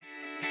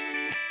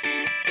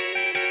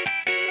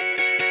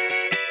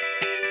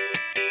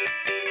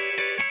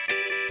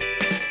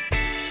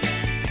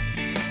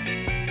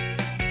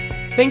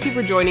Thank you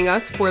for joining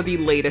us for the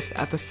latest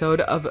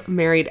episode of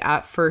Married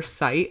at First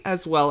Sight,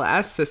 as well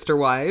as Sister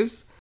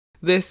Wives.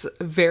 This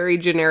very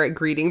generic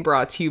greeting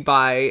brought to you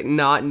by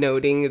not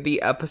noting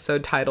the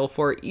episode title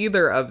for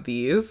either of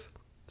these.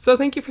 So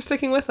thank you for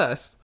sticking with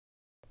us.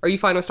 Are you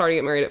fine with starting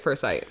at Married at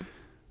First Sight?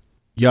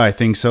 Yeah, I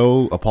think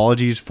so.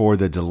 Apologies for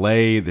the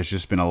delay. There's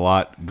just been a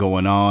lot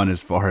going on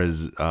as far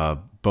as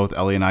both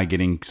Ellie and I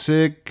getting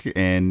sick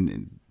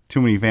and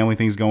too many family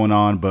things going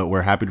on, but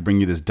we're happy to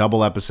bring you this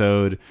double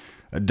episode,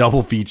 a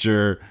double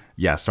feature.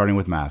 Yeah, starting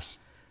with MAFS.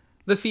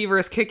 The fever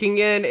is kicking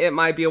in. It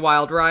might be a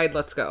wild ride.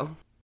 Let's go.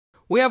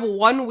 We have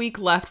 1 week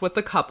left with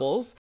the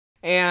couples,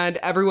 and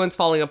everyone's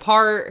falling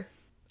apart.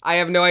 I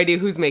have no idea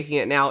who's making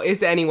it now.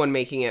 Is anyone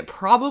making it?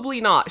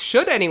 Probably not.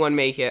 Should anyone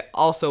make it?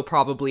 Also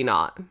probably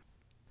not.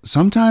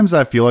 Sometimes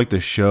I feel like the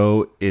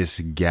show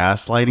is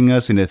gaslighting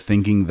us into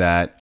thinking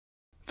that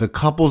the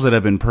couples that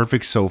have been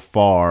perfect so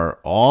far,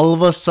 all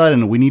of a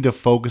sudden we need to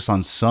focus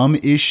on some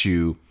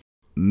issue.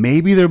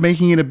 Maybe they're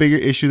making it a bigger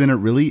issue than it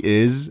really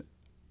is,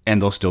 and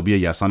they'll still be a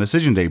yes on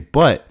decision day.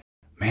 But,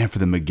 man, for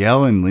the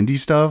Miguel and Lindy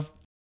stuff,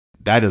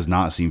 that does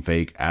not seem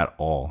fake at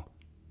all.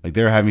 Like,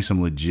 they're having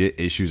some legit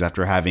issues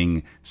after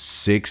having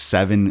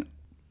 6-7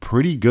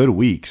 pretty good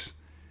weeks.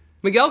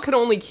 Miguel could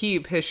only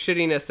keep his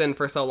shittiness in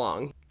for so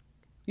long.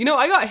 You know,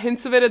 I got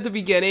hints of it at the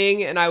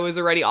beginning, and I was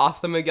already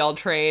off the Miguel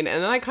train,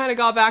 and then I kind of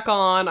got back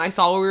on. I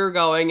saw where we were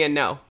going, and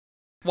no.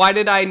 Why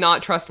did I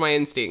not trust my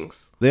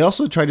instincts? They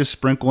also tried to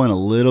sprinkle in a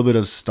little bit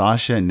of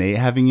Stasha and Nate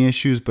having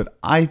issues, but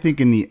I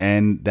think in the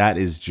end, that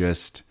is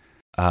just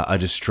a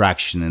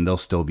distraction, and they'll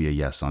still be a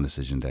yes on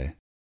decision day.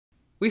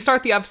 We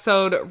start the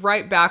episode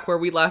right back where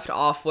we left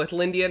off with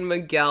Lindy and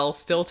Miguel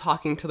still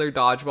talking to their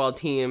dodgeball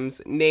teams.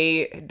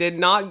 Nate did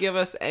not give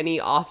us any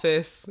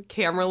office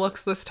camera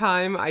looks this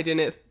time. I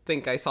didn't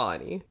think I saw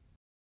any.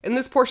 In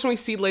this portion, we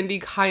see Lindy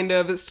kind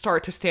of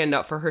start to stand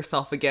up for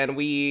herself again.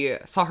 We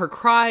saw her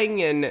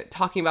crying and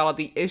talking about all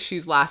the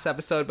issues last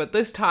episode, but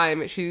this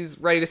time she's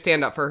ready to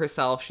stand up for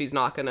herself. She's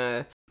not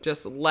gonna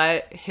just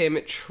let him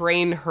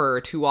train her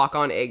to walk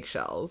on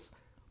eggshells.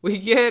 We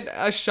get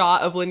a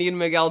shot of Lindy and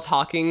Miguel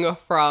talking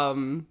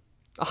from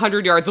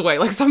 100 yards away,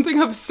 like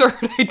something absurd.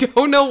 I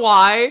don't know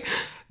why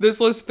this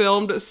was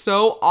filmed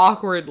so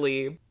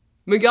awkwardly.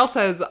 Miguel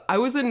says, "I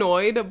was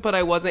annoyed, but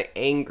I wasn't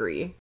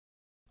angry."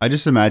 I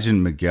just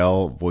imagine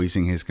Miguel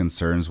voicing his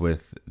concerns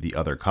with the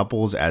other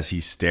couples as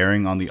he's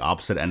staring on the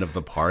opposite end of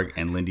the park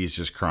and Lindy's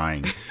just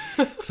crying.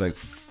 It's like,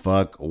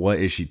 fuck, what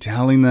is she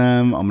telling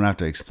them? I'm gonna have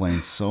to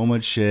explain so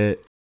much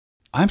shit.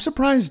 I'm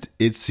surprised.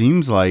 It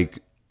seems like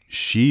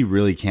she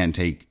really can't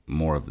take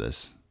more of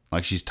this.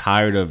 Like, she's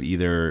tired of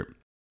either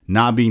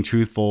not being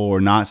truthful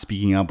or not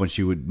speaking up when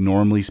she would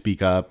normally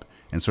speak up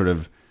and sort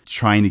of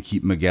trying to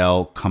keep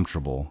Miguel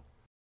comfortable.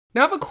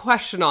 Now I have a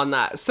question on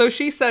that. So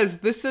she says,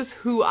 "This is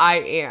who I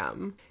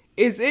am."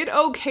 Is it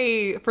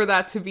okay for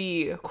that to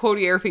be, quote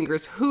air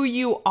fingers, who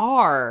you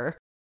are?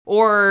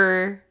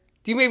 Or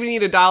do you maybe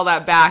need to dial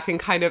that back and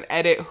kind of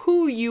edit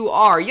who you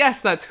are?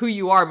 Yes, that's who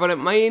you are, but it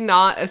may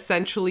not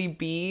essentially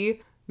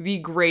be the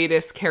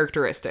greatest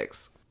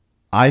characteristics.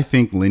 I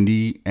think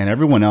Lindy and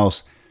everyone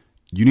else,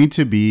 you need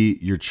to be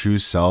your true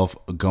self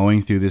going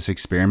through this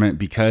experiment,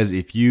 because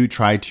if you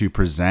try to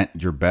present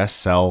your best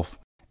self,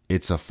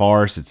 it's a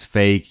farce, it's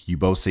fake, you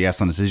both say yes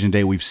on decision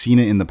day, we've seen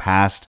it in the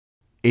past,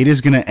 it is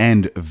going to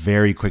end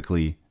very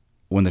quickly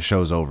when the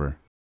show's over.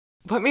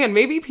 But man,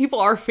 maybe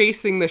people are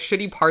facing the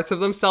shitty parts of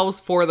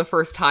themselves for the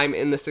first time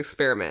in this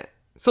experiment.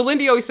 So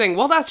Lindy always saying,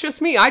 "Well, that's just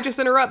me. I just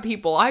interrupt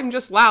people. I'm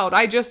just loud.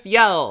 I just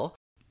yell."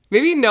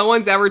 Maybe no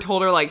one's ever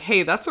told her, like,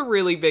 hey, that's a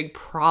really big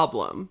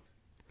problem.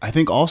 I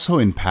think also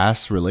in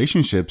past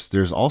relationships,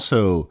 there's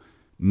also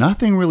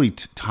nothing really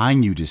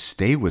tying you to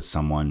stay with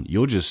someone.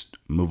 You'll just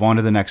move on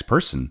to the next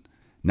person.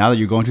 Now that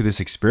you're going through this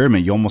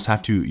experiment, you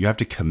have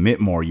to commit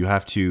more. You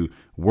have to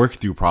work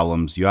through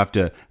problems. You have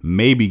to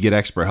maybe get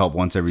expert help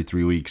once every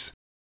 3 weeks.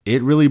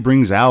 It really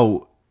brings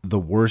out the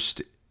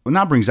worst, well,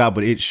 not brings out,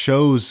 but it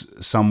shows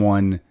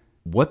someone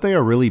what they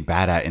are really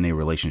bad at in a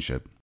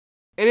relationship.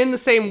 And in the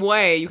same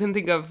way, you can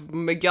think of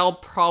Miguel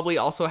probably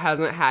also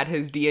hasn't had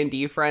his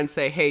D&D friends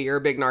say, "Hey, you're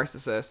a big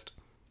narcissist.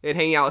 And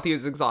hanging out with you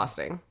is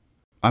exhausting."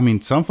 I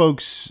mean, some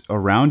folks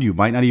around you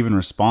might not even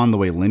respond the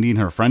way Lindy and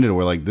her friend did.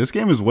 We're like, this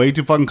game is way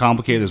too fucking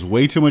complicated. There's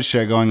way too much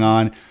shit going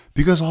on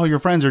because all your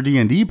friends are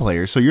D&D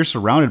players. So you're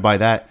surrounded by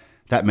that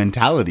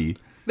mentality.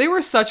 They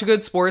were such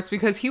good sports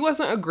because he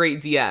wasn't a great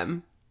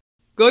DM.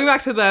 Going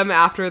back to them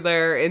after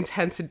their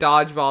intense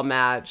dodgeball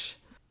match,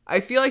 I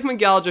feel like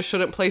Miguel just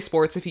shouldn't play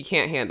sports if he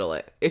can't handle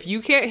it. If you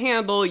can't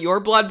handle your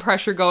blood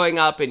pressure going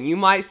up and you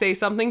might say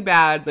something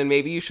bad, then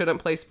maybe you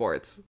shouldn't play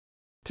sports.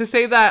 To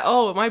say that,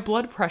 "Oh, my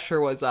blood pressure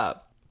was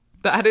up."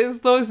 That is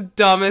the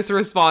dumbest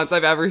response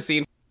I've ever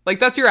seen. Like,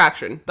 that's your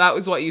action. That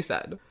was what you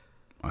said.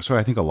 So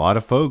I think a lot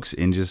of folks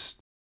in just,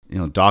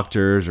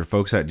 doctors or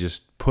folks that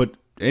just put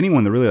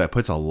anyone that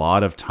puts a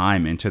lot of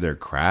time into their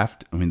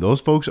craft. I mean, those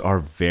folks are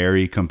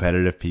very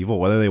competitive people,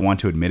 whether they want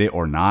to admit it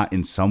or not.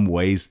 In some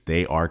ways,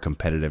 they are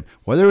competitive,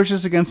 whether it's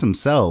just against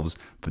themselves,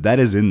 but that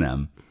is in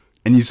them.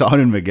 And you saw it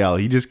in Miguel.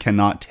 He just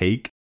cannot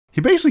take.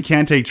 He basically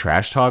can't take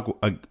trash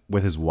talk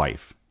with his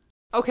wife.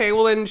 Okay,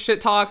 well then shit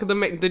talk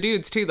the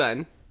dudes too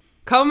then.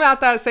 Come at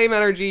that same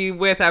energy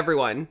with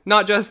everyone,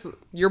 not just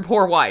your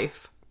poor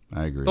wife.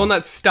 I agree. The one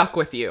that's stuck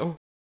with you.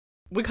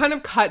 We kind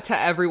of cut to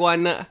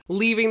everyone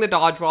leaving the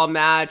dodgeball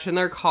match in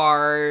their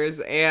cars,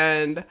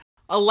 and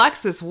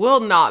Alexis will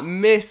not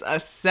miss a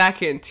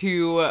second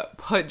to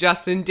put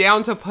Justin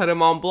down, to put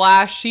him on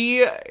blast. She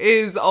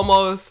is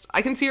almost,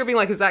 I can see her being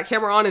like, is that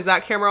camera on? Is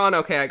that camera on?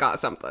 Okay, I got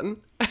something.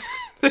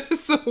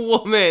 This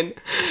woman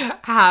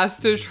has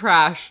to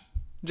trash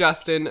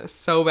Justin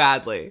so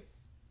badly.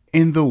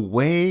 In the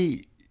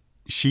way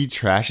she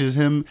trashes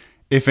him,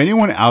 if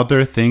anyone out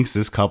there thinks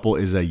this couple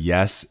is a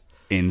yes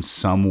in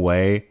some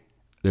way,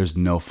 there's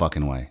no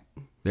fucking way.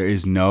 There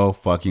is no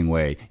fucking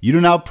way. You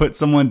do not put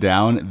someone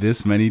down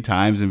this many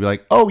times and be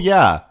like, oh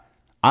yeah,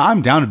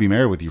 I'm down to be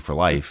married with you for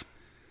life.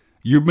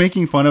 You're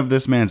making fun of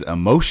this man's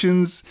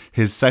emotions,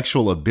 his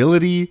sexual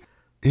ability,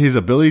 his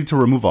ability to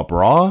remove a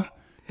bra.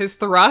 His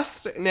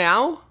thrust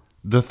now?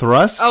 The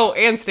thrust? Oh,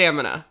 and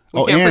stamina.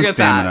 We can't forget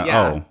stamina. That.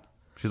 Yeah. Oh.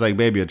 She's like,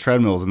 baby, a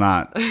treadmill is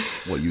not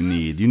what you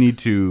need. You need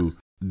to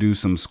do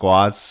some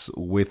squats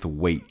with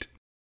weight.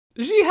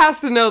 She has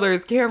to know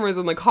there's cameras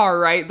in the car,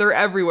 right? They're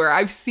everywhere.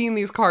 I've seen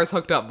these cars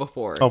hooked up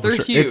before. Oh, They're for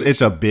sure. Huge.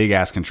 It's a big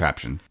ass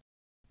contraption.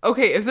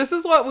 Okay, if this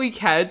is what we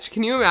catch,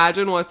 can you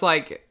imagine what's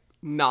like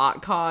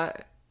not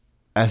caught?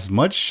 As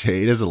much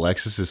shade as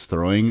Alexis is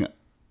throwing,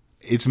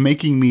 it's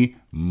making me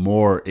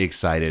more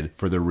excited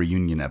for the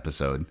reunion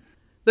episode.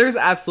 There's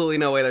absolutely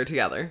no way they're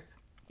together.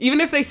 Even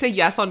if they say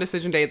yes on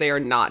decision day, they are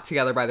not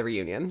together by the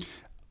reunion.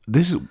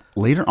 This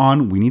later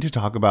on, we need to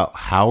talk about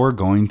how we're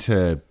going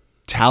to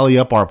tally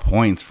up our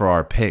points for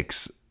our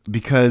picks,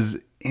 because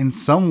in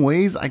some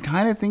ways I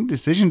kind of think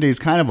decision day is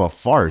kind of a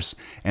farce.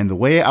 And the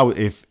way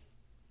if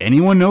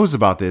anyone knows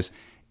about this,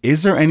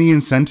 is there any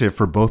incentive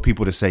for both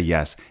people to say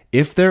yes?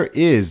 If there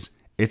is,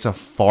 it's a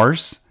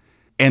farce.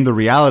 And the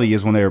reality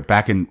is when they're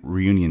back in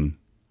reunion,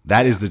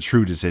 that is the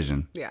true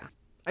decision. Yeah.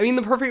 I mean,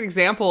 the perfect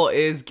example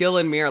is Gil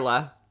and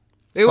Mirla.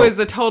 It was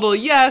a total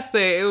yes,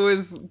 it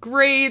was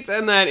great,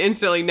 and then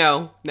instantly,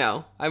 no.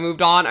 I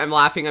moved on, I'm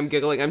laughing, I'm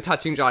giggling, I'm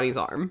touching Johnny's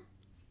arm.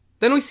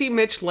 Then we see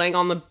Mitch laying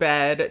on the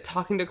bed,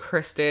 talking to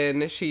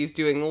Kristen. She's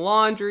doing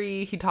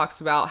laundry. He talks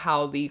about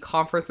how the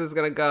conference is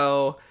going to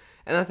go,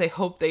 and that they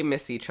hope they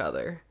miss each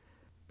other.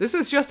 This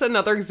is just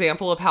another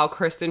example of how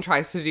Kristen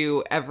tries to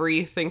do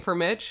everything for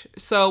Mitch.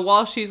 So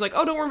while she's like,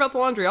 oh, don't worry about the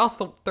laundry,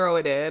 I'll throw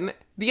it in.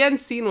 The end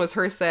scene was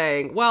her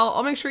saying, well,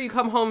 I'll make sure you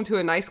come home to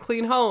a nice,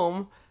 clean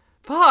home.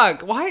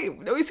 Fuck, why?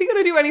 Is he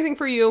going to do anything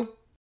for you?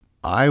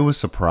 I was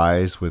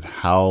surprised with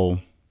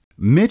how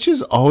Mitch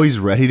is always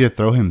ready to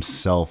throw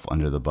himself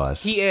under the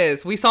bus. He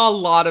is. We saw a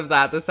lot of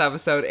that this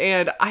episode.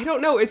 And I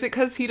don't know, is it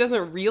because he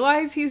doesn't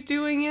realize he's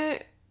doing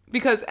it?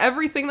 Because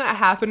everything that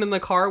happened in the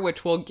car,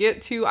 which we'll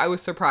get to, I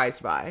was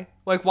surprised by.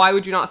 Like, why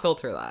would you not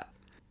filter that?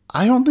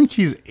 I don't think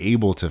he's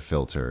able to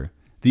filter.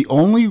 The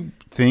only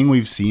thing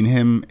we've seen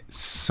him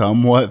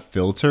somewhat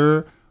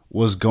filter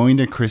was going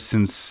to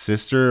Kristen's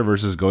sister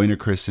versus going to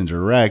Kristen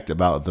direct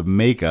about the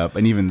makeup,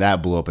 and even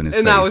that blew up in his face.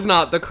 And that was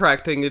not the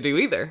correct thing to do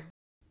either.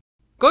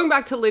 Going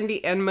back to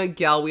Lindy and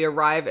Miguel, we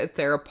arrive at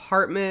their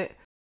apartment.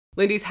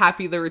 Lindy's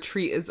happy the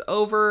retreat is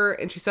over,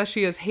 and she says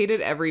she has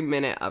hated every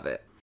minute of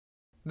it.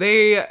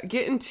 They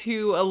get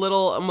into a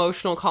little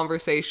emotional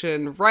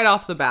conversation right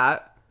off the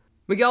bat.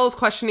 Miguel is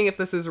questioning if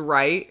this is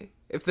right,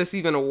 if this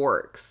even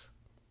works.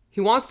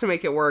 He wants to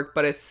make it work,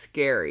 but it's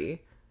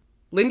scary.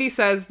 Lindy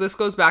says this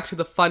goes back to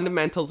the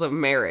fundamentals of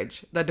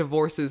marriage, that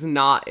divorce is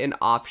not an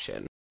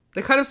option.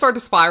 They kind of start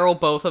to spiral,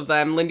 both of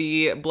them.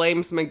 Lindy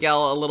blames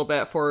Miguel a little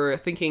bit for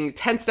thinking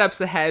 10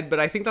 steps ahead, but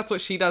I think that's what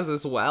she does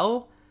as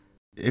well.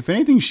 If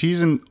anything,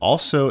 she's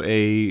also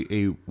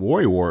a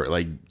worry.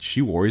 Like,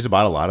 she worries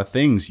about a lot of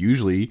things.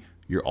 Usually,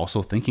 you're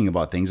also thinking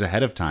about things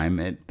ahead of time,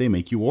 and they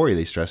make you worry.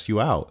 They stress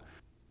you out.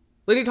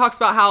 Lindy talks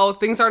about how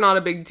things are not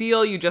a big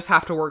deal. You just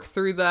have to work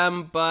through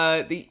them.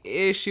 But the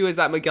issue is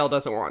that Miguel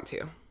doesn't want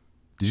to.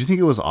 Did you think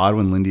it was odd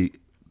when Lindy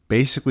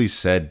basically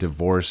said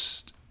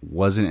divorce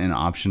wasn't an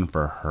option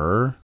for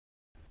her?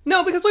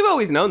 No, because we've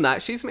always known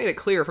that. She's made it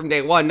clear from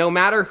day one. No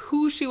matter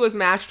who she was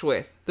matched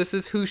with, this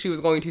is who she was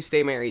going to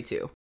stay married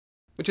to.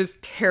 Which is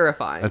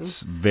terrifying.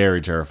 That's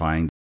very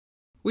terrifying.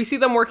 We see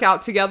them work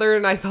out together,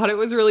 and I thought it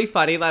was really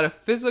funny that a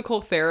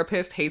physical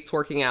therapist hates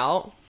working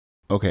out.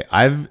 Okay,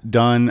 I've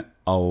done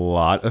a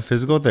lot of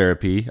physical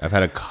therapy. I've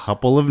had a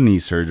couple of knee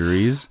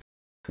surgeries.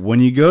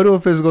 When you go to a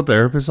physical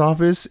therapist's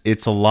office,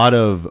 it's a lot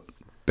of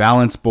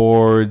balance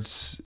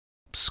boards,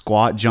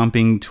 squat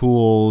jumping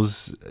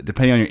tools,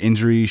 depending on your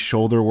injury,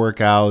 shoulder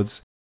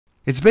workouts.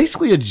 It's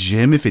basically a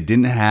gym if it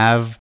didn't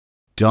have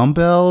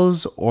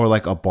dumbbells or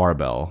like a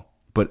barbell,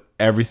 but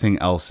everything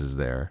else is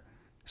there.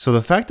 So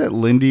the fact that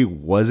Lindy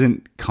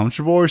wasn't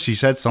comfortable, or she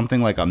said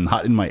something like, I'm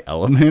not in my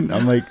element,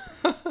 I'm like,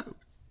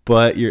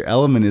 but your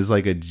element is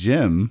like a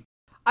gym.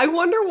 I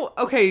wonder,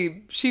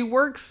 okay, she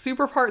works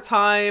super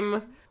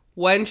part-time.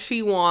 when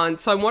she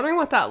wants. So I'm wondering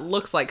what that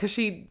looks like, because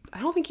I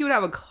don't think you would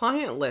have a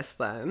client list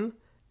then,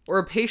 or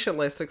a patient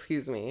list,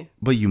 excuse me.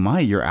 But you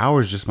might. Your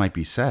hours just might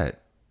be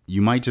set.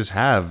 You might just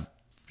have,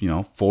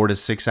 4 to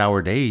 6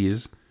 hour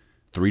days,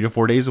 3 to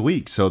 4 days a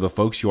week. So the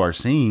folks you are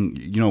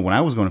seeing, when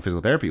I was going to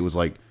physical therapy, it was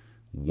like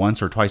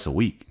once or twice a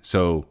week.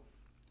 So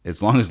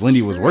as long as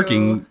Lindy was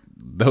working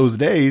those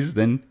days,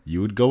 then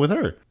you would go with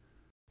her.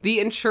 The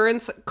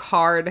insurance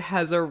card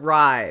has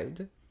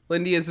arrived.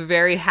 Lindy is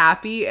very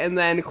happy, and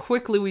then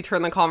quickly we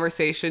turn the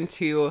conversation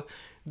to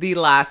the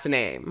last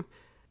name.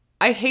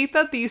 I hate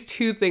that these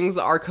two things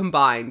are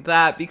combined,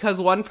 that because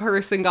one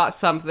person got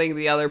something,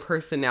 the other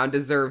person now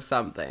deserves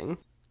something.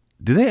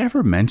 Did they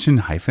ever mention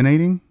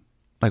hyphenating?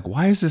 Like,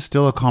 why is this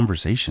still a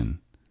conversation?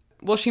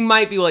 Well, she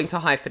might be willing to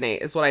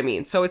hyphenate, is what I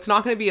mean. So it's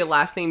not going to be a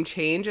last name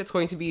change. It's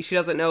going to be, she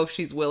doesn't know if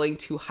she's willing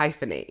to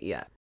hyphenate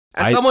yet.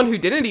 As someone who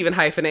didn't even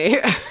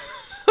hyphenate.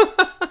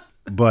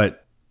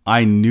 But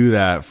I knew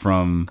that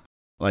from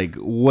like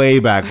way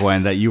back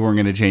when that you weren't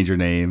going to change your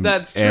name.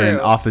 That's true.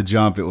 And off the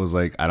jump, it was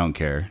like, I don't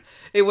care.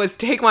 It was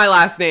take my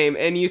last name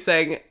and you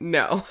saying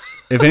no.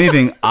 If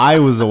anything, I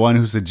was the one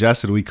who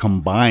suggested we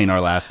combine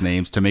our last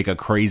names to make a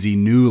crazy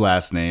new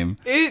last name.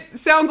 It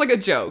sounds like a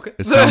joke.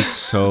 It sounds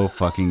so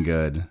fucking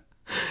good.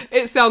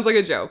 It sounds like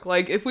a joke.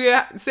 Like, if we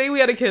say we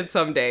had a kid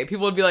someday,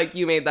 people would be like,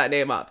 you made that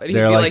name up. And he'd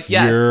They're be like,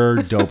 yes. You're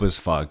dope as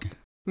fuck.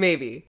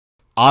 Maybe.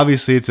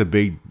 Obviously, it's a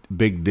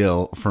big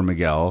deal for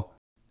Miguel.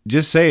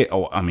 Just say,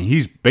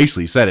 he's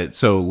basically said it.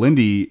 So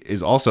Lindy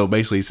is also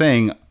basically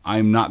saying,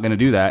 I'm not going to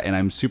do that. And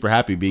I'm super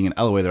happy being in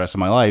LOA the rest of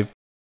my life.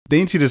 They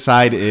need to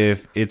decide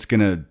if it's going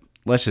to,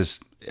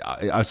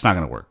 it's not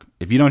going to work.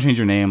 If you don't change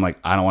your name, like,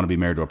 I don't want to be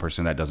married to a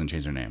person that doesn't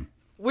change their name.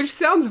 Which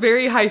sounds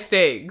very high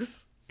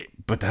stakes.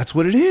 But that's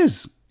what it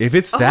is. If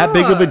it's that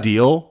big of a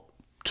deal,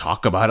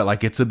 talk about it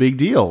like it's a big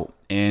deal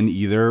and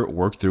either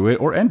work through it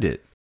or end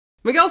it.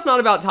 Miguel's not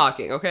about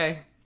talking, okay?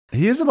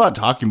 He is about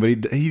talking,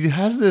 but he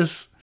has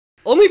this...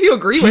 Only if you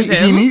agree with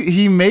him.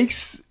 He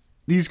makes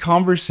these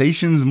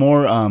conversations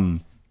more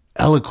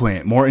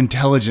eloquent, more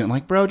intelligent.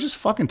 Like, bro, just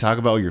fucking talk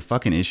about what your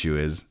fucking issue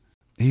is.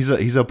 He's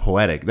a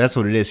poetic. That's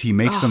what it is. He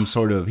makes them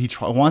sort of...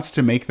 wants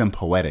to make them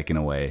poetic in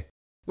a way.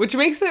 Which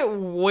makes it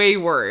way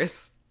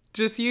worse.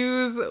 Just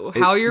use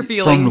how you're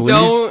feeling.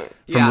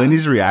 From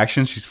Lindy's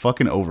reaction, she's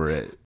fucking over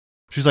it.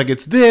 She's like,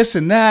 it's this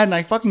and that, and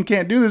I fucking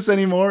can't do this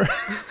anymore.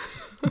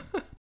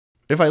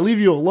 If I leave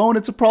you alone,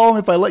 it's a problem.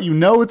 If I let you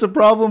know, it's a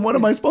problem. What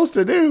am I supposed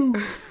to do?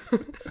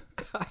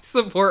 I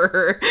support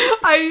her.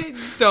 I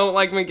don't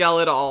like Miguel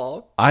at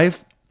all. I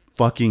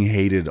fucking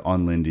hated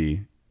on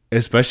Lindy,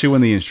 especially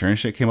when the insurance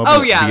shit came up at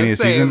the beginning of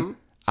the season.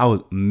 I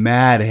was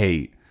mad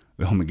hate.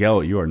 Oh,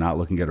 Miguel, you are not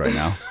looking good right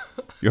now.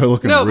 You're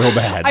looking real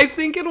bad. I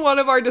think in one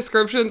of our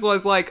descriptions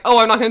was like,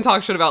 I'm not going to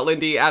talk shit about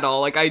Lindy at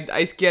all. Like, I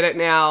get it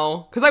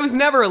now. Because I was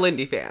never a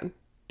Lindy fan.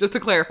 Just to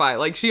clarify.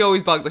 Like, she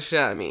always bugged the shit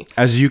out of me.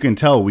 As you can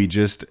tell, we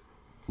just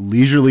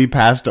leisurely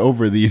passed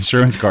over the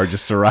insurance card,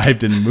 just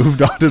arrived and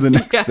moved on to the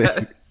next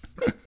thing.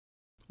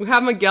 We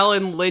have Miguel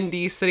and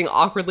Lindy sitting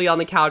awkwardly on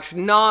the couch,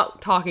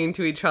 not talking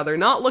to each other,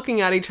 not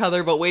looking at each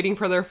other, but waiting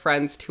for their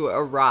friends to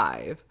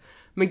arrive.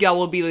 Miguel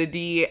will be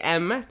the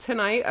DM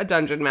tonight, a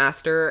dungeon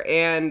master,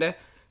 and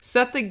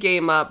set the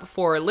game up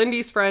for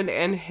Lindy's friend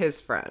and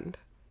his friend.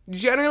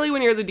 Generally,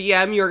 when you're the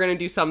DM, you're going to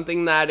do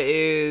something that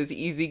is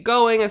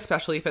easygoing,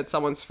 especially if it's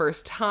someone's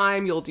first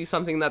time. You'll do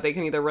something that they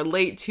can either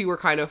relate to or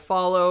kind of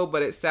follow,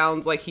 but it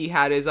sounds like he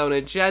had his own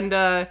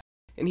agenda,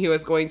 and he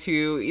was going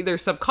to either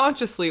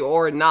subconsciously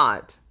or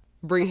not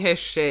bring his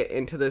shit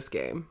into this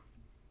game.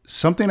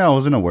 Something I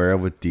wasn't aware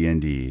of with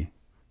D&D,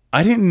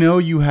 I didn't know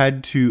you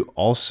had to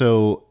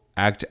also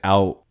act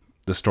out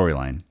the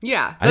storyline.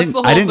 Yeah, that's the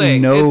whole thing. I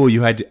didn't know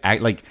you had to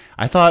act like...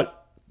 I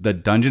thought the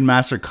Dungeon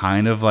Master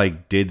kind of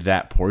like did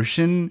that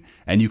portion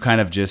and you kind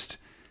of just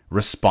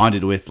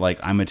responded with like,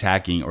 I'm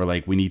attacking, or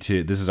like, we need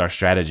to... This is our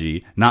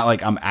strategy. Not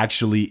like I'm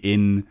actually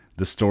in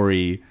the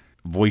story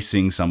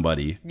voicing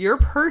somebody. Your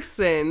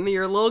person,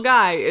 your little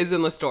guy, is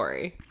in the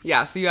story.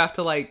 Yeah, so you have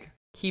to like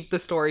keep the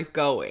story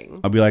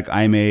going. I'll be like,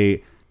 I'm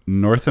a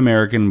North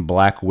American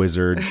black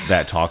wizard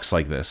that talks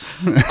like this.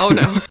 Oh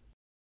no.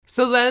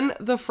 So then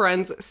the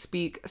friends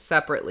speak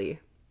separately.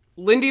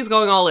 Lindy's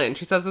going all in.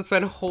 She says it's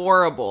been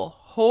horrible,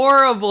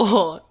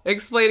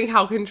 explaining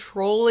how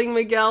controlling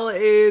Miguel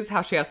is,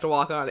 how she has to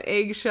walk on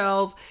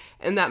eggshells,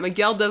 and that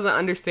Miguel doesn't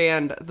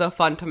understand the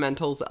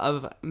fundamentals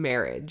of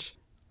marriage.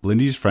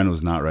 Lindy's friend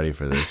was not ready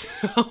for this.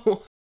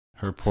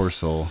 Her poor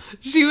soul.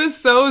 She was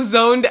so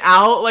zoned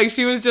out. Like,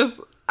 she was just...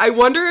 I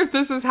wonder if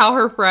this is how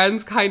her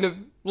friends kind of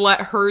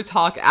let her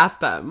talk at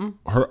them.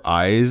 Her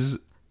eyes...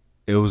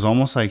 It was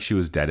almost like she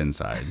was dead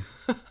inside.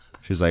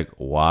 She's like,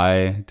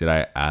 why did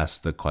I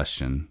ask the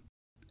question?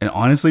 And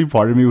honestly,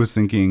 part of me was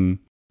thinking,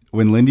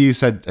 when Lindy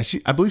said,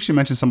 I believe she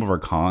mentioned some of her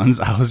cons,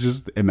 I was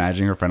just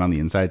imagining her friend on the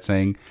inside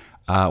saying,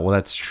 well,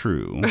 that's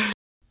true.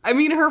 I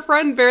mean, her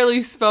friend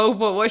barely spoke,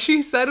 but what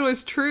she said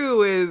was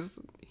true is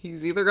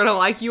he's either going to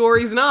like you or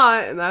he's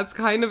not, and that's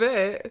kind of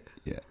it.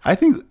 Yeah, I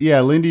think,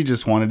 Lindy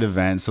just wanted to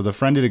vent, so the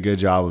friend did a good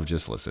job of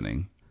just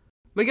listening.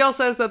 Miguel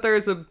says that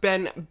there's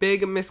been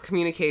big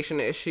miscommunication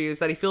issues,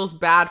 that he feels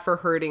bad for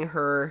hurting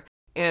her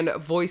and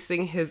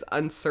voicing his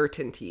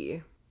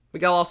uncertainty.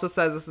 Miguel also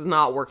says this is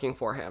not working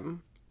for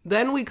him.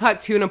 Then we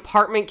cut to an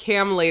apartment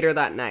cam later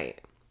that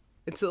night.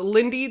 It's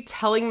Lindy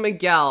telling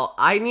Miguel,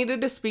 I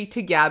needed to speak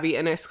to Gabby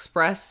and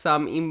express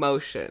some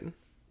emotion.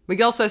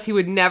 Miguel says he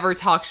would never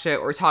talk shit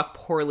or talk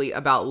poorly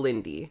about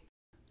Lindy.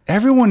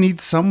 Everyone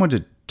needs someone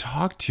to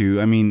talk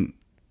to. I mean,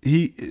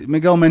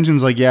 Miguel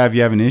mentions like, yeah, if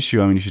you have an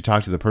issue, I mean, you should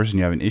talk to the person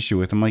you have an issue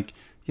with. I'm like,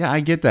 yeah,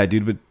 I get that,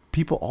 dude. But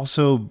people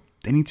also,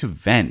 they need to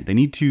vent. They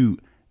need to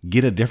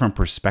get a different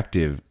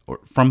perspective or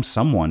from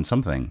someone,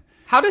 something.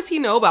 How does he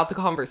know about the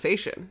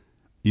conversation?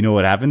 You know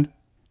what happened?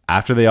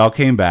 After they all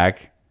came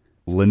back,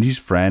 Lindy's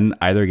friend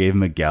either gave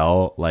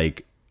Miguel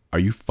like, are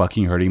you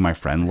fucking hurting my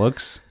friend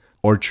looks?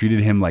 Or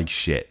treated him like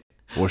shit.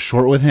 Or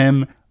short with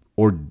him.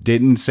 Or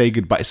didn't say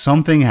goodbye.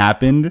 Something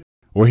happened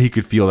where he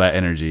could feel that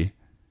energy.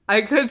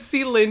 I could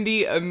see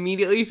Lindy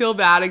immediately feel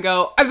bad and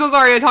go, I'm so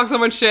sorry I talked so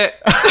much shit.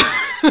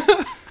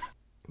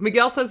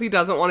 Miguel says he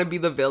doesn't want to be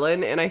the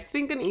villain, and I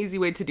think an easy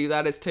way to do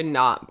that is to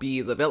not be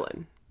the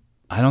villain.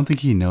 I don't think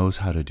he knows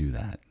how to do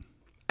that.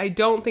 I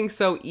don't think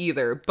so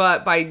either,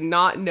 but by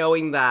not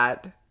knowing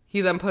that,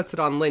 he then puts it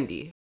on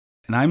Lindy.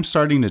 And I'm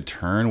starting to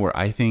turn where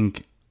I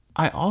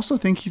also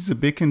think he's a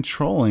bit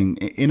controlling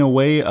in a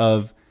way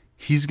of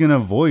he's going to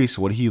voice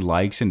what he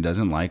likes and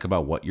doesn't like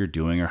about what you're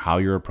doing or how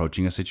you're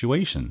approaching a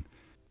situation.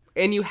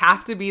 And you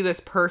have to be this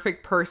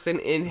perfect person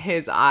in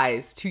his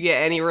eyes to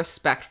get any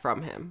respect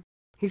from him.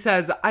 He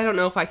says, I don't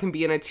know if I can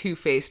be in a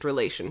two-faced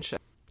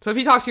relationship. So if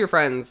you talk to your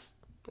friends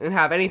and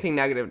have anything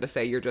negative to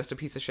say, you're just a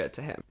piece of shit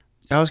to him.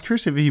 I was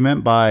curious if he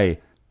meant by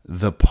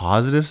the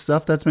positive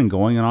stuff that's been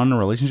going on in a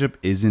relationship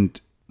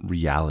isn't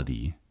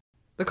reality.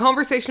 The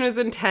conversation is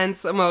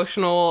intense,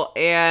 emotional,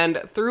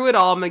 and through it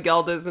all,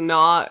 Miguel does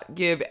not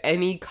give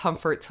any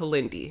comfort to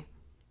Lindy.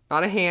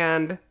 Not a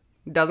hand,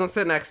 doesn't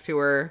sit next to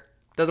her,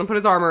 doesn't put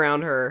his arm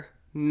around her,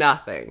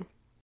 nothing.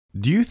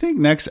 Do you think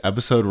next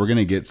episode we're going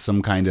to get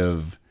some kind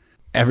of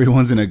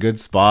everyone's in a good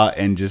spot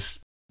and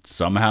just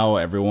somehow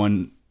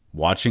everyone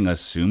watching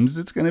assumes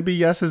it's going to be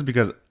yeses?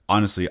 Because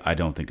honestly, I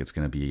don't think it's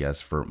going to be a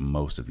yes for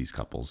most of these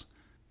couples.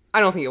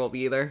 I don't think it will be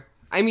either.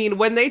 I mean,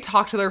 when they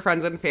talk to their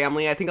friends and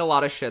family, I think a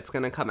lot of shit's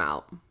going to come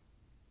out.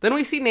 Then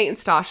we see Nate and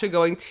Stasha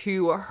going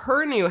to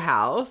her new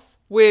house,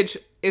 which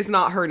is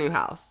not her new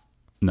house.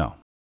 No.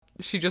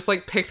 She just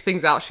like picked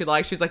things out she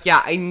liked. She's like,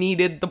 yeah, I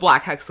needed the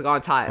black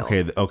hexagon tile.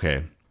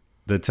 Okay.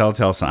 The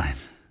telltale sign.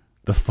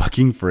 The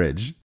fucking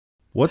fridge.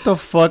 What the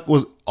fuck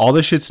was... All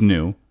this shit's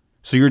new.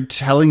 So you're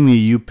telling me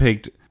you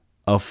picked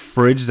a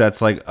fridge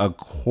that's like a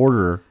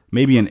quarter,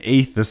 maybe an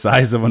eighth the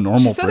size of a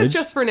normal she said fridge? It's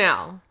just for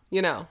now.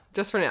 You know,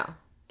 just for now.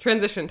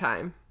 Transition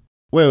time.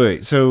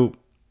 Wait. So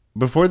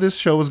before this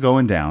show was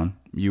going down,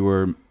 you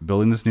were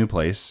building this new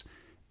place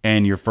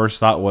and your first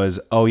thought was,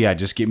 oh yeah,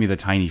 just get me the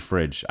tiny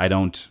fridge. I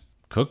don't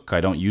cook.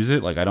 I don't use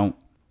it. Like I don't...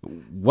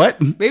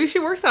 What? Maybe she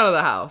works out of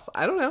the house.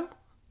 I don't know.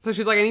 So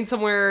she's like, I need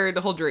somewhere to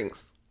hold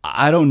drinks.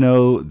 I don't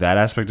know that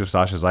aspect of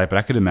Sasha's life, but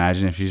I could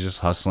imagine if she's just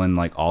hustling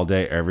like all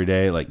day, every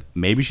day, like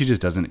maybe she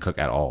just doesn't cook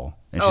at all.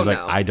 And she's like,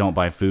 I don't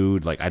buy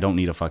food. Like I don't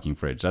need a fucking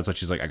fridge. That's what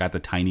she's like. I got the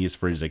tiniest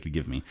fridge they could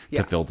give me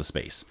to fill the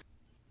space.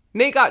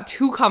 Nate got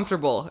too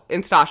comfortable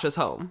in Stasha's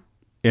home.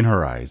 In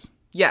her eyes.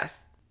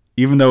 Yes.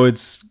 Even though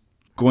it's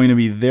going to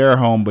be their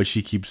home, but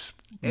she keeps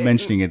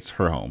mentioning it's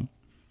her home.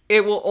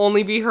 It will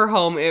only be her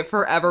home. It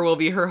forever will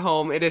be her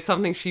home. It is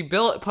something she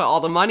built, put all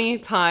the money,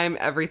 time,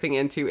 everything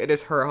into. It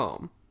is her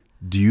home.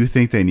 Do you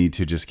think they need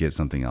to just get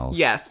something else?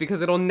 Yes,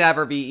 because it'll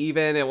never be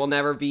even. It will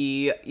never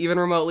be even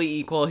remotely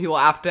equal. He will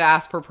have to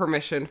ask for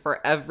permission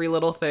for every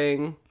little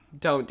thing.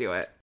 Don't do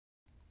it.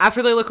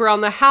 After they look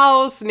around the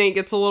house, Nate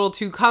gets a little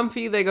too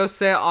comfy. They go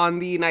sit on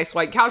the nice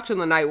white couch in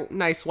the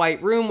nice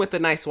white room with the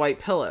nice white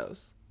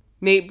pillows.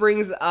 Nate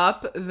brings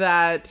up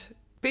that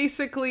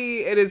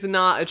basically it is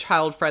not a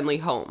child-friendly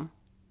home.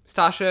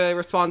 Stasha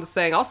responds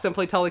saying, I'll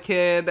simply tell the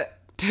kid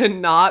to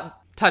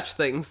not touch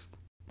things.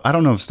 I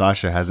don't know if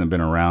Stasha hasn't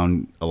been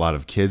around a lot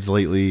of kids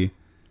lately.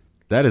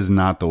 That is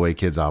not the way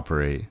kids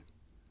operate.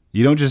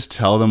 You don't just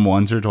tell them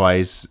once or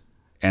twice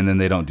and then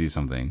they don't do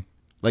something.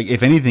 Like,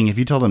 if anything, if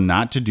you tell them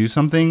not to do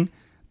something,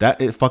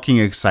 that it fucking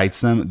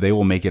excites them. They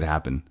will make it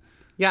happen.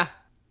 Yeah,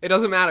 it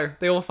doesn't matter.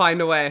 They will find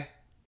a way.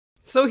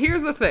 So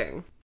here's the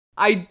thing.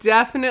 I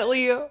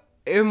definitely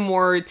am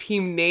more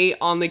Team Nate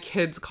on the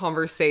kids'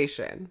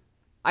 conversation.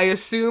 I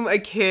assume a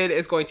kid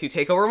is going to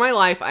take over my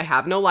life. I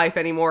have no life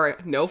anymore.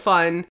 No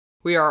fun.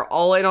 We are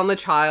all in on the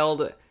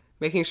child,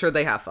 making sure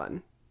they have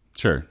fun.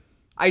 Sure.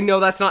 I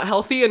know that's not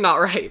healthy and not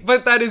right,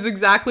 but that is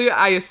exactly,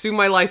 I assume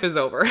my life is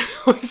over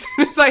as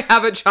soon as I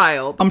have a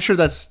child. I'm sure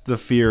that's the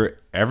fear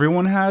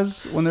everyone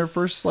has when they're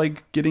first,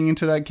 like, getting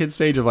into that kid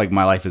stage of, like,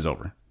 my life is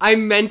over. I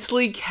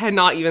mentally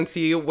cannot even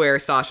see where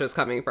Sasha's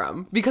coming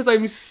from because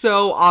I'm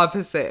so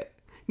opposite.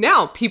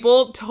 Now,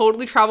 people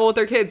totally travel with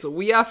their kids.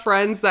 We have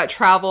friends that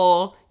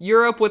travel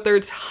Europe with their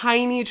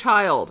tiny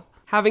child,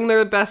 having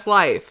their best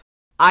life.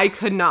 I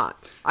could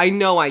not. I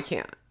know I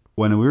can't.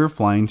 When we were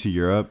flying to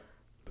Europe,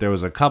 there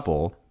was a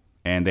couple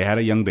and they had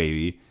a young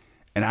baby.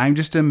 And I'm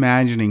just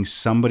imagining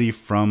somebody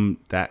from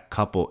that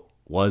couple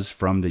was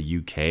from the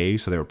UK.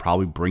 So they were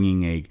probably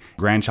bringing a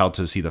grandchild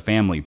to see the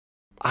family.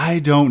 I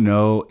don't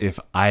know if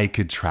I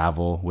could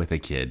travel with a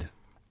kid.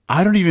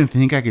 I don't even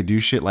think I could do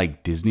shit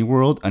like Disney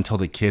World until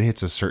the kid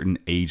hits a certain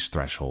age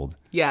threshold.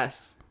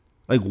 Yes.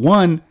 Like,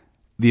 one,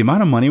 the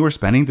amount of money we're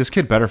spending, this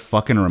kid better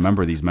fucking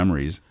remember these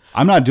memories.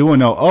 I'm not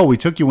doing we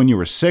took you when you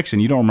were 6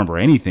 and you don't remember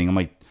anything. I'm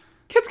like,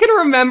 kids can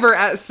remember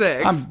at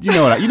 6. you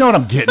know what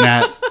I'm getting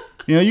at.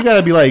 You got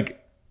to be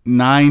like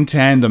 9,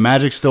 10, the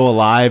magic's still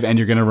alive and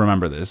you're going to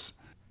remember this.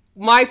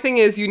 My thing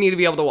is you need to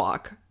be able to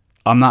walk.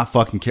 I'm not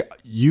fucking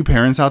you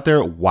parents out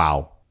there,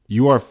 wow.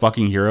 You are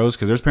fucking heroes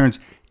because there's parents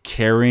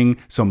carrying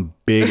some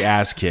big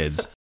ass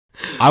kids.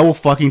 I will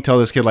fucking tell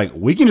this kid, like,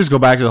 we can just go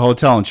back to the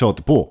hotel and chill at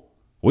the pool.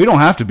 We don't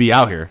have to be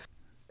out here.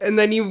 And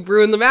then you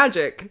ruin the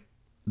magic.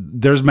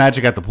 There's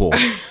magic at the pool.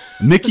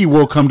 Mickey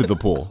will come to the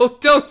pool. Oh,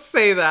 don't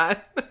say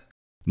that.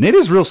 Nate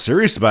is real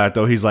serious about it,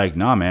 though. He's like,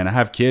 nah, man, I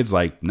have kids.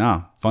 Like,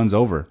 nah, fun's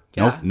over.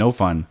 Yeah. No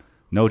fun.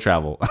 No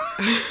travel.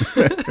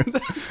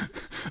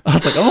 I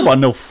was like, I don't know about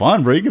no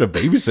fun, bro. You get a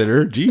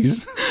babysitter.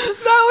 Jeez.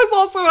 That was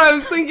also what I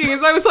was thinking.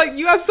 Is I was like,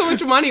 you have so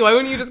much money. Why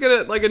wouldn't you just get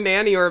a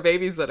nanny or a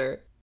babysitter?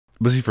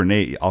 But see, for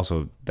Nate,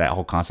 also, that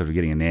whole concept of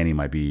getting a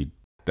nanny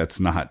that's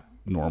not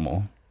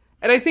normal.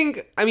 And I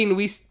think,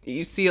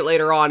 you see it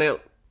later on.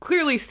 It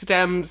clearly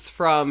stems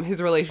from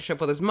his relationship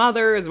with his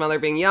mother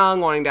being young,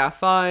 wanting to have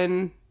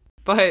fun.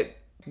 But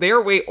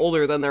they're way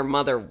older than their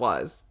mother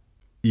was.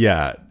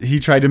 Yeah, he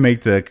tried to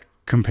make the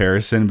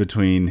comparison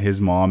between his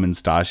mom and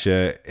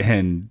Stasha,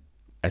 and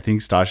I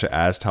think Stasha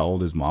asked how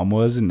old his mom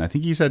was, and I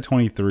think he said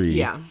 23.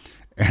 Yeah.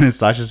 And then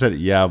Stasha said,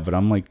 yeah, but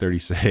I'm like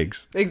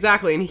 36.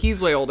 Exactly, and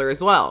he's way older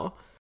as well.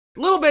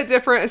 A little bit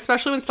different,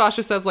 especially when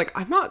Stasha says, like,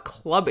 I'm not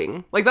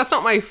clubbing. Like, that's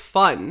not my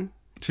fun.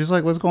 She's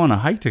like, let's go on a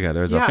hike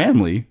together as a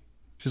family.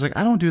 She's like,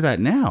 I don't do that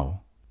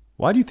now.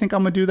 Why do you think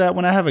I'm going to do that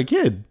when I have a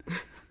kid?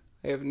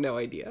 I have no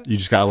idea. You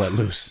just got to let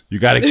loose. You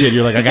got a kid.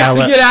 You're like, I got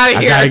to get out of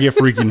here. I got to get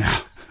freaky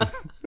now.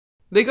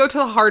 They go to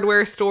the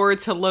hardware store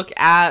to look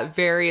at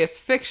various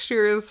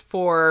fixtures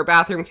for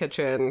bathroom,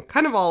 kitchen,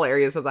 kind of all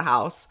areas of the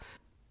house.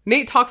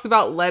 Nate talks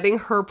about letting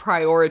her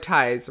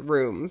prioritize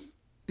rooms.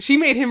 She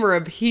made him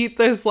repeat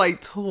this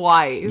like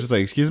twice. Just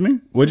like, excuse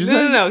me? What'd you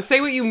say? No. Say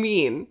what you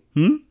mean.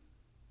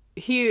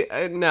 He,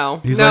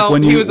 no. He's no, like,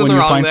 when you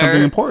find there.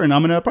 something important,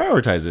 I'm going to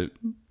prioritize it.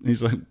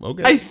 He's like,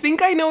 okay. I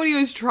think I know what he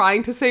was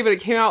trying to say, but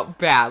it came out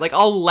bad. Like,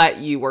 I'll let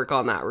you work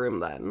on that room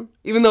then.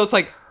 Even though it's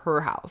like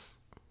her house.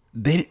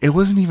 It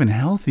wasn't even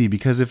healthy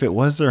because if it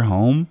was their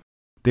home,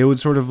 they would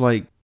sort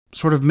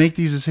of make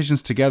these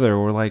decisions together,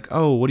 or like,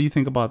 oh, what do you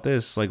think about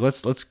this? Like,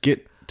 let's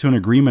get to an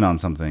agreement on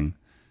something.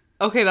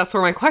 Okay, that's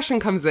where my question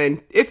comes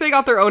in. If they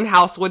got their own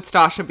house, would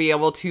Stasha be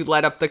able to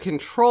let up the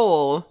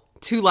control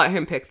to let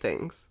him pick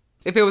things?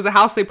 If it was a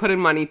house they put in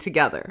money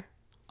together.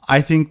 I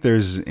think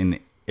there's an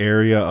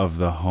area of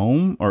the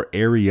home or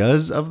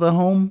areas of the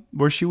home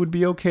where she would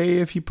be okay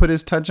if he put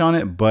his touch on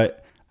it,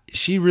 but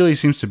she really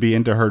seems to be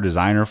into her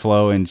designer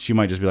flow, and she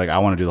might just be like, I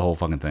want to do the whole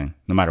fucking thing,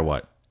 no matter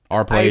what.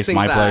 Our place,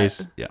 my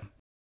place. Yeah.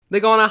 They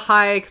go on a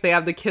hike. They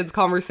have the kids'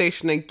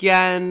 conversation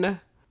again.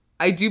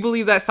 I do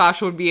believe that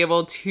Stasha would be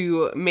able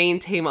to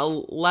maintain a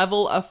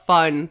level of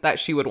fun that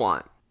she would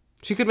want.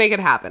 She could make it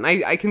happen.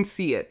 I can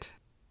see it.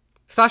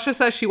 Stasha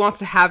says she wants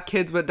to have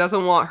kids, but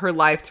doesn't want her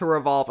life to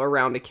revolve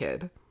around a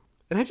kid.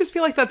 And I just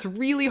feel like that's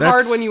really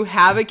hard when you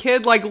have a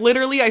kid. Like,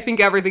 literally, I think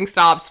everything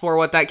stops for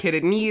what that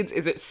kid needs.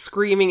 Is it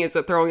screaming? Is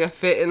it throwing a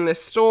fit in the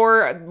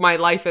store? My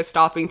life is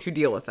stopping to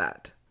deal with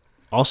that.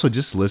 Also,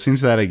 just listening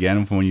to that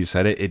again from when you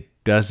said it,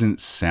 it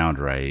doesn't sound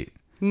right.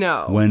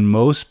 No. When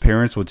most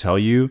parents will tell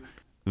you,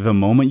 the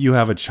moment you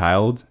have a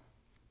child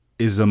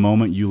is the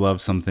moment you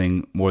love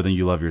something more than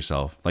you love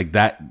yourself. Like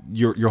that,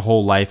 your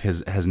whole life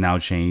has now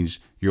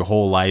changed. Your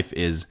whole life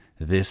is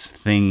this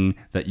thing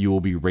that you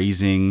will be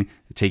raising,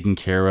 taking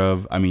care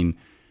of. I mean,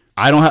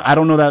 I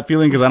don't know that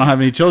feeling because I don't have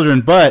any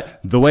children,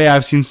 but the way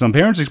I've seen some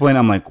parents explain it,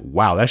 I'm like,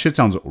 wow, that shit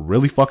sounds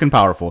really fucking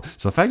powerful.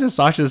 So the fact that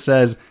Stasha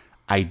says,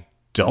 I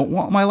don't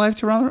want my life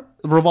to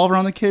revolve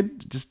around the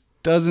kid just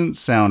doesn't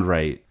sound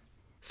right.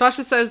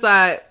 Stasha says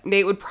that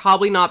Nate would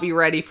probably not be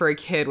ready for a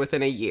kid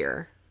within a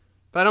year,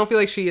 but I don't feel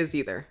like she is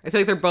either. I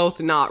feel like they're both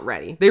not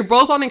ready. They're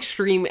both on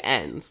extreme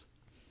ends.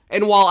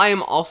 And while I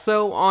am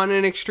also on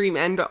an extreme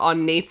end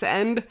on Nate's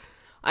end,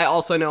 I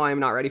also know I am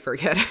not ready for a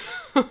kid.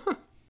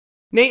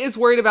 Nate is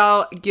worried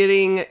about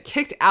getting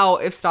kicked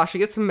out if Stasha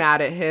gets mad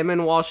at him.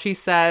 And while she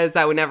says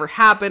that would never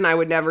happen, I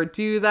would never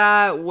do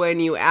that. When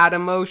you add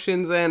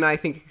emotions in, I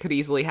think it could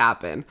easily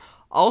happen.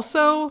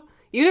 Also,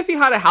 even if you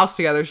had a house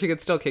together, she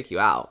could still kick you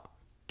out.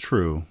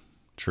 True.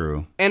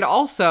 And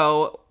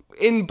also,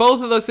 in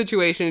both of those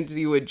situations,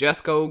 you would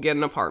just go get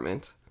an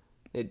apartment.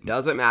 It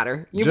doesn't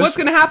matter. What's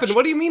going to happen?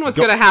 What do you mean what's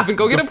going to happen?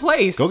 Go get a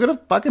place. Go get a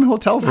fucking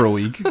hotel for a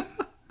week.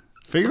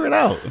 Figure it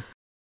out.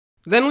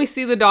 Then we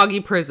see the doggy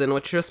prison,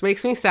 which just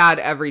makes me sad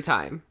every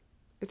time.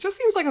 It just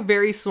seems like a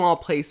very small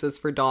places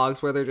for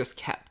dogs where they're just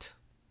kept.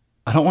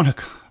 I don't want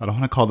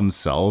to call them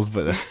cells,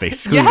 but that's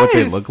basically what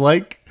they Yes. look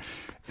like.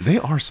 They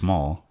are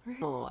small.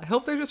 Oh, I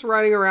hope they're just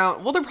running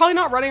around. Well, they're probably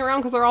not running around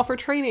because they're all for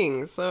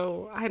training.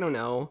 So I don't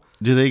know.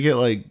 Do they get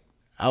like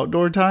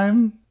outdoor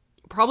time?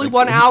 Probably Like,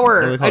 1 hour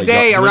what do they call a it?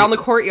 day Do they- around the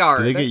courtyard.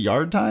 Do they get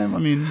yard time? I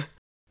mean,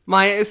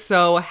 Maya is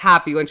so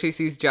happy when she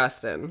sees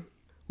Justin.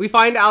 We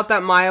find out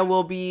that Maya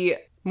will be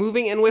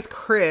moving in with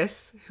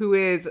Chris, who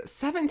is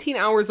 17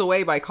 hours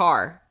away by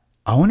car.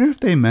 I wonder if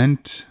they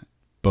meant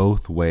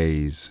both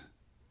ways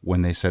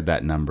when they said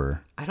that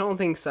number. I don't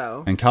think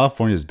so. And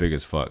California's big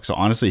as fuck. So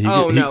honestly,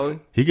 No.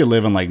 he could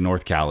live in like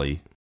North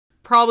Cali.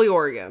 Probably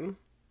Oregon.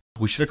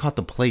 We should have caught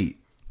the plate.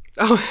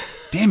 Oh,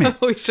 Damn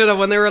it. we should have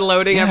when they were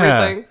loading Yeah.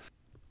 everything.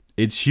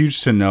 It's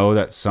huge to know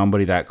that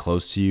somebody that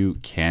close to you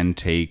can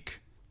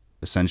take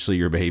essentially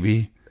your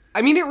baby.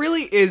 I mean, it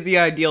really is the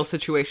ideal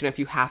situation if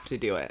you have to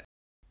do it.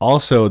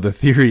 Also, the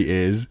theory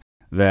is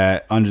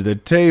that under the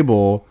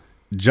table,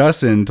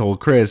 Justin told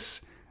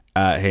Chris,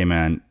 hey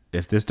man,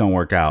 if this don't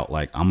work out,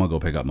 like I'm gonna go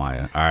pick up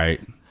Maya. All right.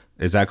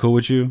 Is that cool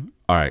with you?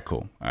 All right,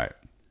 cool. All right.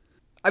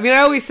 I mean, I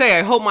always say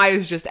I hope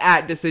Maya's just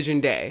at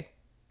decision day.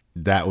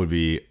 That would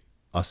be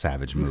a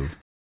savage move.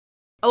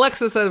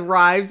 Alexis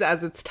arrives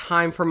as it's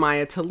time for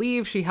Maya to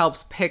leave. She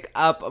helps pick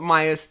up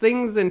Maya's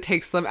things and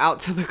takes them out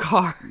to the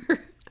car.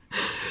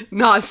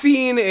 Not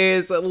seen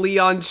is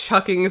Leon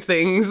chucking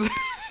things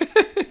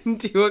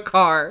into a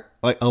car.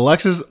 Like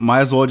Alexis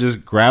might as well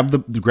just grab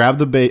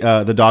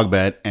the dog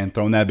bed and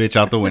throw that bitch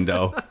out the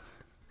window.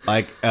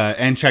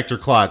 And checked her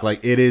clock.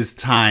 Like it is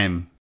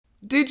time.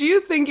 Did you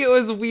think it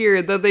was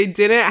weird that they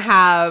didn't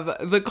have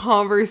the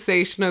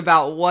conversation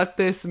about what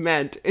this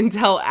meant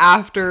until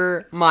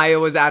after Maya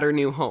was at her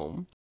new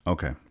home?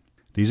 Okay.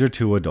 These are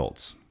two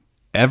adults.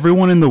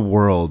 Everyone in the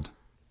world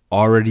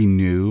already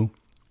knew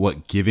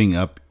what giving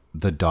up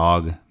the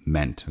dog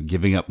meant,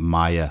 giving up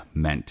Maya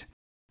meant.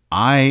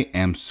 I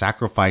am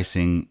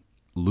sacrificing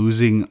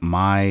losing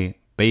my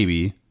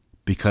baby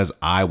because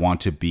I want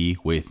to be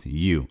with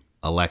you,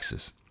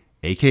 Alexis.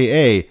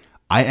 AKA,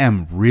 I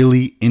am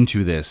really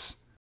into this.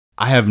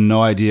 I have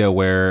no idea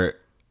where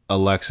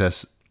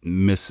Alexis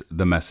missed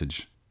the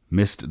message,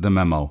 missed the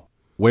memo.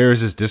 Where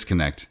is this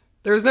disconnect?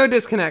 There's no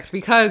disconnect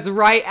because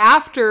right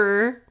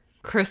after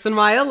Chris and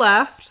Maya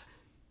left,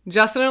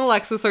 Justin and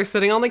Alexis are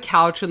sitting on the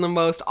couch in the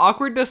most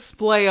awkward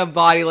display of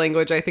body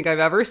language I think I've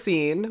ever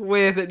seen,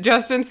 with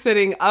Justin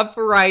sitting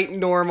upright,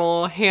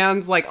 normal,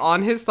 hands like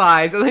on his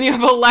thighs, and then you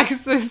have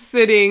Alexis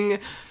sitting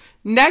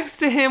next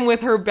to him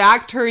with her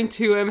back turned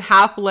to him,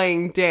 half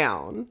laying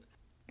down.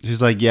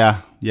 She's like,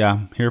 yeah,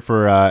 here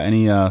for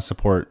any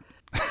support.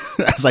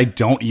 As I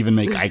don't even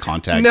make eye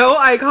contact. No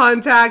eye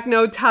contact,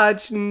 no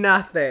touch,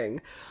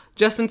 nothing.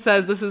 Justin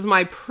says, "This is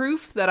my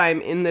proof that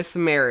I'm in this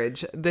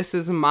marriage. This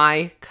is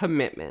my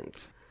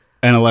commitment."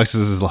 And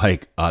Alexis is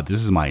like,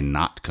 this is my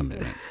not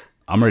commitment.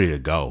 I'm ready to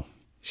go.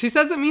 She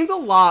says it means a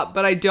lot,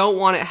 but I don't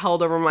want it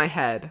held over my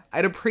head.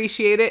 I'd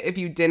appreciate it if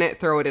you didn't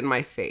throw it in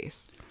my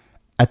face.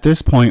 At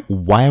this point,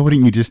 why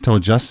wouldn't you just tell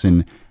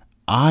Justin,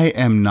 I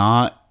am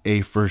not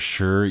a for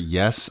sure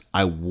yes,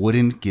 I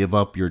wouldn't give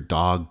up your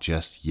dog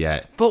just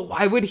yet. But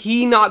why would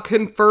he not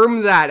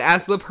confirm that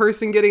as the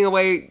person giving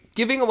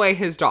away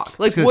his dog?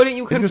 Like, wouldn't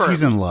you confirm? Because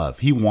he's in love.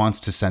 He wants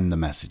to send the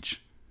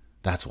message.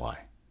 That's why.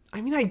 I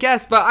mean, I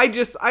guess, but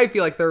I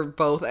feel like they're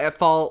both at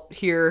fault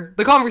here.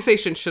 The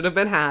conversation should have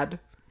been had.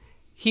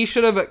 He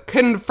should have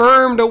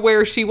confirmed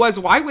where she was.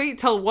 Why wait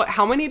till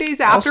how many days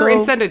after Also,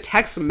 and send a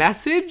text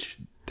message?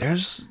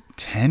 There's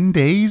 10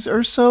 days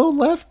or so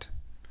left.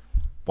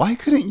 Why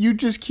couldn't you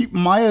just keep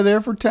Maya there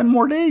for 10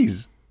 more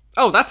days?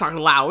 Oh, that's not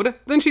allowed.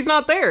 Then she's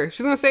not there.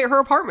 She's going to stay at her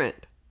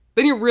apartment.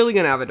 Then you're really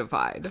going to have a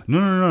divide.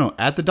 No.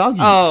 At the doggy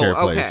care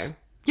place. Okay.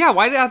 Yeah,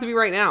 why did it have to be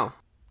right now?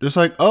 Just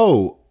like,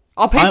 I'll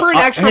pay for an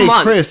extra hey,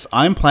 month. Chris,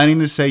 I'm planning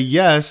to say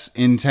yes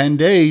in 10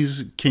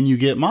 days. Can you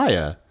get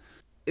Maya?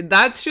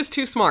 That's just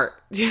too smart.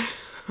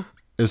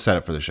 It's set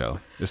up for the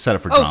show. It's set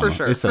up for drama. For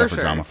sure. It's set up for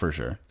drama for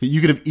sure.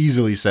 You could have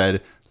easily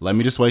said, let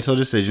me just wait till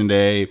decision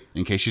day.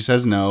 In case she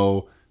says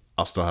no,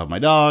 I'll still have my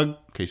dog. In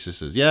case she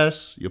says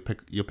yes, you'll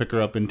pick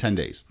her up in 10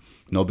 days.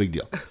 No big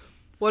deal.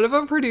 What if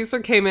a producer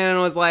came in and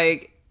was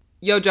like,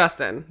 yo,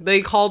 Justin,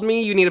 they called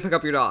me. You need to pick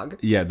up your dog.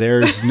 Yeah,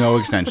 there's no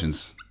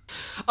extensions.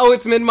 Oh,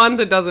 it's mid-month.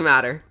 It doesn't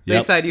matter. They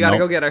Yep. said you got to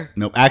Nope. go get her.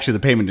 Nope. Actually, the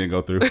payment didn't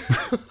go through.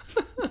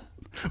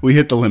 We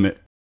hit the limit.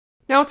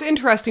 Now, it's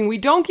interesting. We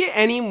don't get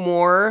any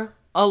more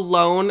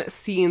alone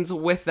scenes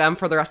with them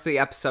for the rest of the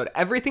episode.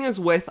 Everything is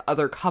with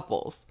other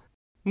couples.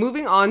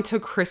 Moving on to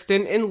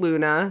Kristen and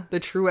Luna, the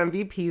true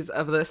MVPs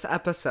of this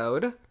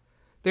episode.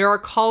 They are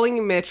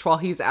calling Mitch while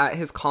he's at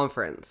his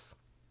conference.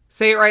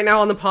 Say it right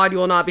now on the pod. You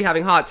will not be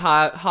having hot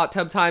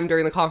tub time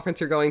during the conference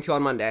you're going to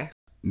on Monday.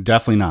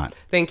 Definitely not.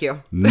 Thank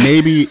you.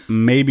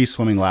 Maybe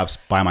swimming laps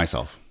by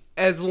myself.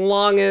 As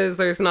long as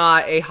there's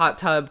not a hot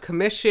tub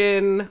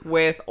commission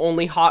with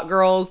only hot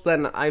girls,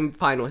 then I'm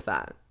fine with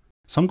that.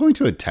 So I'm going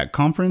to a tech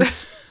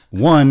conference.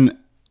 One,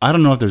 I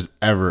don't know if there's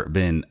ever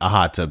been a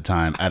hot tub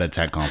time at a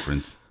tech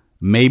conference.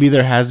 Maybe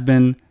there has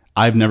been.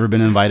 I've never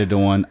been invited to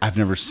one. I've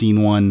never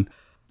seen one.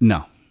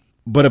 No.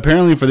 But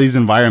apparently for these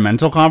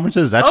environmental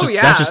conferences, that's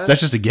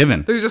just a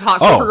given. There's just hot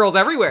surfer girls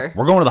everywhere.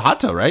 We're going to the hot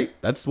tub, right?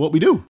 That's what we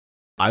do.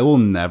 I will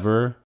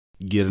never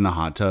get in a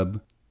hot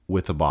tub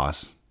with a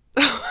boss.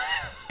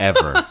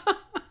 Ever.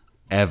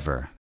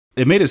 Ever.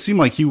 It made it seem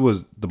like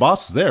the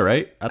boss was there,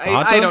 right? At the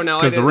hot tub? I don't know.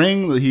 Because the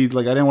ring, I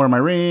didn't wear my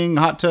ring,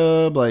 hot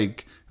tub, I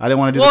didn't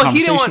want to do the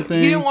conversation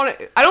thing. He didn't want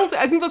to.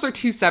 I think those are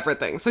two separate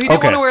things. So he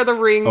didn't want to wear the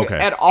ring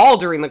at all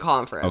during the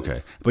conference. Okay.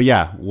 But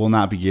yeah, we'll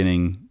not be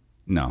getting,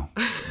 no.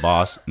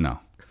 Boss, no.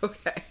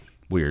 Okay.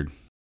 Weird.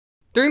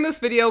 During this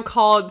video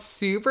called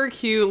Super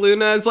Cute,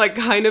 Luna is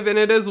kind of in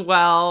it as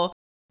well.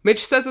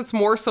 Mitch says it's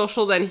more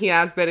social than he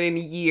has been in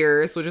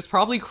years, which is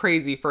probably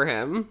crazy for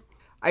him.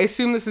 I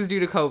assume this is due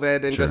to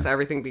COVID and just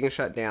everything being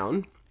shut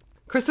down.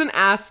 Kristen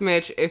asks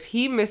Mitch if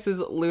he misses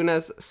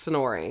Luna's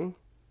snoring.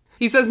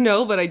 He says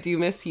no, but I do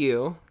miss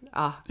you.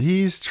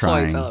 He's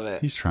trying. I love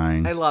it. He's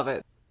trying. I love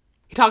it.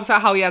 He talks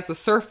about how he has the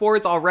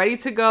surfboards all ready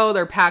to go.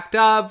 They're packed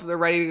up. They're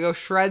ready to go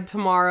shred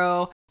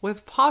tomorrow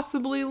with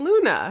possibly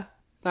Luna.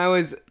 And I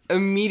was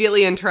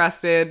immediately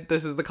interested.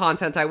 This is the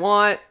content I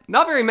want.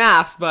 Not very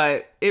maps,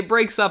 but it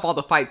breaks up all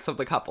the fights of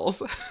the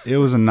couples. It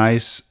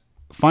was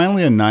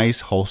finally a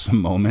nice,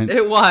 wholesome moment.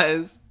 It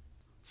was.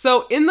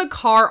 So in the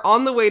car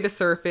on the way to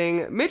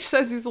surfing, Mitch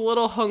says he's a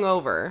little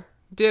hungover.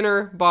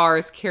 Dinner,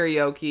 bars,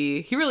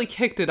 karaoke. He really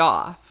kicked it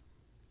off.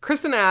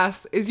 Kristen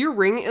asks, is your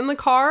ring in the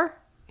car?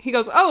 He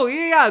goes, oh,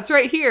 yeah, it's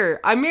right here.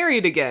 I'm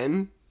married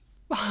again.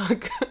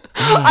 Fuck.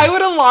 I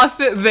would have lost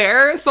it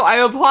there. So I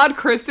applaud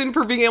Kristen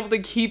for being able to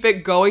keep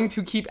it going,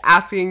 to keep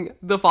asking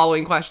the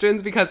following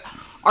questions, because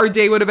our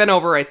day would have been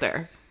over right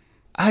there.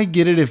 I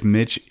get it if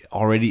Mitch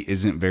already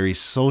isn't very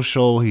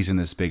social. He's in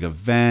this big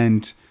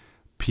event.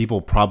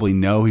 People probably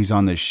know he's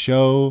on this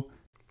show.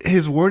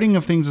 His wording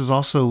of things is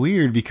also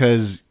weird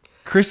because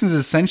Kristen's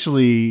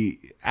essentially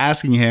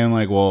asking him,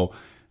 well,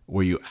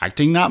 were you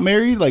acting not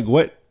married?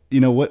 What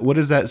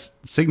does that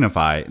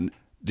signify?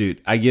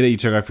 Dude, I get it. You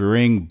took off your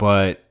ring,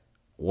 but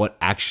what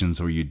actions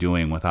were you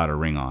doing without a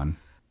ring on?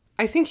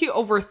 I think he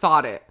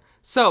overthought it.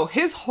 So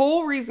his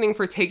whole reasoning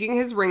for taking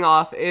his ring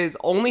off is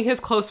only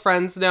his close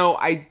friends know.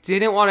 I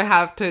didn't want to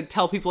have to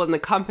tell people in the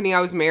company I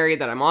was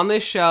married, that I'm on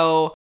this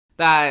show,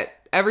 that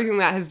everything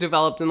that has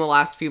developed in the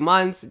last few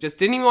months, just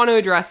didn't even want to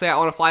address it. I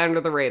want to fly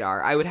under the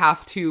radar. I would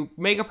have to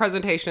make a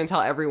presentation and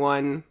tell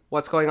everyone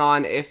what's going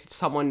on if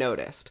someone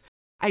noticed.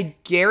 I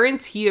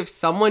guarantee if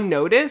someone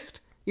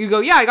noticed, you'd go,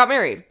 yeah, I got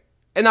married.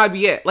 And that'd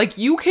be it.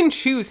 You can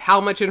choose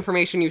how much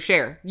information you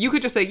share. You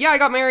could just say, yeah, I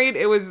got married.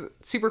 It was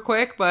super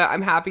quick, but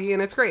I'm happy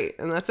and it's great.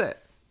 And that's it.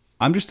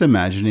 I'm just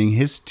imagining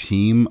his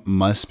team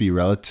must be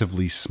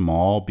relatively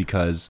small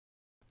because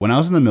when I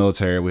was in the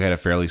military, we had a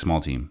fairly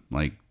small team,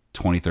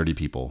 20, 30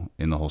 people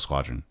in the whole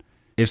squadron.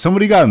 If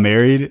somebody got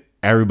married,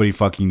 everybody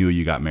fucking knew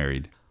you got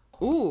married.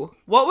 Ooh,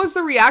 what was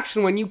the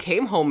reaction when you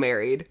came home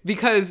married?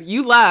 Because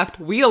you left,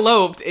 we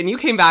eloped, and you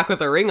came back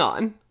with a ring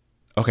on.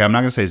 Okay, I'm not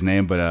going to say his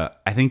name,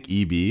 but I think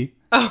EB.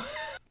 Oh.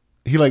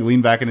 He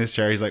leaned back in his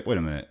chair. He's like, wait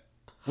a minute.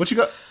 What you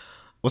got?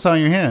 What's that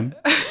on your hand?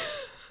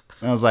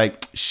 And I was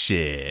like,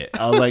 shit.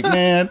 I was like,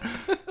 man.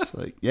 It's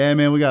yeah,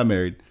 man, we got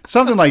married.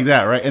 Something like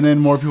that, right? And then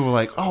more people were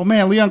like, oh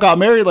man, Leon got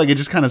married. It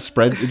just kind of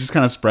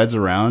spreads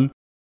around.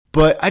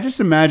 But I just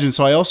imagine,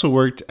 so I also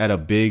worked at a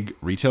big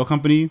retail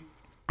company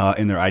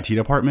in their IT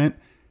department.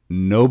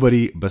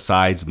 Nobody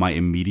besides my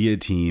immediate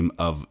team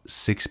of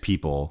 6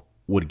 people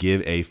would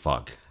give a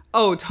fuck.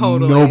 Oh,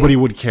 totally. Nobody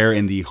would care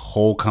in the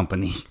whole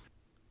company.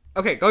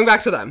 Okay, going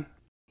back to them.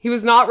 He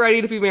was not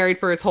ready to be married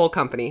for his whole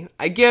company.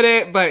 I get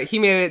it, but he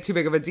made it too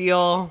big of a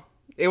deal.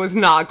 It was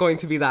not going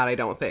to be that, I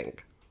don't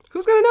think.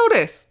 Who's going to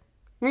notice?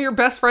 Your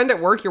best friend at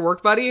work, your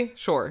work buddy?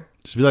 Sure.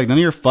 Just be like, none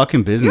of your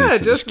fucking business. Yeah,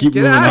 just keep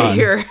get out of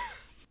here.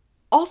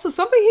 Also,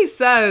 something he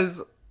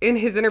says in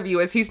his interview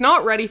is he's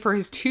not ready for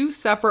his 2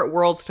 separate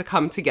worlds to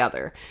come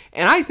together.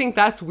 And I think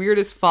that's weird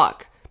as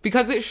fuck,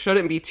 because it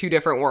shouldn't be 2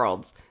 different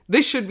worlds.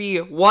 This should be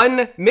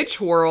one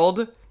Mitch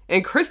world,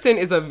 and Kristen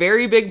is a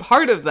very big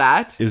part of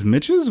that. Is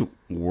Mitch's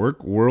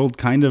work world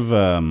kind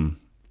of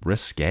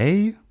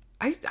risque?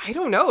 I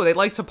don't know. They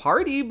like to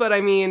party, but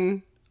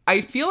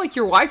I feel like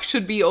your wife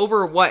should be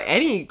over what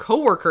any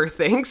coworker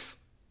thinks.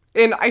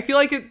 And I feel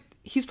like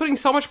he's putting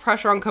so much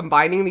pressure on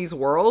combining these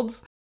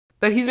worlds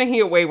that he's making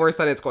it way worse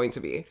than it's going to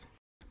be.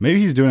 Maybe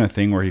he's doing a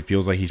thing where he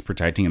feels like he's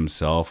protecting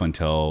himself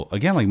until,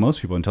 again, like most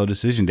people, until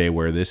decision day,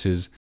 where this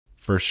is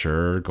for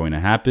sure going to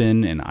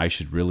happen, and I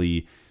should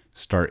really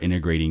start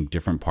integrating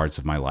different parts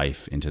of my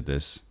life into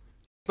this.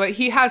 But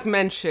he has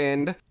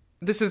mentioned,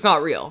 this is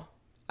not real.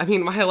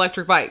 My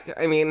electric bike.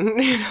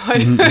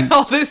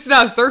 All this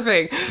stuff,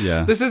 surfing.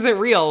 Yeah. This isn't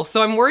real.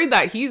 So I'm worried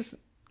that he's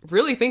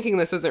really thinking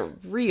this isn't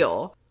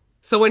real.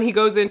 So when he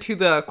goes into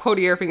the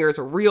Quotier Fingers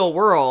real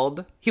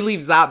world, he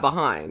leaves that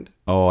behind.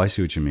 Oh, I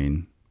see what you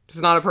mean. It's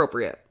not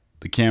appropriate.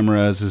 The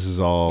cameras, this is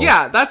all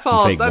that's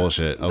all fake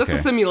bullshit. Okay. That's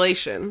a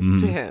simulation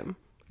to him.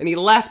 And he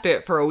left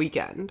it for a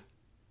weekend.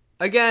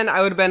 Again,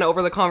 I would have been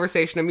over the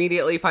conversation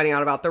immediately, finding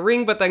out about the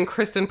ring, but then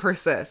Kristen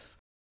persists.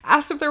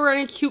 Asked if there were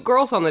any cute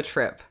girls on the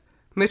trip.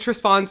 Mitch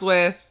responds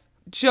with,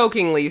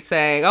 jokingly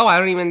saying, oh, I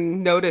don't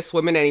even notice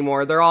women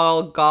anymore. They're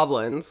all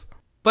goblins.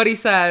 But he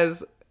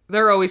says,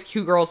 there are always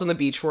cute girls in the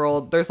beach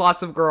world. There's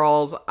lots of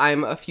girls.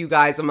 I'm a few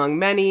guys among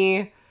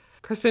many.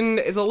 Kristen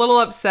is a little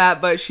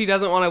upset, but she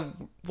doesn't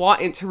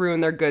want it to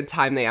ruin their good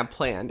time they have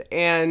planned.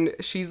 And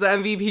she's the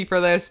MVP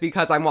for this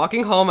because I'm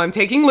walking home. I'm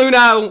taking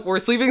Luna. We're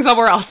sleeping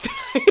somewhere else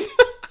tonight.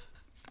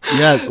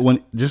 Yeah,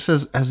 when just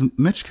as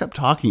Mitch kept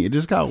talking, it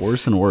just got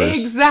worse and worse.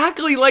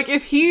 Exactly. Like,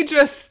 if he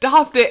just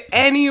stopped at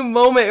any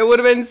moment, it would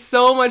have been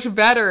so much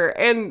better.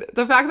 And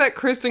the fact that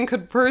Kristen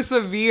could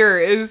persevere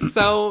is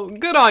so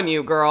good on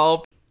you,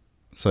 girl.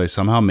 So they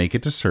somehow make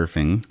it to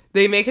surfing.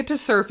 They make it to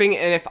surfing,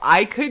 and if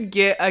I could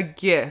get a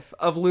gif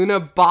of Luna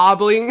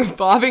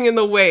bobbing in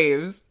the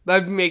waves,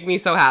 that'd make me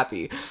so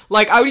happy.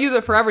 Like, I would use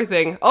it for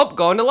everything. Oh,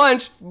 going to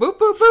lunch. Boop,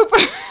 boop,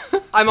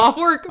 boop. I'm off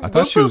work. I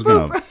thought she was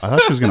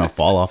gonna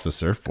fall off the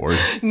surfboard.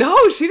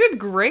 No, she did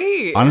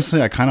great.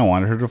 Honestly, I kind of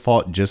wanted her to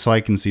fall just so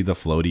I can see the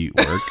floaty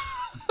work.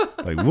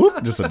 Like,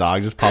 whoop, just a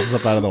dog just pops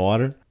up out of the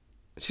water.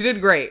 She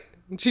did great.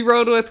 She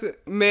rode with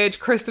Mitch.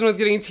 Kristen was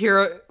getting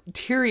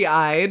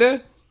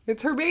teary-eyed.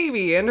 It's her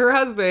baby and her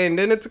husband,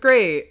 and it's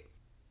great.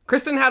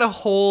 Kristen had a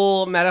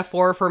whole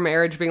metaphor for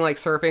marriage being like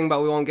surfing,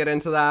 but we won't get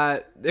into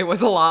that. It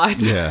was a lot.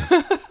 Yeah.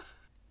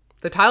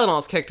 The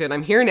Tylenol's kicked in.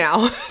 I'm here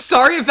now.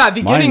 Sorry if that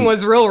beginning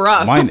was real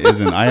rough. Mine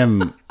isn't. I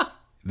am...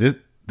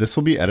 This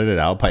will be edited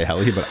out by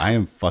Ellie, but I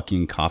am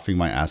fucking coughing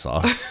my ass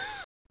off.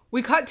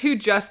 We cut to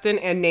Justin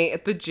and Nate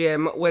at the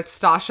gym with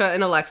Sasha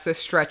and Alexis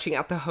stretching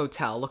at the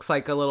hotel. Looks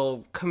like a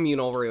little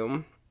communal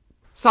room.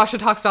 Sasha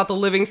talks about the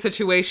living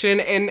situation,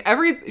 and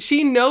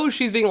she knows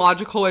she's being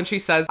logical when she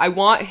says, I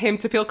want him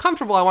to feel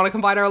comfortable. I want to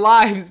combine our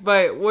lives.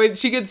 But when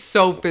she gets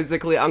so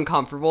physically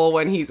uncomfortable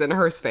when he's in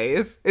her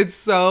space, it's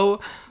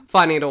so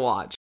funny to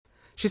watch.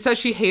 She says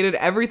she hated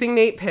everything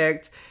Nate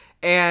picked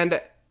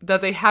and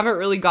that they haven't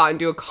really gotten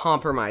to a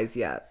compromise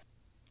yet.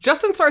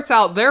 Justin starts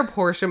out their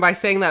portion by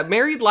saying that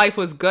married life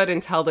was good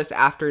until this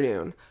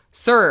afternoon.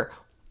 Sir,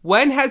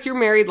 when has your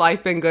married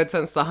life been good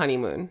since the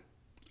honeymoon?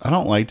 I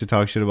don't like to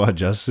talk shit about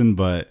Justin,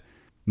 but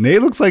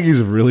Nate looks like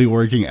he's really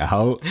working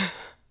out.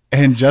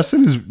 And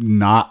Justin is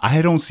not.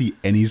 I don't see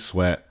any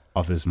sweat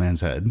off this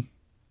man's head.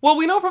 Well,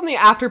 we know from the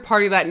after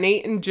party that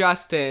Nate and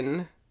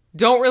Justin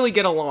don't really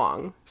get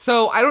along.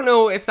 So I don't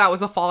know if that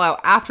was a fallout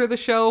after the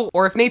show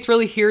or if Nate's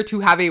really here to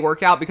have a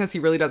workout because he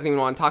really doesn't even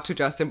want to talk to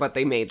Justin, but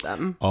they made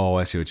them. Oh,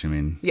 I see what you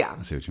mean. Yeah.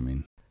 I see what you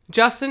mean.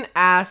 Justin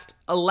asked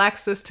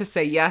Alexis to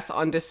say yes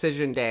on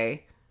decision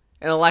day,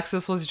 and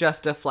Alexis was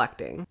just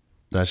deflecting.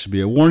 That should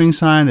be a warning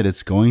sign that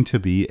it's going to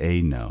be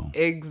a no.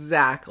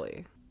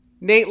 Exactly.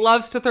 Nate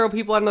loves to throw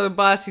people under the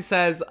bus. He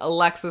says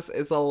Alexis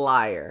is a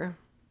liar.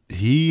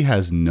 He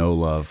has no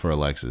love for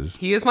Alexis.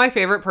 He is my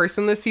favorite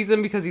person this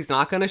season because he's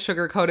not going to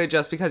sugarcoat it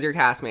just because you're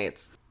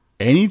castmates.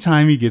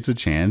 Anytime he gets a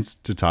chance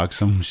to talk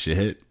some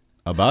shit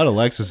about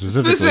Alexis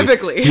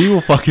specifically, he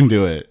will fucking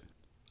do it.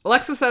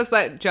 Alexis says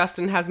that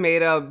Justin has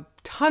made a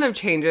ton of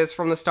changes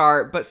from the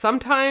start, but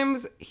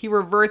sometimes he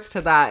reverts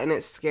to that and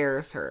it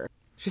scares her.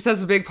 She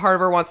says a big part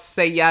of her wants to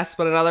say yes,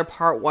 but another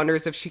part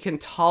wonders if she can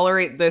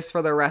tolerate this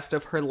for the rest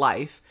of her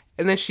life.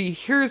 And then she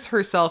hears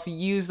herself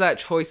use that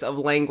choice of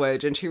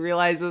language and she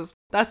realizes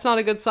that's not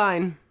a good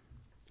sign.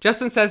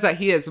 Justin says that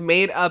he has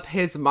made up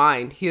his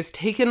mind. He has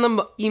taken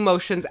the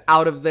emotions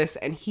out of this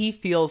and he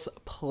feels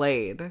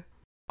played.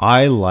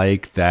 I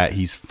like that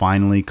he's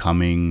finally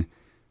coming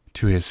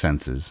to his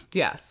senses.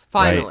 Yes,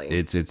 finally.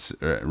 Right? It's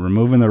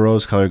removing the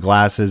rose-colored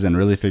glasses and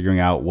really figuring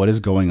out what is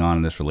going on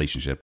in this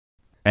relationship.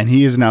 And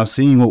he is now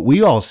seeing what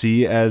we all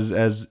see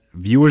as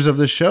viewers of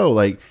the show.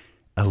 Like,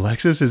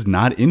 Alexis is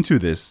not into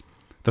this.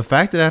 The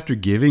fact that after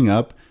giving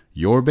up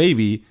your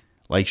baby,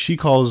 like she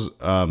calls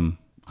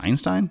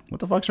Einstein? What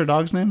the fuck's her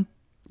dog's name?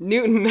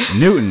 Newton.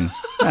 Newton.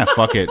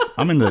 Fuck it.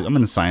 I'm in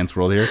the science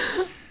world here.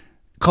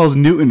 Calls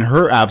Newton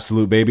her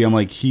absolute baby. I'm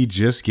like, he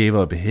just gave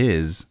up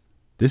his.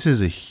 This is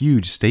a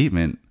huge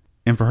statement.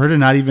 And for her to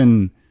not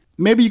even,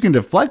 maybe you can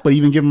deflect, but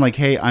even give him like,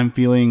 hey, I'm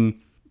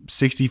feeling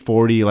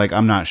 60-40, like,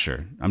 I'm not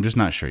sure. I'm just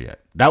not sure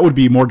yet. That would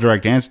be more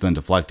direct answer than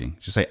deflecting.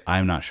 Just say,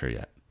 I'm not sure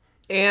yet.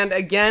 And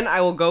again,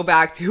 I will go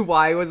back to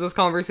why was this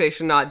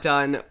conversation not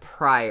done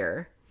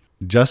prior?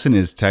 Justin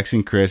is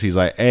texting Chris. He's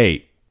like,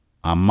 hey,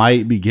 I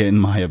might be getting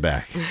Maya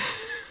back.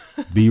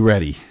 Be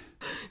ready.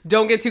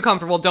 Don't get too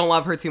comfortable. Don't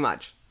love her too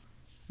much.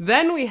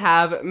 Then we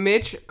have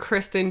Mitch,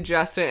 Kristen,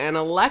 Justin, and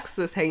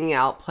Alexis hanging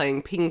out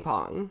playing ping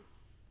pong.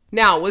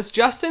 Now, was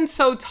Justin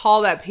so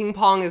tall that ping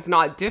pong is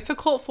not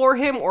difficult for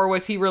him, or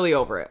was he really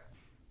over it?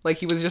 Like,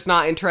 he was just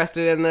not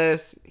interested in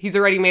this? He's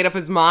already made up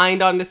his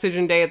mind on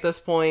decision day at this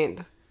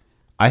point?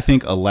 I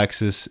think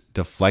Alexis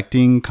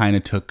deflecting kind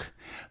of took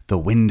the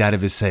wind out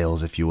of his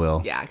sails, if you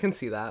will. Yeah, I can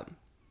see that.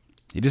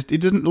 He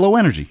doesn't, low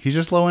energy. He's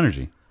just low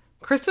energy.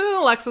 Kristen and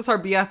Alexis are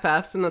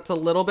BFFs, and that's a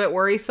little bit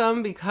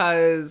worrisome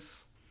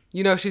because,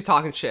 you know, she's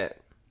talking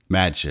shit.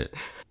 Mad shit.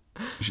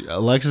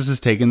 Alexis is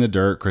taking the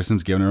dirt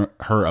Kristen's giving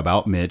her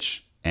about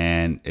Mitch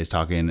and is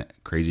talking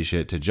crazy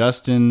shit to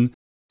Justin,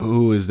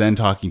 who is then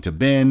talking to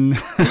Ben.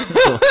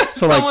 so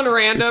Someone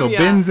random, so yeah.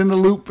 Ben's in the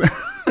loop.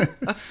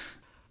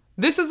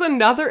 This is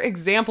another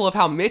example of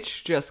how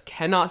Mitch just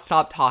cannot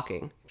stop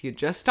talking. If you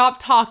just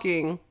stopped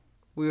talking,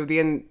 we would be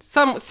in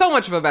so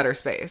much of a better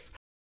space.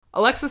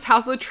 Alexis how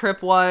the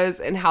trip was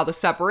and how the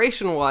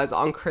separation was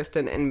on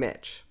Kristen and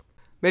Mitch.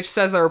 Mitch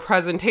says there were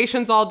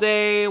presentations all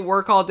day,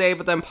 work all day,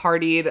 but then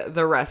partied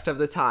the rest of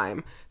the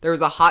time. There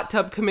was a hot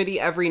tub committee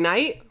every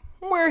night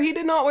where he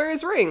did not wear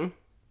his ring.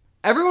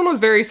 Everyone was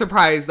very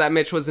surprised that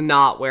Mitch was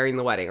not wearing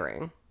the wedding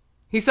ring.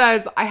 He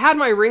says, I had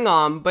my ring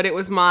on, but it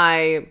was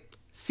my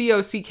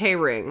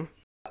COCK ring.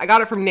 I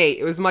got it from Nate.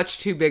 It was much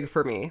too big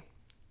for me.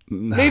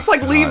 Nate's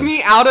like, leave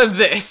me out of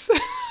this.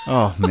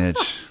 Oh,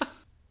 Mitch.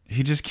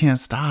 He just can't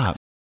stop.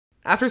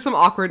 After some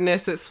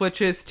awkwardness, it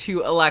switches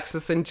to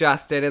Alexis and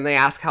Justin, and they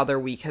ask how their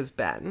week has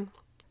been.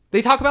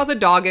 They talk about the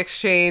dog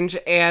exchange,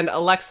 and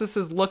Alexis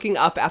is looking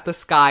up at the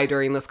sky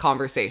during this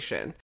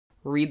conversation.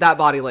 Read that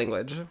body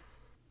language.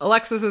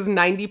 Alexis is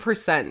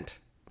 90%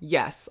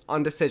 yes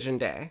on decision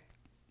day.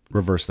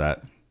 Reverse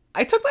that.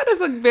 I took that as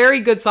a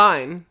very good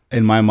sign.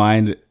 In my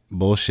mind,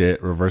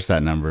 bullshit. Reverse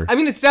that number. I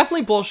mean, it's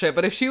definitely bullshit,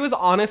 but if she was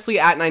honestly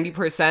at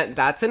 90%,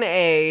 that's an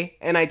A,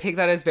 and I take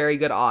that as very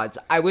good odds.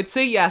 I would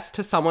say yes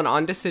to someone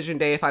on decision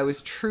day if I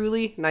was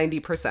truly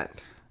 90%.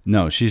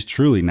 No, she's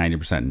truly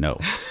 90% no.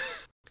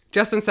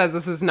 Justin says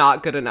this is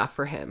not good enough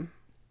for him.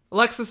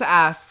 Alexis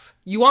asks,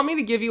 you want me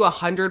to give you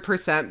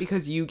 100%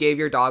 because you gave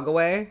your dog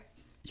away?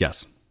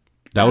 Yes.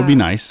 That would be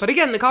nice. But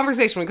again, the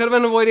conversation, we could have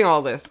been avoiding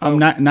all this.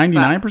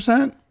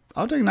 99%?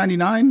 I'll take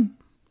 99.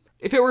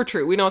 If it were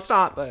true, we know it's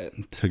not, but...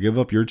 To give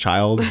up your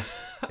child,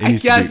 I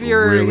guess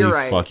you're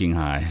right. Fucking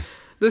high.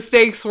 The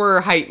stakes were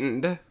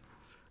heightened.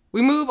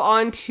 We move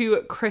on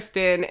to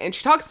Kristen, and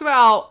she talks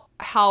about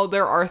how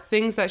there are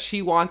things that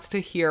she wants to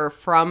hear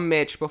from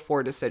Mitch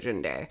before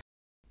decision day.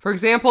 For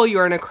example, you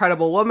are an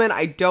incredible woman.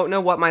 I don't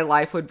know what my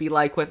life would be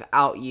like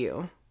without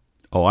you.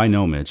 Oh, I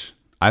know, Mitch.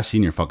 I've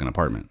seen your fucking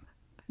apartment.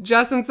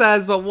 Justin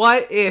says, but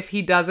what if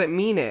he doesn't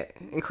mean it?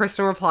 And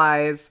Kristen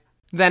replies,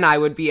 then I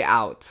would be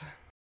out.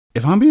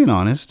 If I'm being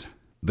honest,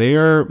 they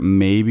are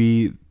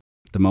maybe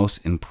the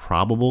most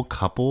improbable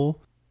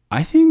couple.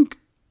 I think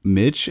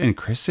Mitch and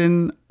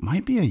Kristen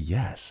might be a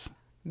yes.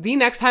 The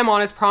next time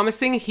on is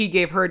promising he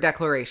gave her a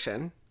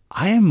declaration.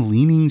 I am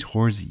leaning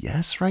towards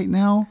yes right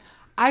now.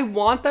 I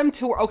want them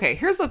to... Okay,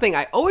 here's the thing.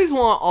 I always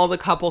want all the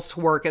couples to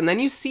work, and then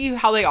you see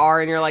how they are,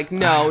 and you're like,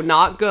 no,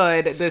 not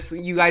good.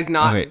 You guys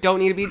don't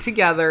need to be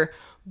together.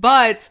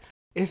 But...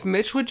 if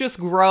Mitch would just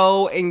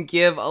grow and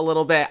give a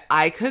little bit,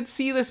 I could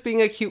see this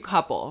being a cute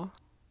couple.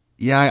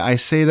 Yeah, I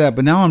say that,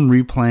 but now I'm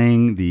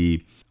replaying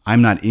the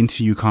I'm not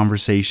into you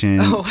conversation.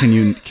 Oh. Can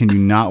you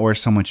not wear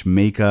so much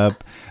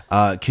makeup?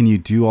 Can you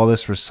do all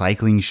this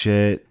recycling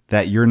shit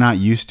that you're not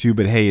used to?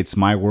 But hey, it's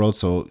my world,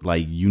 so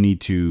like you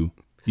need to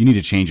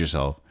change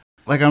yourself.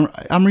 Like I'm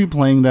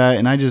replaying that,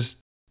 and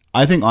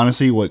I think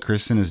honestly what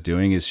Kristen is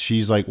doing is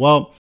she's like,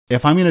 well,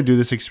 if I'm gonna do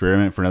this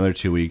experiment for another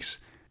 2 weeks,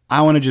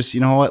 I want to just, you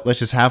know what, let's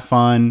just have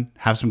fun,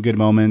 have some good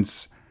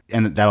moments,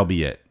 and that'll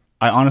be it.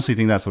 I honestly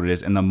think that's what it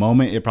is. And the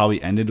moment it probably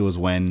ended was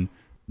when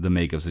the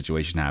makeup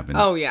situation happened.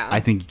 Oh, yeah. I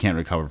think you can't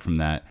recover from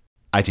that.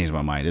 I changed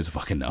my mind. It's a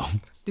fucking no.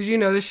 Did you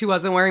notice she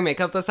wasn't wearing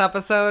makeup this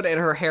episode and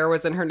her hair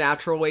was in her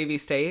natural wavy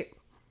state?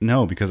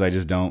 No, because I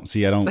just don't.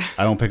 See, I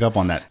don't pick up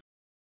on that.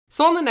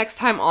 So on the next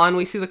time on,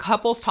 we see the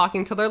couples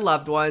talking to their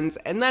loved ones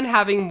and then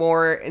having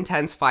more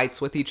intense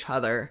fights with each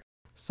other.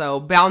 So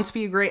bound to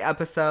be a great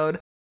episode.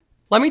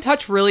 Let me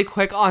touch really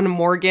quick on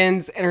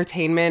Morgan's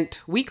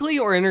Entertainment Weekly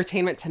or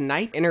Entertainment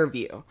Tonight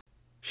interview.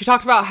 She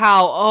talked about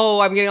how,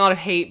 I'm getting a lot of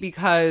hate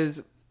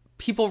because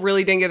people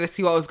really didn't get to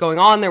see what was going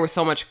on. There was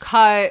so much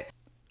cut,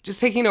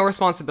 just taking no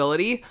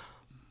responsibility,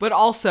 but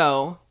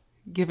also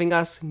giving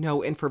us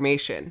no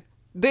information.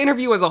 The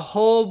interview was a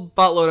whole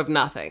buttload of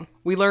nothing.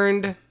 We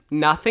learned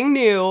nothing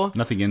new.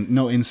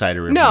 No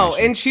insider information. No,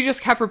 and she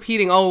just kept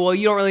repeating,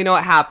 you don't really know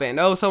what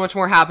happened. So much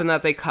more happened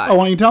that they cut. Why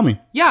don't you tell me?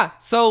 Yeah,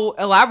 so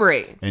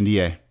elaborate.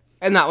 NDA.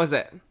 And that was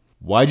it.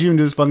 Why'd you even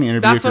do this fucking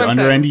interview? That's if you're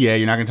under saying. NDA,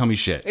 you're not going to tell me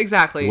shit.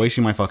 Exactly. You're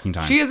wasting my fucking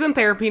time. She is in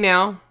therapy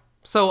now,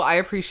 so I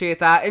appreciate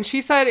that. And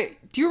she said,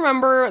 do you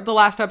remember the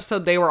last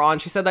episode they were on?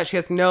 She said that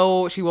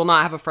she will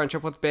not have a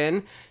friendship with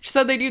Ben. She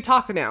said they do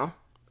talk now,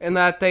 and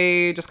that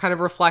they just kind of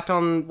reflect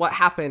on what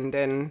happened,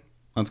 and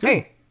that's good.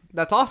 Hey,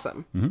 that's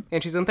awesome. Mm-hmm.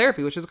 And she's in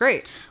therapy, which is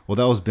great. Well,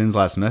 that was Ben's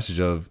last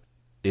message of,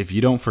 if you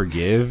don't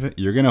forgive,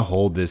 you're going to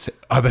hold this.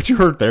 I bet you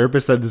her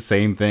therapist said the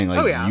same thing.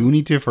 Like, you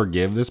need to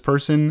forgive this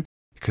person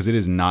because it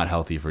is not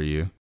healthy for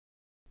you.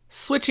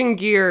 Switching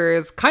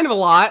gears kind of a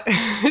lot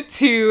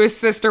to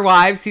Sister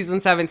Wives,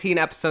 season 17,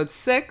 episode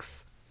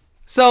 6.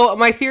 So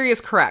my theory is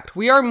correct.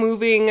 We are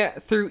moving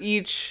through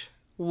each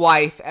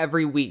wife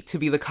every week to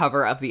be the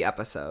cover of the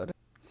episode.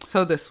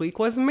 So this week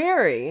was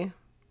Mary.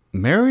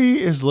 Mary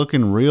is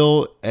looking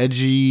real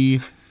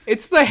edgy.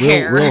 It's the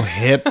hair. Real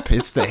hip.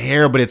 It's the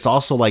hair, but it's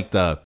also like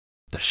the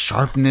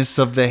sharpness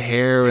of the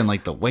hair and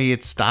like the way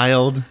it's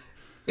styled.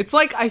 It's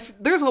like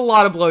there's a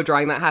lot of blow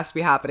drying that has to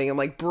be happening and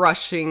like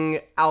brushing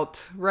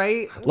out,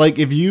 right? Like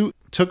if you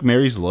took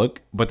Mary's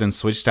look, but then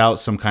switched out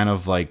some kind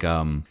of like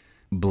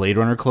Blade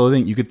Runner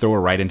clothing, you could throw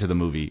her right into the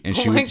movie. And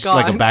she would,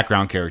 like a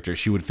background character,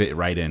 she would fit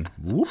right in.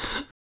 Whoop.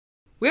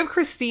 We have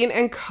Christine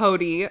and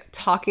Cody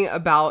talking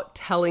about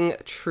telling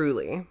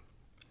truly.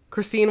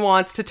 Christine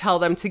wants to tell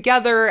them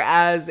together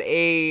as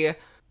a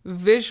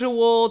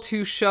visual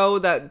to show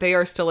that they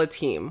are still a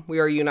team. We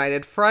are a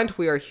united front.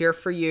 We are here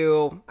for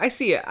you. I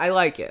see it. I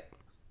like it.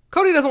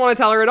 Cody doesn't want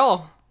to tell her at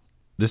all.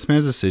 This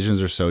man's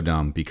decisions are so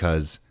dumb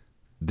because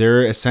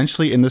they're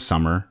essentially in the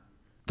summer.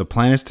 The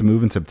plan is to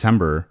move in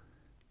September.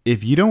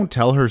 If you don't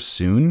tell her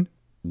soon,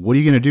 what are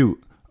you going to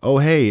do? Oh,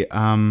 hey,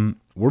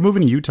 we're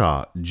moving to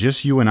Utah.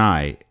 Just you and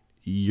I.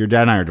 Your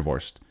dad and I are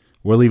divorced.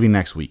 We're leaving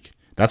next week.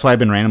 That's why I've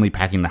been randomly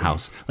packing the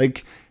house.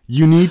 Like,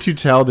 you need to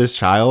tell this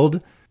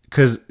child,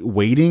 because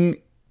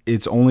waiting,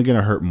 it's only going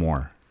to hurt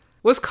more.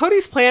 Was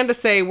Cody's plan to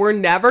say, we're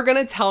never going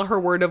to tell her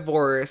we're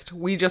divorced.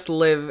 We just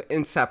live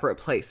in separate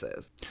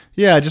places?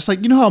 Yeah, just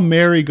like, you know how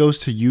Mary goes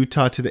to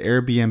Utah to the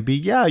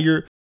Airbnb? Yeah,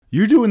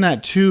 you're doing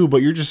that too,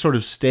 but you're just sort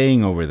of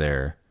staying over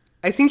there.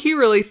 I think he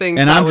really thinks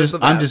and that was the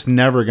best. I'm just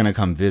never going to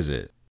come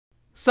visit.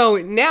 So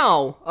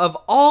now, of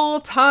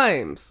all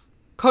times,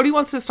 Cody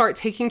wants to start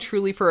taking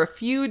Truly for a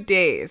few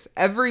days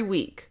every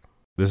week.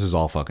 This is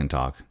all fucking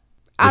talk.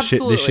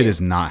 Absolutely. This shit is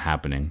not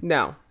happening.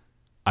 No.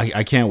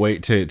 I can't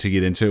wait to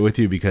get into it with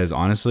you because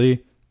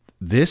honestly,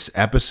 this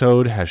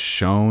episode has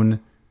shown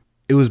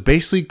it was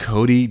basically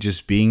Cody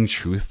just being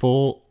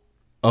truthful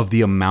of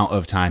the amount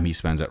of time he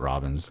spends at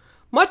Robin's.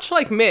 Much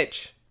like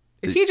Mitch.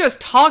 If he just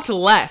talked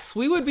less,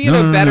 we would be in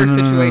a better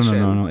situation.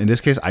 No. In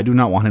this case, I do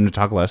not want him to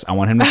talk less. I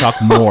want him to talk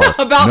more.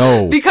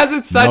 Because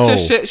it's such a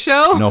shit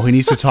show? No, he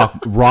needs to talk.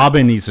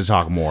 Robin needs to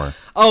talk more.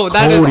 Oh,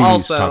 that Cody is also.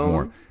 Needs to talk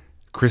more.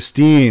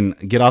 Christine,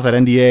 get off that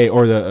NDA.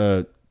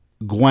 Or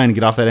Gwen,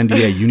 get off that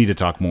NDA. You need to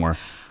talk more.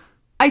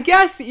 I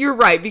guess you're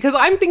right, because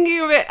I'm thinking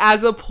of it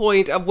as a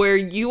point of where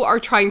you are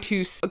trying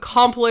to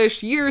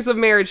accomplish years of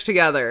marriage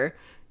together.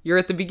 You're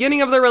at the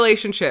beginning of the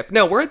relationship.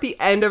 No, we're at the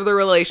end of the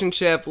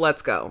relationship.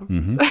 Let's go.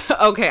 Mm-hmm.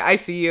 Okay, I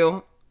see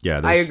you.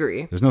 Yeah, I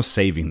agree. There's no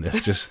saving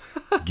this. Just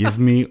give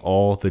me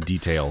all the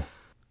detail.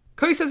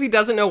 Cody says he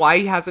doesn't know why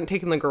he hasn't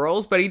taken the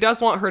girls, but he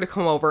does want her to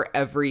come over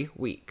every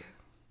week.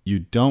 You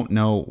don't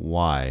know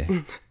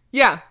why.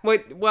 Yeah,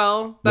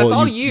 well, that's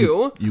all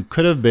you. You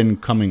could have been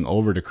coming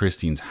over to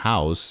Christine's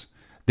house.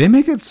 They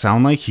make it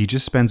sound like he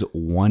just spends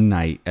one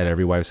night at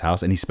every wife's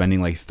house and he's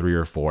spending like 3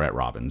 or 4 at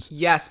Robin's.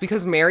 Yes,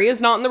 because Mary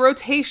is not in the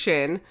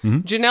rotation.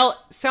 Mm-hmm. Janelle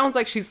sounds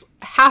like she's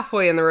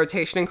halfway in the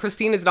rotation and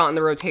Christine is not in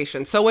the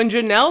rotation. So when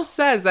Janelle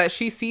says that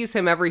she sees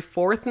him every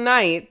 4th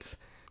night,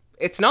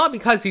 it's not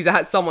because he's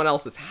at someone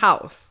else's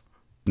house.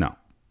 No.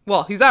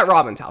 Well, he's at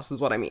Robin's house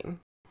is what I mean.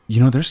 You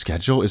know, their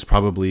schedule is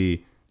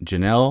probably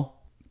Janelle,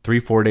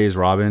 3-4 days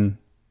Robin,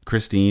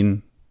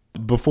 Christine,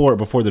 before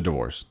the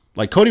divorce.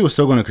 Like, Cody was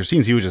still going to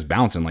Christine's. He was just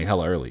bouncing, like,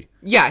 hella early.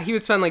 Yeah, he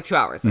would spend, like, 2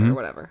 hours there or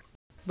whatever.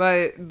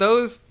 But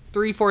those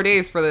 3-4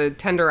 days for the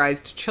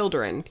tenderized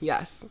children,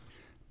 yes.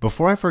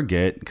 Before I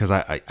forget, because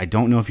I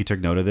don't know if you took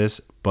note of this,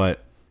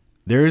 but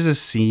there is a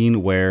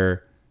scene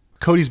where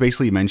Cody's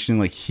basically mentioning,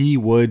 like, he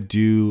would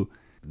do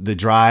the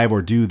drive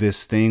or do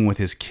this thing with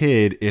his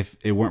kid if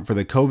it weren't for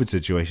the COVID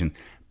situation.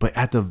 But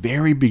at the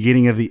very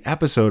beginning of the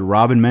episode,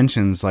 Robin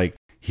mentions, like,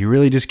 he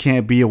really just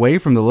can't be away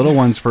from the little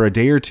ones for a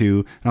day or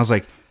two. And I was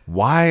like,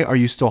 why are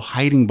you still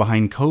hiding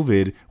behind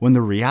COVID when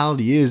the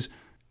reality is,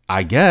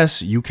 I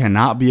guess you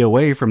cannot be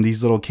away from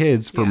these little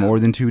kids for more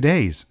than 2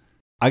 days?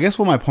 I guess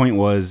what my point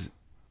was,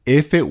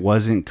 if it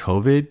wasn't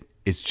COVID,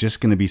 it's just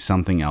going to be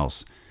something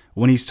else.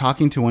 When he's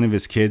talking to one of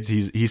his kids,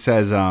 he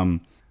says,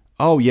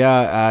 oh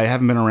yeah, I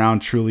haven't been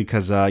around Truly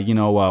because,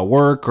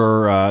 work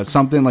or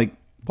something. Like,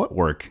 what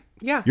work?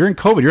 Yeah. You're in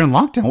COVID. You're in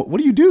lockdown. What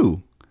do you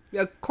do?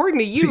 According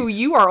to you,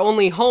 you are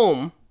only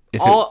home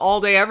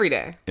all day, every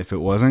day. If it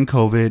wasn't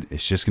COVID,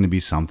 it's just going to be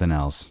something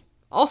else.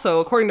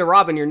 Also, according to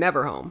Robin, you're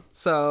never home.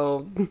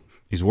 So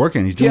he's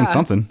working. He's doing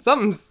something.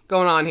 Something's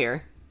going on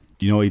here.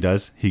 You know what he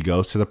does? He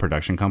goes to the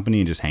production company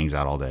and just hangs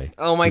out all day.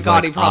 Oh my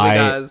God, he probably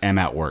does. I am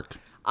at work.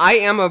 I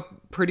am a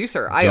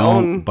producer.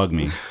 Don't bug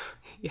me.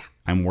 Yeah.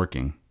 I'm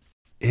working.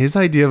 His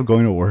idea of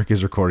going to work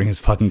is recording his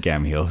fucking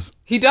cameos.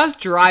 He does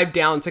drive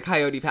down to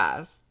Coyote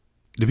Pass.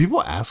 Do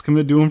people ask him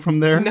to do them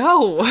from there?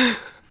 No.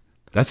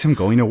 That's him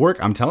going to work.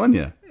 I'm telling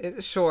you.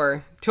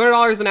 Sure.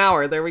 $200 an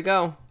hour. There we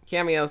go.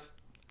 Cameos.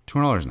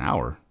 $200 an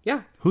hour?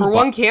 Yeah. For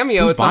one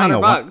cameo, it's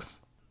 $100.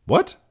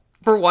 What?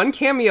 For one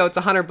cameo, it's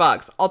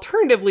 $100.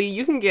 Alternatively,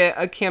 you can get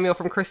a cameo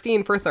from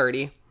Christine for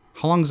 $30.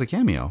 How long is a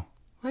cameo?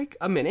 Like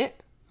a minute.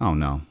 Oh,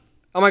 no.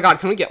 Oh my God,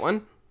 can we get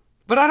one?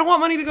 But I don't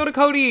want money to go to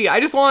Cody. I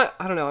want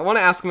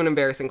to ask him an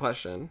embarrassing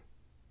question.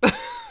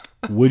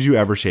 Would you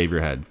ever shave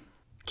your head?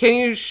 Can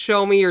you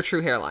show me your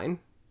true hairline?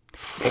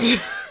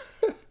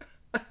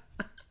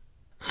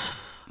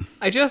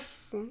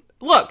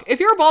 Look, if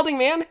you're a balding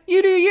man,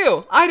 you do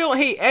you. I don't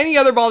hate any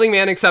other balding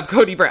man except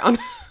Cody Brown.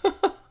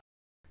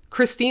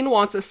 Christine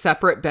wants a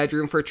separate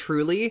bedroom for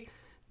Truly.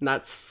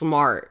 That's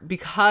smart,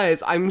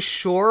 because I'm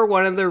sure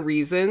one of the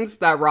reasons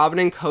that Robin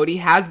and Cody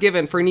has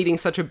given for needing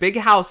such a big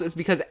house is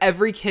because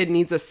every kid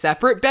needs a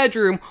separate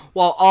bedroom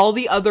while all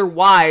the other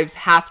wives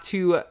have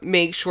to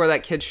make sure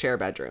that kids share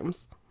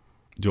bedrooms.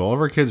 Do all of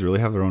our kids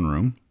really have their own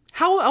room?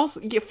 How else?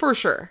 Yeah, for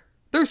sure.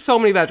 There's so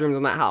many bedrooms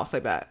in that house,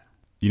 I bet.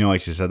 You know why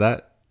she said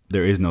that?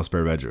 There is no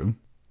spare bedroom.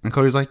 And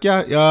Cody's like,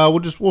 yeah,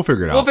 we'll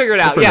figure it out. We'll figure it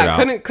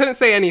out. Couldn't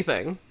say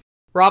anything.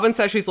 Robin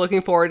says she's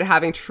looking forward to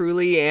having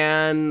Truly,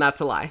 and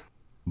that's a lie.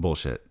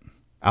 Bullshit.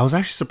 I was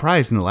actually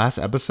surprised in the last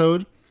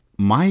episode.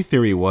 My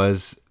theory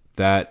was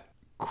that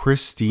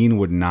Christine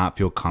would not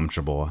feel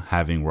comfortable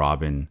having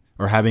Robin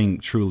or having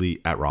Truly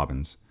at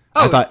Robin's.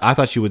 Oh. I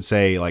thought she would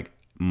say, like,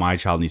 my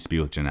child needs to be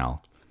with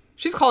Janelle.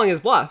 She's calling his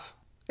bluff.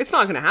 It's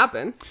not going to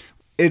happen.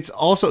 He's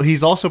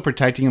also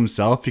protecting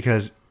himself,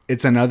 because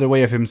it's another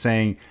way of him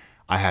saying,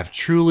 I have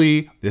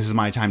Truly. This is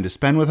my time to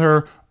spend with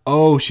her.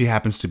 Oh, she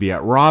happens to be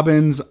at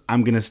Robin's.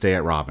 I'm going to stay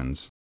at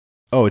Robin's.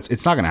 Oh,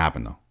 it's not going to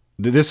happen, though.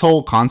 This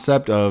whole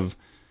concept of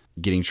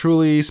getting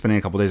Truly, spending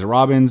a couple days at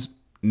Robin's,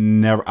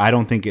 never. I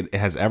don't think it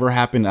has ever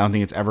happened. I don't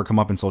think it's ever come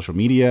up in social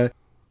media.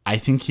 I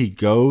think he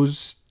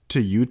goes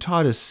to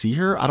Utah to see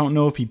her. I don't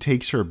know if he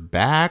takes her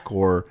back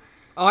or...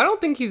 Oh, I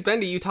don't think he's been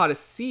to Utah to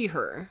see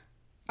her.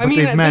 But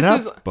they've met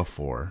up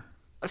before.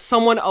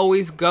 Someone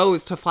always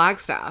goes to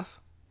Flagstaff.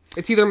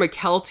 It's either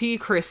McKelty,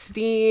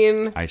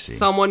 Christine. I see.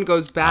 Someone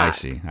goes back.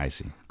 I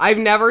see. I've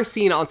never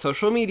seen on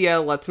social media,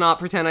 let's not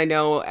pretend I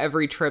know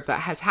every trip that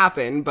has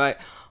happened, but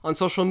on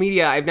social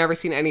media, I've never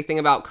seen anything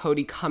about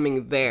Cody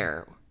coming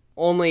there.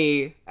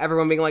 Only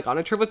everyone being like, on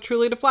a trip with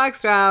Truly to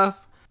Flagstaff.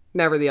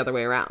 Never the other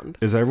way around.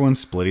 Is everyone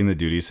splitting the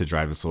duties to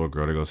drive this little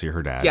girl to go see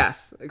her dad?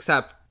 Yes,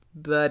 except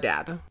the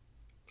dad.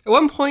 At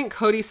one point,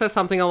 Cody says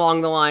something along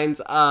the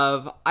lines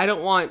of, I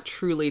don't want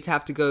Truly to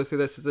have to go through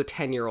this as a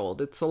 10-year-old.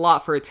 It's a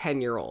lot for a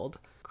 10-year-old.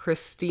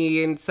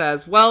 Christine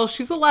says, well,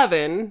 she's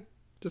 11.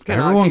 Just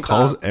kind of everyone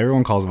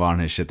calls him on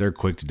his shit. They're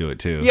quick to do it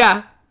too.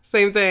 Yeah,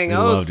 same thing.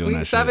 They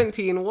sweet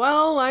 17. Shit.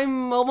 Well,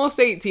 I'm almost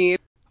 18.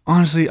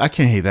 Honestly, I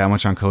can't hate that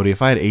much on Cody.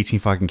 If I had 18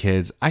 fucking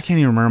kids, I can't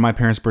even remember my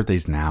parents'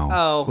 birthdays now.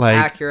 Oh, like,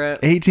 accurate.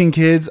 18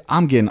 kids,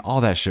 I'm getting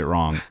all that shit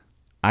wrong.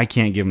 I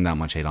can't give him that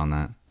much hate on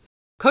that.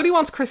 Cody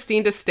wants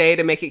Christine to stay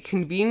to make it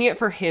convenient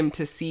for him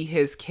to see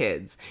his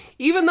kids,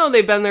 even though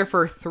they've been there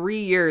for 3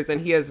 years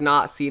and he has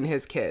not seen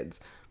his kids.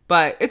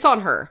 But it's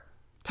on her.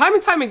 Time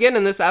and time again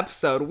in this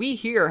episode, we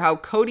hear how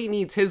Cody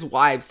needs his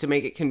wives to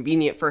make it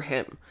convenient for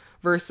him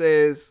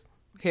versus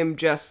him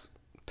just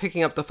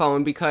picking up the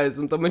phone because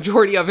the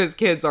majority of his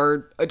kids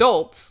are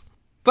adults.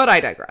 But I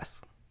digress.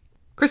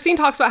 Christine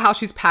talks about how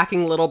she's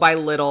packing little by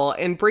little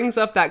and brings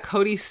up that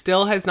Cody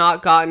still has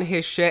not gotten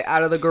his shit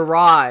out of the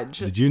garage.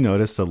 Did you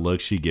notice the look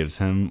she gives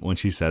him when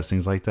she says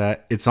things like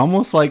that? It's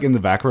almost like in the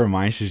back of her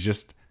mind, she's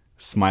just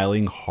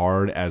smiling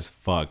hard as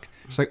fuck.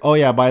 It's like, oh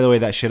yeah, by the way,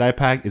 that shit I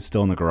packed, it's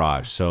still in the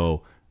garage.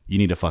 So you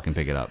need to fucking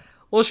pick it up.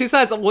 Well, she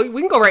says, well,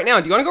 we can go right now.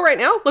 Do you want to go right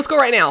now? Let's go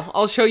right now.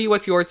 I'll show you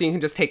what's yours and you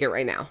can just take it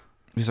right now.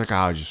 He's like,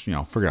 I'll just, figure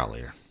it out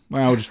later.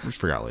 Well, I'll just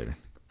figure it out later.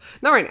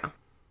 Not right now.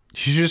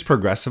 She should just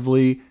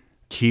progressively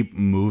keep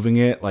moving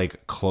it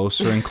like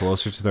closer and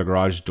closer to the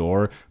garage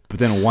door. But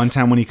then one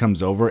time when he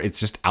comes over, it's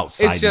just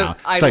outside now.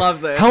 I love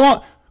this. How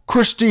long,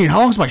 Christine, how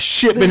long's my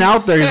shit been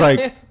out there? He's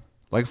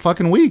like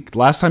fucking week.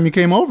 Last time you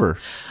came over.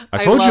 I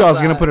told you I was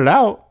going to put it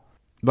out.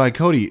 But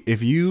Cody,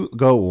 if you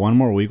go one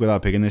more week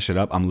without picking this shit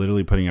up, I'm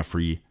literally putting a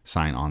free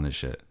sign on this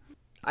shit.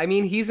 I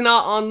mean, he's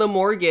not on the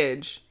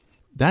mortgage.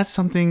 That's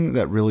something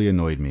that really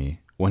annoyed me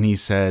when he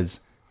says,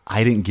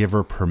 I didn't give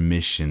her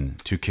permission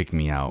to kick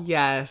me out.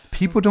 Yes.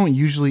 People don't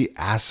usually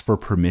ask for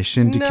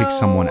permission to kick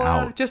someone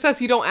out. Just as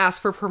you don't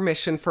ask for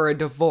permission for a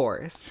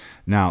divorce.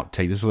 Now,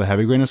 take this with a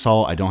heavy grain of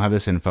salt. I don't have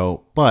this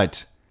info,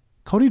 but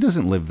Cody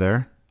doesn't live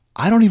there.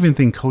 I don't even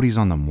think Cody's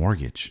on the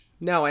mortgage.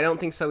 No, I don't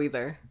think so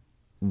either.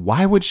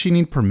 Why would she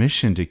need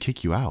permission to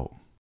kick you out?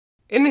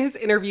 In his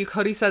interview,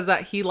 Cody says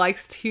that he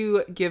likes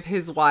to give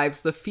his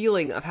wives the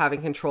feeling of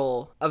having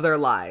control of their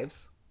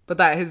lives, but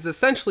that has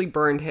essentially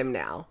burned him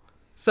now.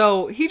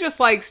 So he just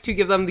likes to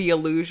give them the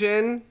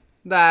illusion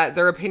that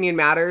their opinion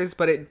matters,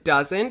 but it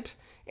doesn't.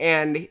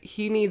 And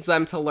he needs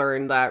them to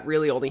learn that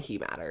really only he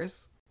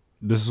matters.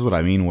 This is what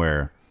I mean,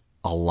 where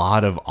a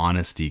lot of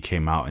honesty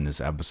came out in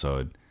this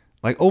episode.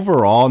 Like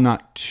overall,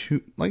 not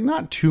too. I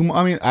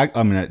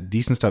mean,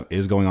 decent stuff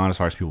is going on as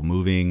far as people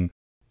moving,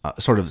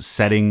 sort of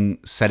setting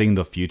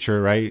the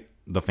future, right?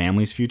 The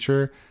family's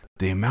future.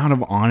 The amount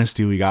of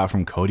honesty we got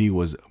from Cody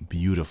was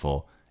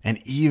beautiful,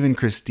 and even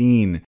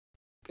Christine.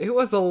 It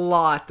was a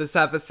lot this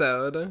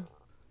episode.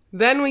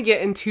 Then we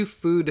get into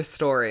food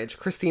storage.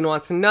 Christine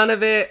wants none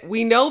of it.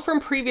 We know from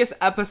previous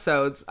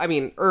episodes,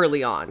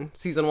 early on,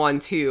 season 1,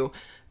 2,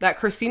 that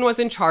Christine was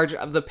in charge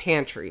of the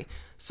pantry.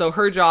 So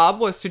her job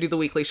was to do the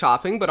weekly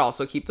shopping, but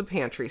also keep the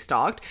pantry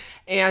stocked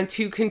and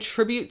to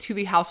contribute to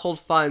the household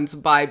funds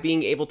by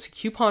being able to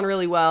coupon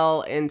really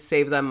well and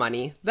save them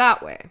money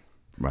that way.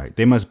 Right.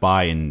 They must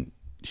buy in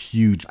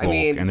huge bulk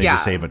and they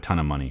just save a ton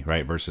of money,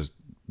 right? Versus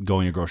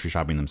going to grocery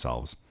shopping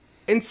themselves.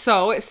 And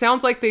so it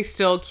sounds like they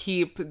still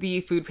keep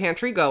the food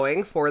pantry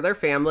going for their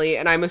family.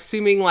 And I'm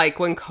assuming like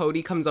when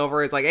Cody comes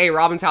over, it's like, hey,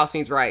 Robin's house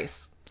needs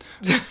rice.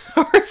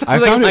 Or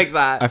something like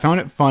that. I found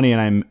it funny,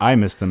 and I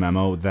missed the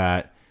memo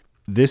that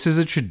this is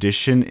a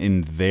tradition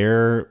in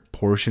their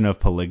portion of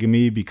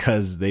polygamy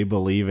because they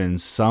believe in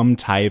some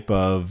type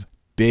of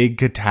big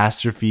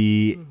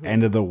catastrophe,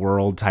 end of the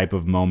world type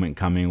of moment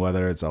coming,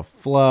 whether it's a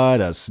flood,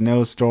 a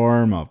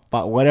snowstorm,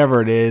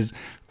 whatever it is,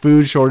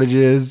 food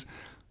shortages.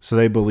 So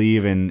they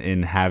believe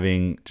in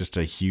having just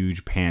a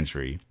huge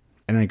pantry.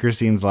 And then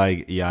Christine's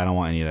like, yeah, I don't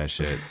want any of that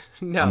shit.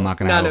 No, I'm not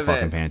going to have a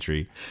fucking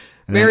pantry.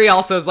 And Mary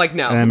also is like,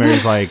 no. And then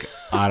Mary's like,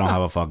 I don't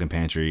have a fucking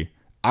pantry.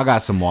 I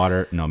got some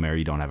water. No, Mary,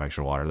 you don't have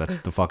extra water. That's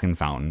the fucking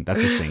fountain.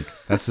 That's a sink.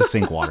 That's the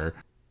sink water.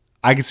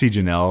 I could see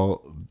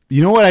Janelle.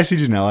 You know what I see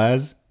Janelle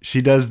as?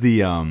 She does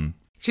the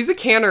she's a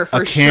canner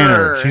for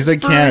sure. She's a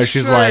canner.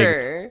 She's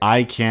sure. like,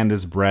 I can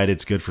this bread.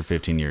 It's good for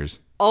 15 years.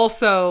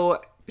 Also,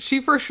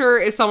 she for sure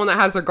is someone that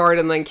has a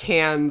garden and then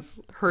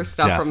cans her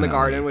stuff from the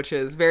garden, which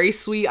is very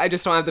sweet. I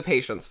just don't have the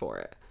patience for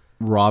it.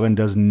 Robin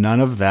does none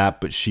of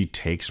that, but she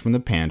takes from the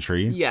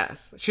pantry.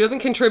 Yes. She doesn't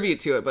contribute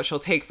to it, but she'll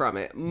take from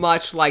it,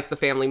 much like the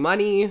family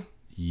money.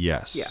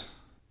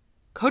 Yes.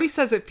 Cody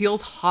says it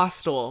feels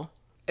hostile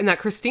and that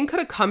Christine could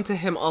have come to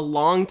him a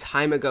long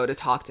time ago to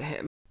talk to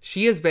him.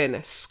 She has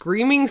been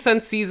screaming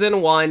since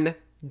season 1,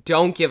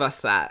 don't give us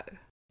that.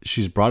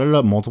 She's brought it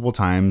up multiple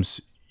times.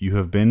 You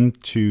have been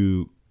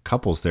to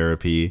couples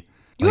therapy.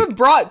 You have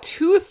brought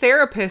 2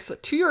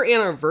 therapists to your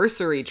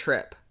anniversary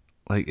trip.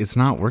 Like, it's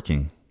not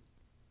working.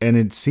 And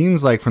it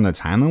seems like from the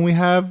timeline we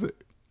have,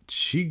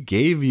 she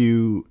gave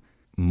you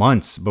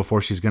months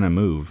before she's going to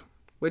move.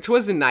 Which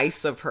was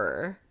nice of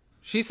her.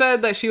 She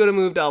said that she would have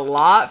moved a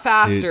lot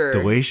faster.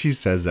 Dude, the way she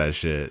says that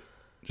shit.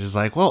 She's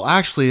like, well,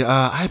 actually,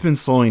 I've been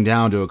slowing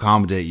down to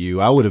accommodate you.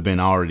 I would have been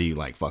already,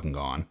 like, fucking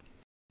gone.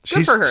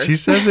 Good for her. She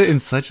says it in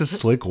such a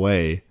slick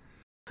way.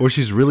 Where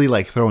she's really,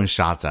 like, throwing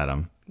shots at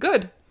him.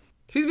 Good.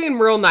 She's being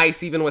real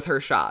nice even with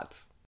her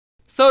shots.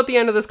 So at the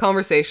end of this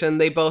conversation,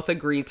 they both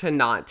agree to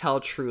not tell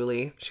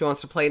Truly. She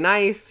wants to play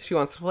nice. She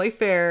wants to play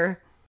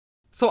fair.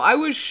 So I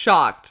was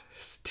shocked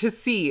to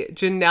see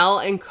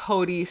Janelle and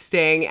Cody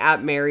staying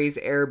at Mary's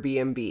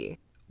Airbnb.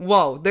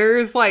 Whoa,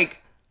 there's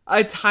like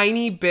a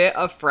tiny bit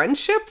of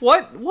friendship?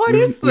 What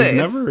is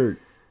this?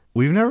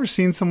 We've never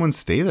seen someone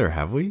stay there,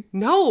 have we?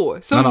 No.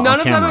 So none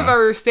of them have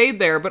ever stayed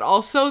there, but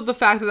also the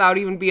fact that would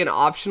even be an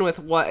option with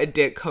what a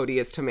dick Cody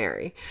is to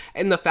Mary.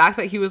 And the fact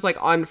that he was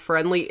like on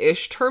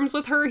friendly-ish terms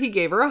with her, he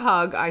gave her a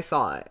hug. I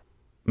saw it.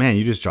 Man,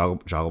 you just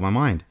joggled my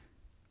mind.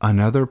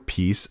 Another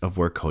piece of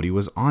where Cody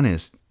was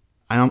honest.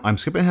 I'm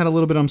skipping ahead a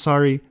little bit, I'm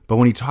sorry. But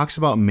when he talks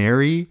about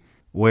Mary,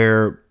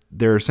 where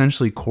they're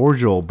essentially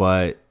cordial,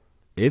 but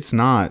it's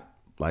not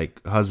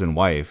like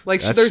husband-wife.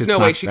 Like, there's no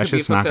way she could be fulfilled. That's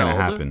just not going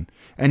to happen.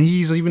 And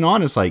he's even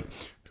honest, like,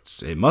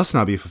 it must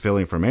not be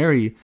fulfilling for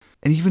Mary.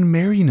 And even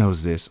Mary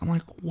knows this. I'm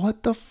like,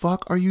 what the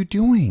fuck are you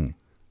doing?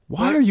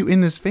 Why are you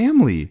in this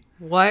family?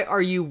 What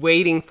are you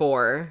waiting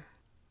for?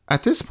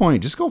 At this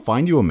point, just go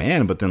find you a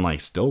man, but then, like,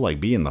 still, like,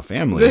 be in the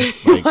family.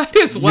 Like, might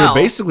as well.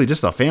 You're basically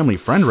just a family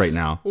friend right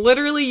now.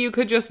 Literally, you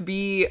could just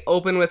be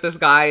open with this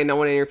guy and no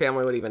one in your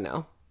family would even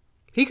know.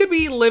 He could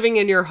be living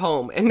in your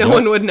home and no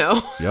one would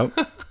know. Yep.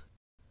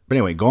 But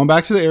anyway, going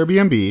back to the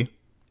Airbnb.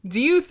 Do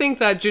you think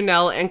that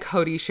Janelle and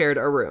Cody shared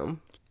a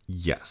room?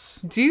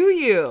 Yes. Do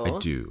you? I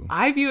do.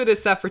 I view it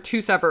as set for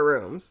 2 separate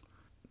rooms.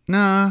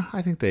 Nah,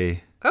 I think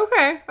they...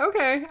 Okay.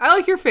 I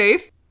like your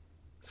faith.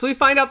 So we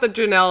find out that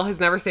Janelle has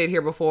never stayed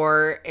here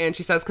before, and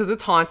she says because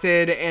it's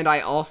haunted, and I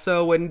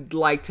also would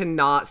like to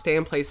not stay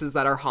in places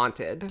that are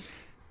haunted.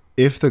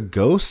 If the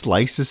ghost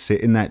likes to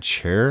sit in that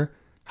chair...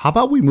 How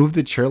about we move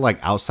the chair, like,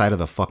 outside of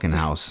the fucking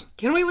house?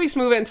 Can we at least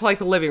move it into, like,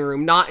 the living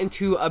room, not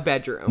into a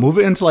bedroom? Move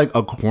it into, like,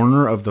 a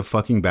corner of the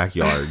fucking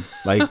backyard.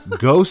 Like,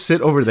 go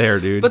sit over there,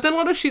 dude. But then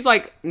what if she's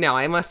like, no,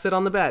 I must sit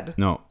on the bed?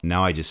 No,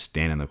 now I just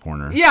stand in the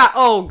corner. Yeah,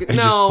 no.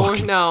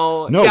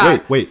 No, yeah.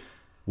 wait.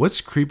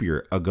 What's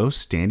creepier, a ghost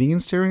standing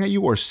and staring at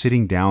you or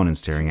sitting down and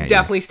staring at you?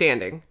 Definitely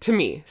standing. To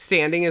me,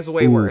 standing is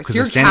way worse.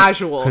 You're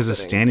casual. Because the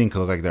standing could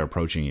look like they're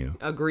approaching you.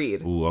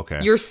 Agreed. Ooh,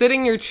 okay. You're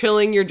sitting, you're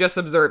chilling, you're just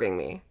observing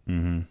me.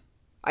 Mm-hmm.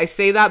 I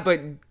say that, but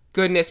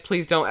goodness,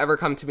 please don't ever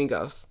come to me,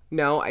 ghosts.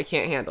 No, I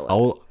can't handle it.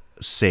 I'll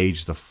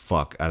sage the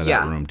fuck out of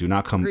that room. Do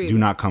not come. Agreed. Do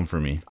not come for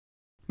me.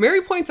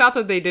 Mary points out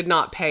that they did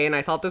not pay, and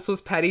I thought this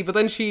was petty, but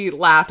then she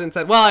laughed and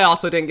said, well, I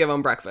also didn't give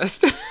them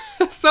breakfast.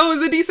 So it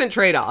was a decent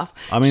trade-off.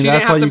 I mean,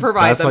 that's why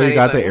you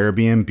got the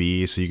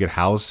Airbnb, so you could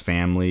house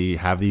family,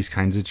 have these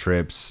kinds of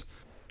trips.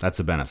 That's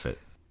a benefit.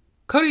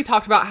 Cody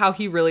talked about how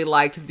he really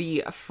liked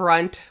the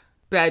front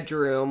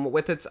bedroom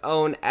with its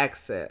own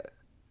exit.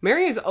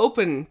 Mary is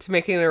open to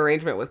making an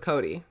arrangement with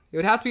Cody. It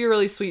would have to be a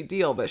really sweet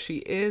deal, but she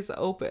is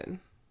open.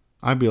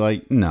 I'd be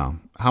like, no.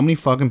 How many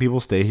fucking people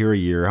stay here a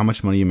year? How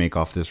much money you make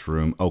off this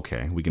room?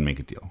 Okay, we can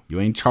make a deal. You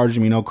ain't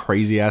charging me no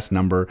crazy ass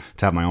number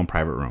to have my own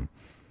private room.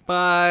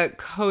 But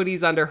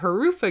Cody's under her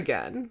roof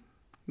again.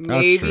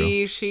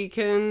 Maybe she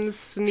can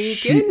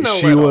sneak in a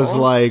She little. was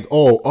like,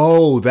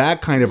 oh,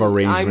 that kind of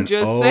arrangement. I'm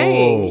just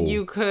saying,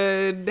 you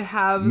could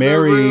have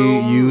Mary, the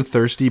room. you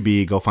thirsty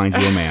bee, go find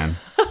you a man.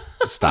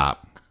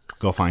 Stop.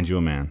 Go find you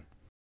a man.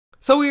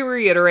 So we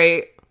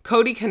reiterate,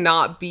 Cody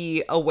cannot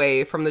be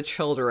away from the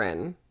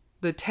children.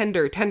 The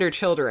tender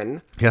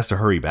children. He has to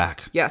hurry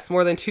back. Yes,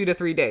 more than 2 to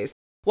 3 days.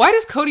 Why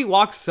does Cody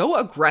walk so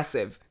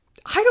aggressive?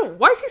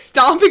 Why is he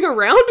stomping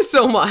around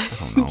so much? I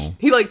don't know.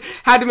 He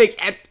had to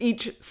make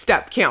each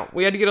step count.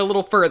 We had to get a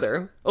little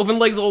further. Open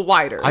legs a little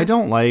wider. I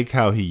don't like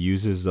how he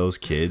uses those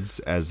kids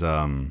as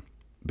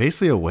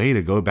basically a way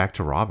to go back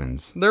to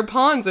Robin's. They're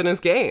pawns in his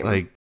game.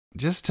 Like,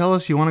 just tell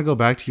us you want to go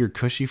back to your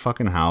cushy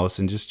fucking house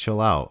and just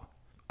chill out.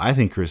 I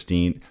think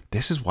Christine,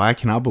 this is why I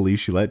cannot believe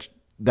she let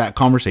that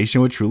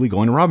conversation with Truly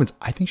go into Robin's.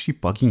 I think she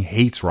fucking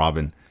hates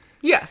Robin.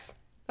 Yes.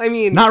 I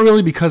mean, not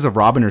really because of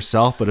Robin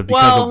herself, but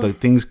because of the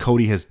things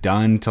Cody has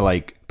done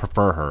to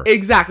prefer her.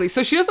 Exactly.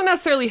 So she doesn't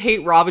necessarily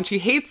hate Robin. She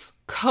hates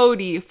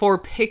Cody for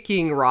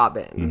picking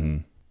Robin. Mm-hmm.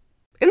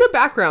 In the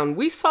background,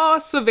 we saw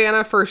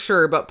Savannah for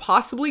sure, but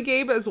possibly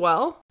Gabe as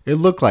well. It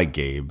looked like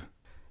Gabe.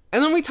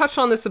 And then we touched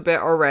on this a bit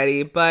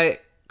already,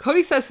 but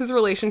Cody says his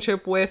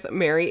relationship with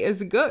Mary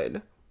is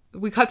good.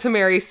 We cut to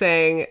Mary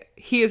saying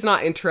he is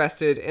not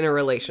interested in a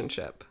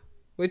relationship,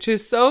 which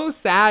is so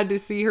sad to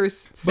see her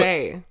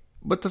say.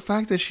 But the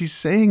fact that she's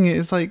saying it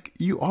is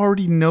you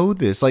already know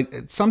this.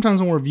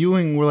 Sometimes when we're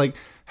viewing, we're like,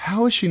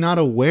 how is she not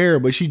aware?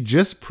 But she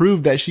just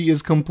proved that she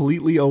is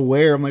completely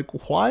aware. I'm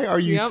like, why are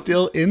you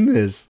still in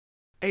this?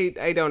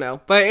 I don't know.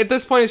 But at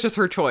this point, it's just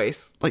her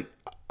choice.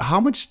 How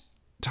much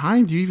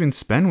time do you even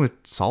spend with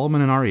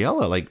Solomon and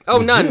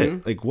Ariella?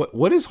 None.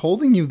 What is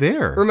holding you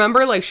there?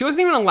 Remember, she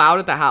wasn't even allowed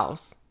at the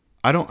house.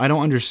 I don't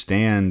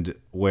understand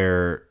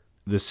where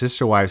the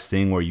sister wives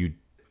thing where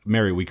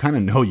Mary, we kind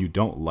of know you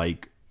don't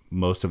like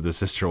most of the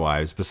sister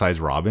wives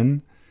besides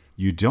Robin.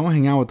 You don't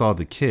hang out with all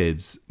the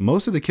kids.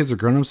 Most of the kids are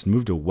grown-ups and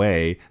moved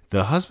away.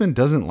 The husband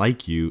doesn't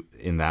like you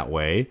in that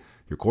way.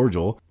 You're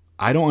cordial.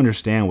 I don't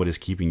understand what is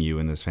keeping you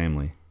in this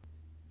family.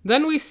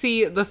 Then we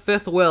see the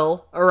fifth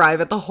will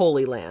arrive at the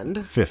Holy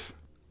Land. Fifth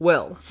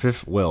will.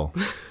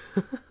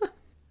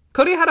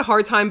 Cody had a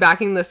hard time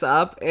backing this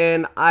up,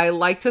 and I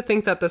like to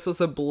think that this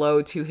was a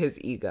blow to his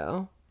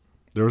ego.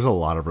 There was a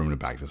lot of room to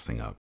back this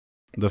thing up.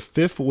 The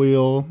fifth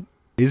wheel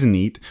is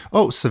neat.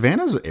 Oh,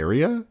 Savannah's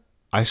area,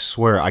 I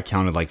swear I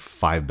counted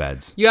 5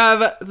 beds. You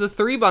have the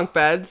 3 bunk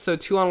beds, so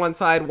 2 on one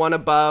side, 1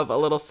 above, a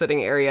little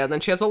sitting area. Then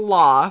she has a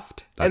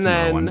loft. That's and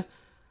then another one.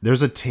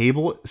 There's a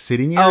table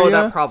sitting area. Oh,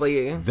 that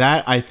probably.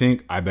 That I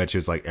bet you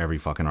it's every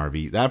fucking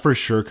RV. That for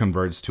sure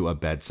converts to a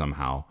bed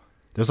somehow.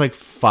 There's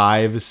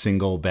 5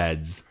 single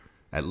beds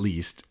at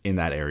least in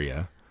that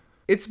area.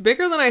 It's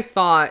bigger than I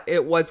thought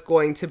it was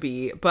going to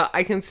be, but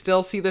I can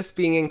still see this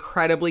being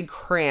incredibly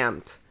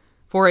cramped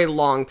for a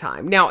long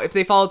time. Now, if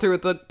they followed through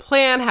with the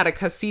plan, had a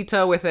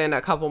casita within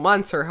a couple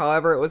months or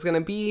however it was going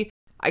to be,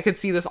 I could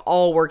see this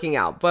all working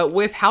out. But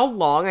with how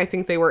long I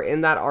think they were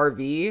in that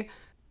RV,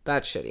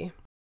 that's shitty.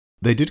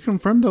 They did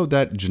confirm, though,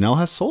 that Janelle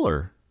has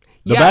solar.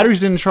 The batteries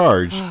didn't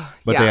charge,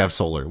 but they have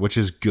solar, which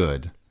is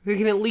good. We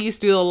can at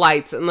least do the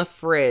lights and the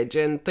fridge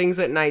and things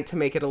at night to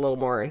make it a little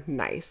more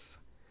nice.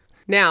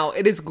 Now,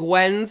 it is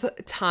Gwen's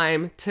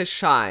time to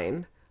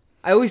shine.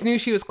 I always knew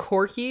she was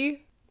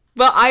quirky,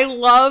 but I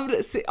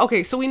loved...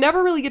 Okay, so we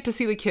never really get to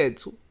see the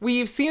kids.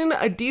 We've seen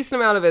a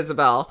decent amount of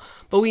Isabel,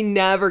 but we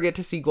never get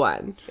to see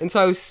Gwen. And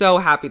so I was so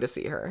happy to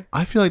see her.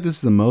 I feel like this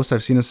is the most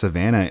I've seen of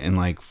Savannah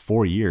in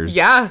 4 years.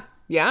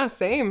 Yeah,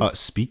 same.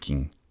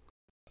 Speaking.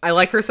 I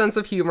like her sense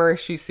of humor.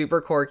 She's super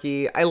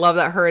quirky. I love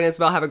that her and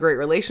Isabel have a great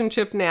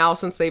relationship now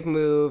since they've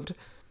moved.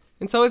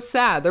 And so it's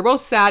sad. They're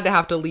both sad to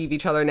have to leave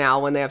each other now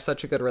when they have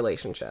such a good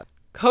relationship.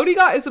 Cody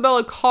got Isabel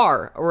a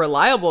car, a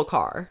reliable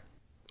car.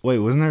 Wait,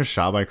 wasn't there a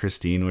shot by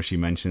Christine where she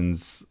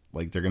mentions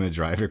they're going to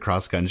drive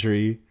across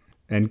country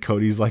and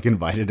Cody's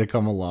invited to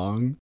come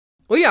along?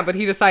 Well, yeah, but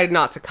he decided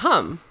not to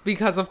come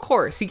because of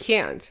course he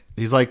can't.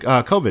 He's like,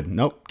 COVID.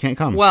 Nope, can't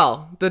come.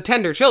 Well, the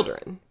tender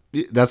children.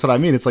 That's what I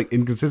mean. It's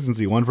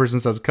inconsistency. One person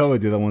says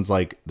COVID, the other one's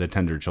the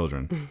tender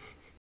children.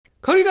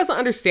 Cody doesn't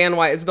understand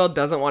why Isabel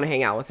doesn't want to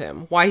hang out with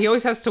him. Why he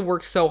always has to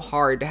work so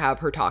hard to have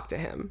her talk to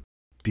him.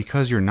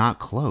 Because you're not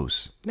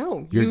close.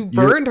 No, you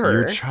burned her.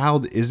 Your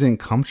child isn't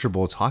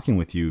comfortable talking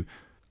with you.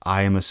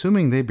 I am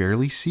assuming they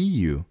barely see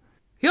you.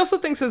 He also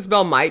thinks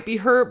Isabel might be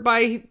hurt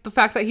by the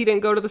fact that he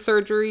didn't go to the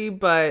surgery,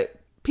 but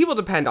people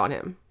depend on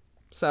him.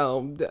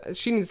 So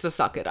she needs to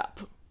suck it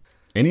up.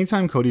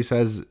 Anytime Cody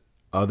says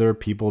other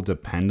people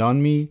depend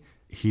on me,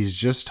 he's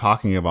just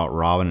talking about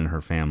Robin and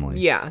her family.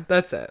 Yeah,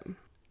 that's it.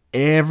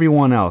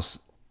 Everyone else,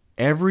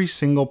 every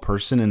single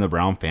person in the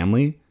Brown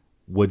family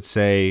would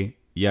say,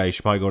 yeah, you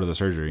should probably go to the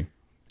surgery.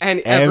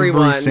 And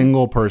everyone. Every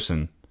single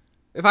person.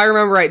 If I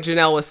remember right,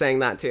 Janelle was saying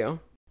that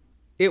too.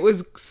 It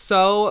was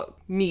so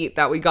neat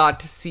that we got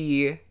to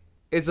see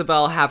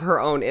Isabel have her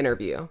own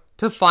interview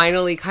to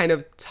finally kind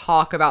of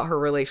talk about her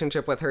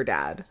relationship with her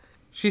dad.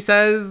 She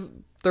says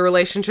the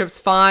relationship's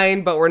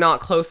fine, but we're not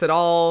close at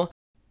all.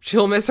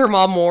 She'll miss her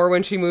mom more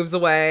when she moves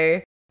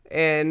away.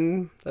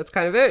 And that's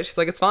kind of it. She's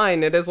like, it's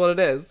fine. It is what it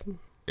is.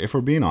 If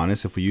we're being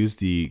honest, if we use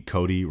the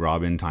Cody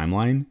Robin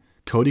timeline,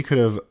 Cody could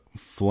have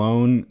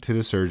flown to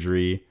the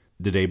surgery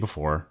the day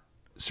before.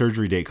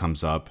 Surgery date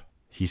comes up.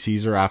 He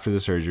sees her after the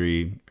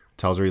surgery,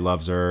 tells her he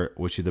loves her,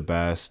 wish you the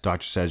best.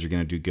 Doctor says you're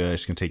going to do good.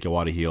 She's going to take you a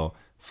while to heal.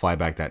 Fly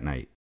back that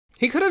night.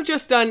 He could have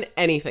just done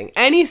anything.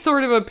 Any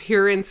sort of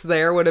appearance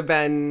there would have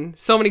been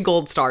so many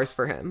gold stars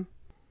for him.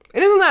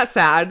 And isn't that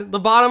sad? The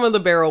bottom of the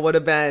barrel would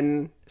have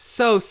been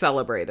so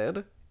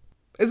celebrated.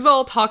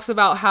 Isabel talks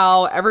about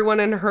how everyone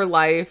in her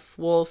life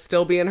will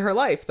still be in her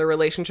life. The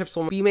relationships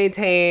will be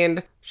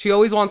maintained. She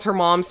always wants her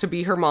moms to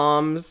be her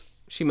moms.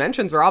 She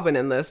mentions Robin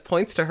in this,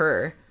 points to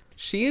her.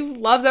 She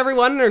loves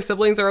everyone and her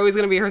siblings are always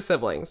going to be her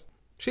siblings.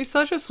 She's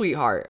such a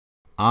sweetheart.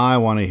 I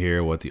want to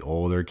hear what the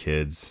older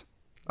kids,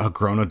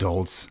 grown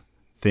adults,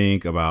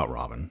 think about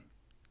Robin.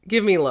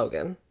 Give me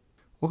Logan.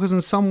 Well, because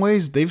in some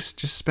ways, they've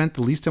just spent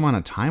the least amount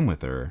of time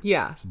with her.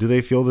 Yeah. So do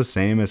they feel the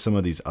same as some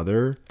of these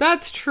other?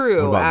 That's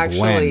true, What about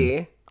actually.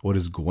 Gwen? What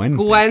does Gwen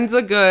think? Gwen's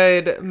a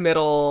good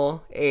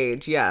middle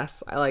age.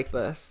 Yes, I like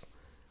this.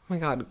 Oh my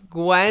god.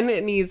 Gwen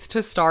needs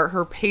to start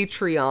her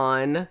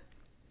Patreon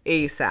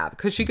ASAP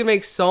because she could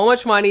make so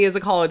much money as a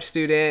college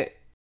student.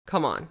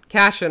 Come on,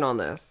 cash in on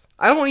this.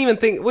 I don't even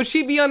think, would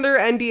she be under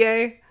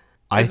NDA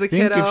I as a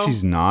think kiddo? if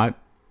she's not,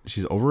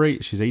 she's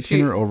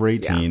 18 or over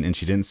 18 and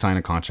she didn't sign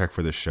a contract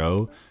for the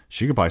show,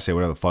 she could probably say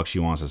whatever the fuck she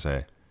wants to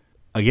say.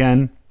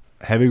 Again,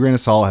 heavy grain of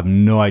salt. I have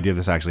no idea if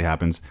this actually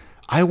happens.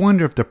 I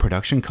wonder if the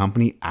production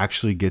company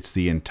actually gets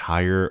the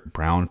entire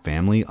Brown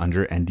family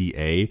under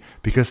NDA,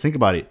 because think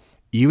about it.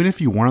 Even if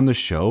you weren't on the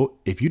show,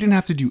 if you didn't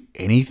have to do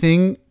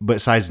anything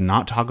besides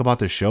not talk about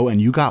the show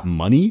and you got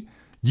money,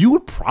 you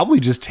would probably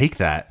just take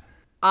that.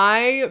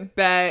 I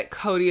bet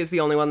Cody is the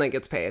only one that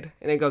gets paid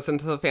and it goes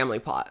into the family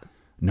pot.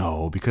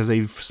 No, because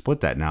they've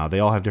split that now. They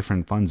all have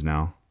different funds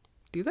now.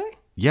 Do they?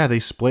 Yeah, they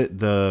split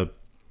the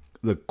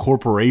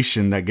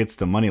corporation that gets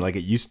the money. Like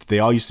they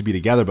all used to be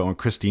together, but when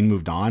Christine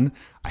moved on,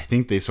 I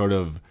think they sort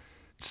of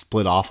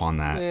split off on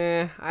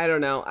that. I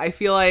don't know. I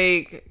feel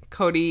like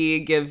Cody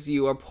gives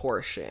you a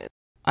portion.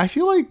 I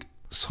feel like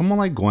someone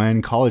like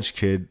Gwen, college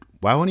kid,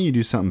 why wouldn't you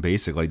do something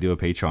basic like do a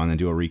Patreon and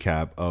do a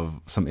recap of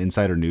some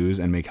insider news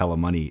and make hella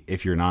money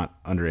if you're not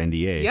under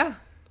NDA? Yeah.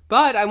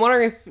 But I'm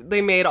wondering if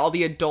they made all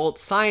the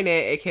adults sign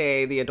it,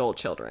 aka the adult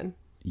children.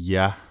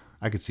 Yeah,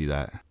 I could see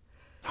that.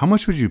 How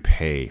much would you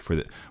pay for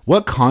the?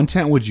 What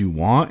content would you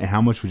want and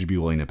how much would you be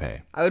willing to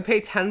pay? I would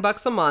pay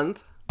 $10 a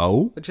month.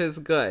 Oh? Which is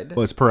good.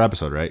 Well, it's per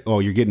episode, right? Oh,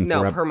 you're getting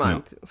per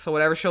month. No. So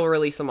whatever she'll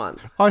release a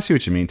month. Oh, I see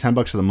what you mean.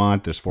 $10 for the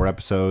month. There's 4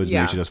 episodes. Yeah.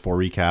 Maybe she does 4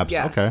 recaps.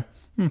 Yes. Okay.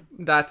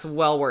 That's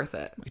well worth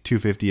it. Like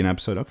 $2.50 an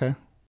episode. Okay.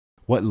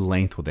 What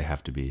length would they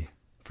have to be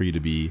for you to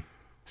be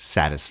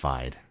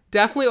satisfied?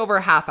 Definitely over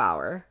a half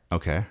hour.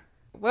 Okay.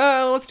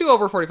 Well, let's do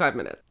over 45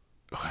 minutes.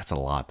 Oh, that's a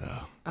lot, though.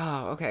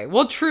 Oh, okay.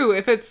 Well, true.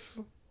 If it's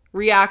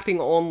reacting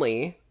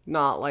only,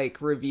 not like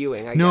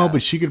reviewing, I guess. No,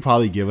 but she could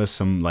probably give us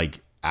some like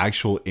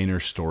actual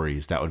inner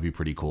stories. That would be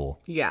pretty cool.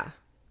 Yeah.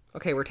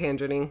 Okay, we're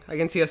tangenting. I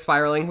can see us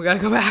spiraling. We gotta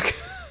go back.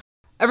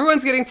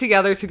 Everyone's getting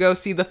together to go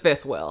see the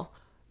fifth will.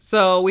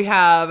 So we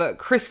have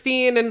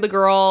Christine and the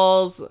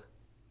girls,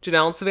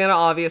 Janelle and Savannah,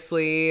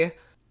 obviously.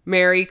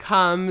 Mary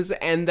comes,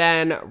 and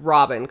then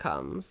Robin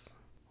comes.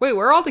 Wait,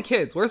 where are all the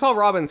kids? Where's all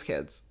Robin's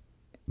kids?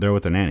 They're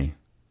with the nanny.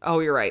 Oh,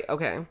 you're right.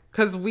 Okay.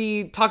 Because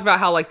we talked about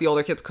how, like, the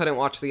older kids couldn't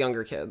watch the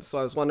younger kids. So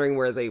I was wondering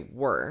where they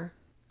were.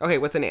 Okay,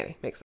 with the nanny.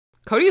 Makes sense.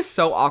 Cody is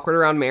so awkward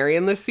around Mary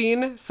in this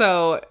scene.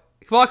 So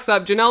he walks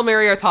up. Janelle and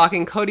Mary are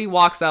talking. Cody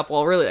walks up.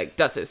 Well, really, like,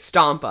 does his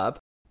stomp up.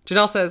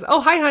 Janelle says,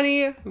 "Oh, hi,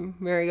 honey."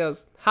 Mary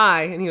goes,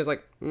 "Hi." And he was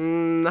like,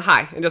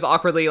 "Hi." And just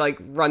awkwardly, like,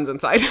 runs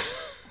inside.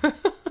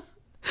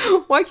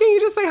 Why can't you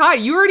just say hi?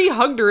 You already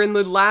hugged her in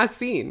the last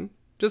scene.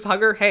 Just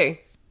hug her.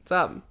 Hey, what's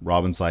up?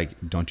 Robin's like,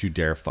 "Don't you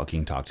dare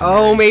fucking talk to me."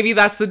 Oh, maybe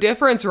that's the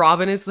difference.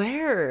 Robin is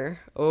there.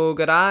 Oh,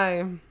 good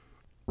eye.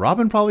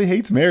 Robin probably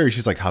hates Mary.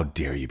 She's like, "How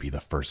dare you be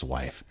the first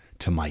wife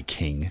to my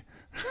king?"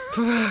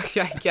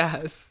 Yeah, I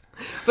guess.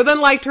 But then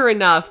liked her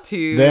enough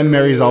to... Then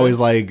Mary's always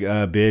like,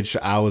 "Bitch,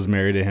 I was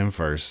married to him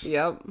first."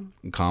 Yep.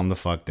 Calm the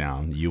fuck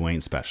down. You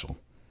ain't special.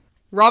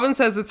 Robin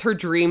says it's her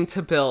dream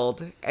to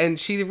build, and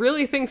she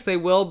really thinks they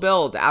will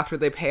build after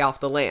they pay off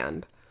the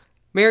land.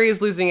 Mary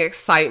is losing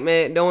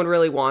excitement. No one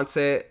really wants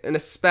it, and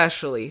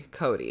especially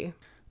Cody.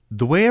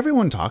 The way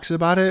everyone talks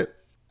about it,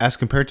 as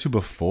compared to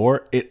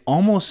before, it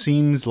almost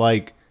seems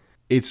like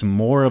it's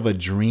more of a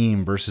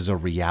dream versus a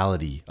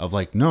reality of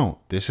like, no,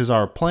 this is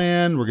our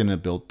plan. We're going to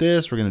build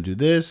this. We're going to do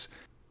this.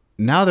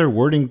 Now they're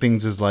wording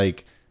things as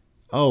like,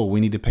 oh, we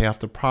need to pay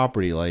off the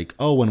property. Like,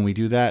 oh, when we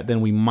do that,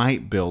 then we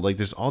might build. Like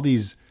there's all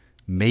these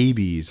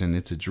maybes and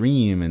it's a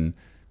dream. And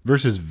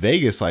versus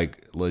Vegas,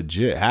 like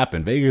legit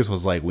happened. Vegas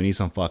was like, we need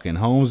some fucking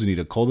homes. We need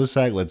a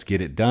cul-de-sac. Let's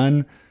get it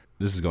done.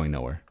 This is going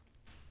nowhere.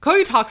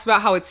 Cody talks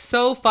about how it's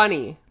so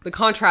funny, the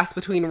contrast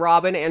between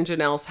Robin and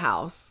Janelle's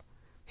house.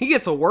 He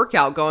gets a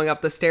workout going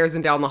up the stairs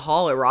and down the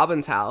hall at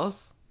Robin's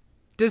house.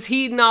 Does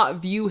he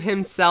not view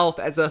himself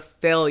as a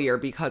failure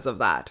because of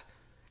that?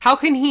 How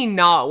can he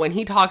not when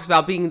he talks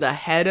about being the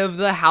head of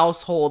the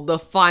household, the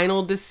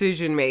final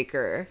decision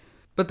maker?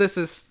 But this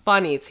is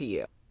funny to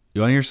you. You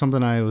want to hear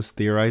something I was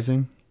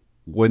theorizing?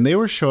 When they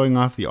were showing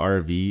off the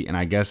RV, and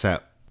I guess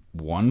at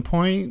one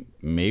point,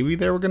 maybe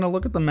they were going to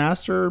look at the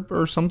master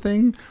or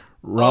something,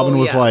 Robin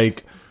was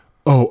like,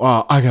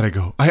 I gotta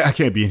go. I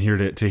can't be in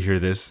here to hear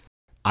this.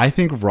 I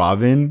think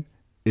Robin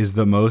is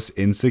the most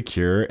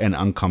insecure and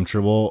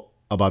uncomfortable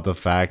about the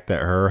fact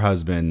that her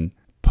husband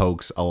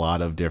pokes a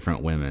lot of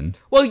different women.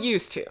 Well,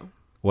 used to.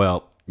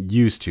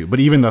 But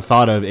even the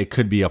thought of it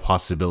could be a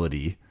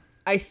possibility.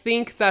 I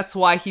think that's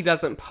why he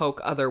doesn't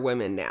poke other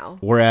women now.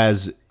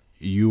 Whereas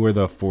you were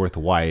the fourth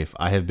wife,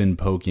 I have been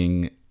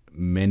poking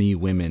many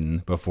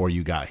women before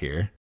you got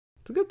here.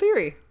 It's a good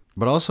theory.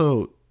 But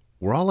also,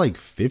 we're all like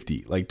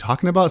 50. Like,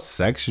 talking about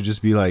sex should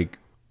just be like,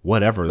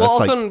 whatever. Well, That's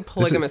also like, in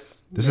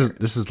polygamous. This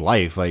is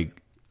life.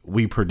 Like,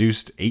 we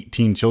produced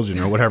 18 children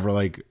or whatever.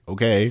 Like,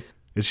 okay.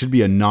 It should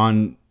be a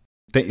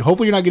non-thing.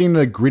 Hopefully you're not getting into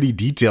the gritty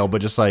detail,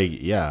 but just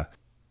like, yeah,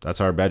 that's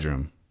our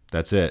bedroom.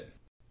 That's it.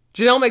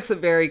 Janelle makes it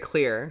very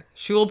clear.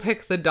 She will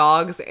pick the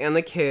dogs and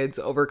the kids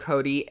over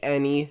Cody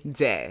any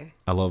day.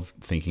 I love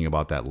thinking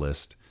about that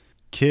list.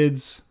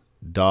 Kids,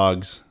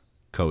 dogs,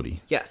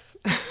 Cody. Yes.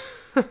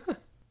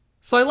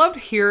 So I loved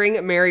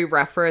hearing Mary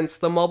reference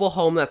the mobile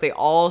home that they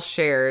all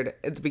shared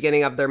at the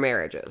beginning of their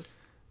marriages.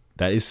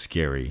 That is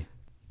scary.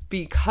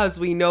 Because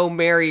we know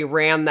Mary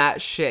ran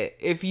that shit.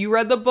 If you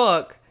read the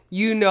book,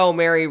 you know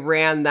Mary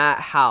ran that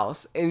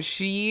house. And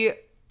she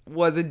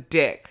was a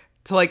dick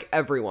to like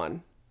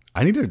everyone.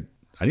 I need to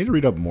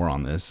read up more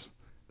on this.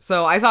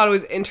 So I thought it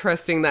was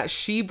interesting that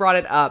she brought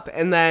it up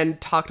and then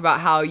talked about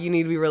how you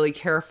need to be really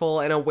careful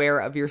and aware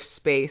of your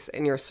space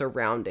and your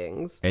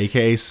surroundings.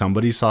 AKA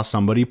somebody saw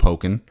somebody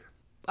poking.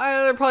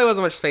 There probably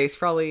wasn't much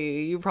space.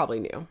 You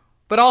probably knew.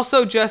 But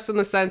also just in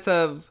the sense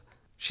of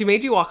she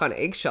made you walk on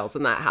eggshells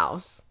in that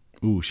house.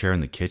 Ooh, sharing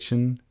the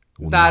kitchen?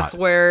 We'll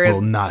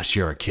not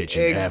share a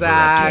kitchen ever again.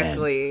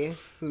 Exactly.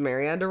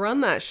 Mary had to run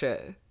that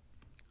shit.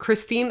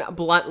 Christine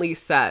bluntly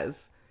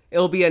says,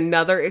 it'll be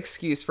another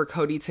excuse for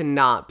Cody to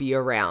not be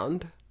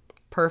around.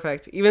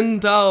 Perfect. Even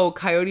though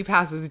Coyote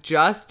Pass is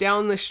just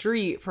down the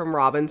street from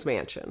Robin's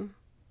mansion.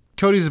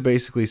 Cody's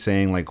basically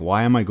saying, like,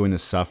 why am I going to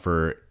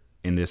suffer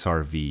in this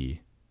RV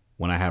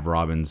when I have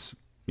Robin's,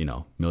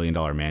 $1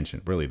 million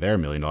mansion? Really, their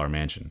 $1 million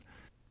mansion.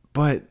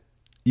 But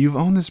you've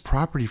owned this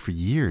property for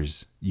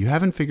years. You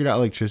haven't figured out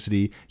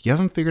electricity. You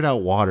haven't figured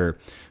out water.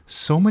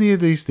 So many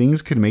of these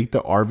things could make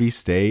the RV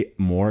stay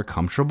more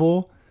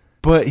comfortable.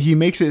 But he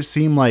makes it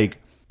seem like,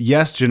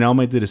 yes, Janelle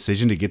made the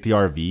decision to get the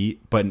RV,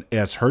 but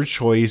it's her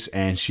choice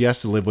and she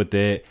has to live with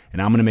it.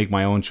 And I'm going to make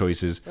my own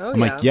choices.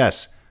 Like,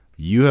 yes,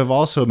 you have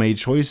also made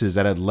choices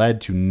that had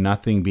led to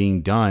nothing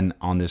being done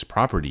on this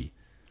property.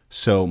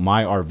 So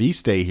my RV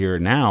stay here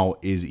now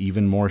is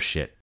even more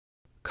shit.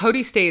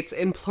 Cody states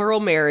in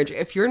plural marriage,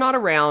 if you're not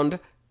around,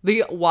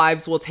 the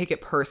wives will take it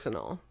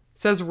personal.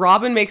 Says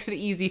Robin makes it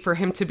easy for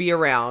him to be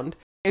around,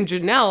 and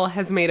Janelle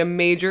has made a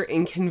major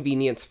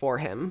inconvenience for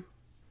him.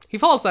 He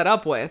follows that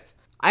up with,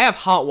 I have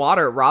hot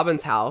water at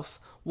Robin's house.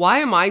 Why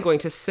am I going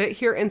to sit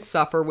here and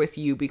suffer with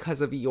you because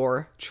of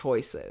your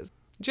choices?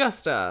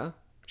 Just a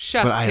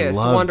chef's kiss,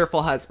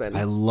 wonderful husband.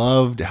 I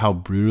loved how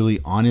brutally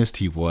honest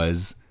he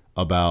was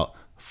about,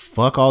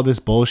 fuck all this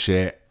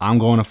bullshit, I'm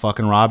going to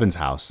fucking Robin's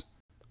house.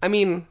 I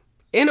mean,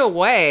 in a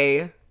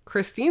way,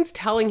 Christine's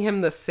telling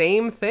him the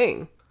same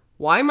thing.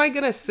 Why am I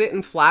going to sit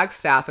in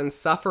Flagstaff and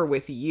suffer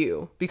with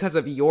you because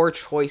of your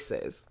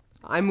choices?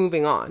 I'm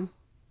moving on.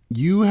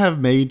 You have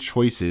made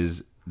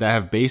choices that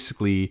have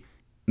basically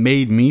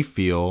made me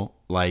feel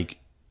like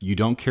you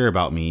don't care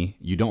about me.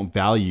 You don't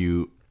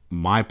value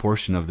my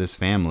portion of this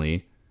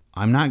family.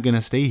 I'm not going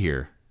to stay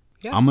here.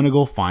 Yeah. I'm going to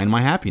go find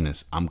my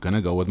happiness. I'm going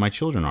to go where my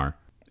children are.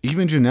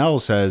 Even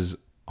Janelle says,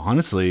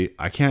 honestly,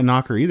 I can't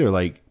knock her either.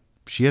 Like,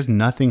 she has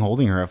nothing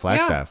holding her at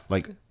Flagstaff. Yeah.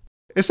 Like,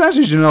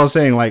 essentially Janelle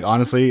saying, like,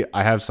 honestly,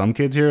 I have some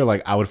kids here,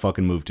 like, I would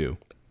fucking move to.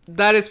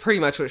 That is pretty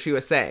much what she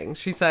was saying.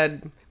 She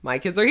said, my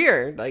kids are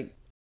here. Like,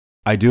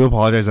 I do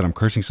apologize that I'm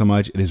cursing so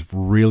much. It is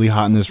really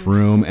hot in this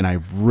room, and I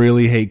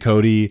really hate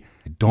Cody.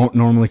 I don't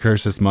normally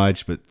curse this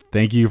much, but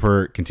thank you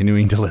for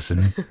continuing to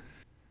listen.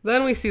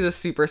 Then we see the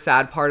super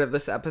sad part of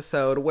this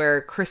episode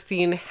where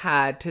Christine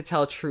had to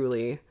tell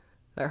Truly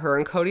that her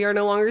and Cody are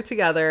no longer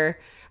together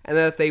and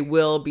that they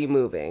will be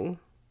moving.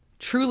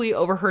 Truly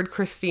overheard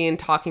Christine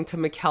talking to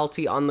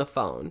Mykelti on the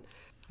phone.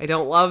 I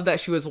don't love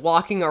that she was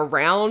walking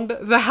around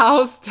the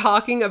house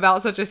talking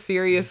about such a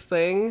serious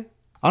thing.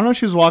 I don't know if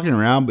she was walking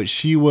around, but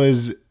she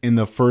was in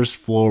the first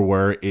floor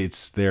where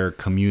it's their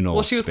communal space.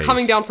 Well, she was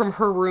coming down from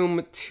her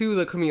room to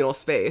the communal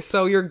space.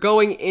 So you're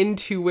going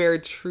into where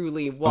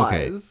Truly was.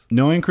 Okay.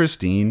 Knowing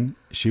Christine,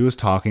 she was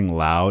talking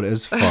loud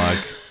as fuck.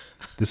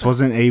 This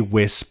wasn't a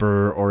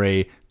whisper or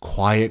a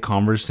quiet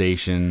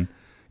conversation.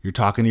 You're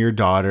talking to your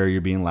daughter.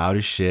 You're being loud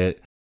as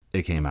shit.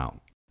 It came out.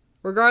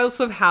 Regardless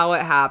of how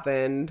it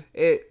happened,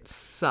 it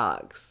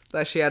sucks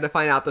that she had to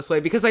find out this way,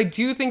 because I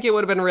do think it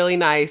would have been really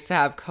nice to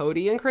have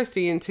Cody and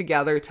Christine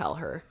together tell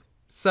her.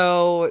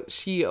 So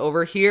she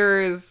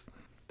overhears,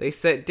 they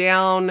sit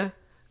down.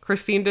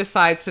 Christine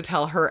decides to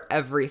tell her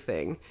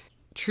everything.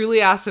 Truly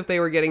asked if they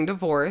were getting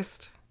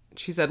divorced.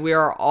 She said, we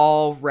are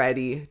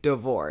already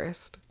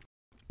divorced.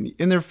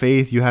 In their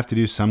faith, you have to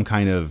do some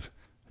kind of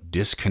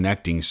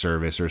disconnecting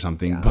service or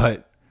something. Yeah.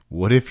 But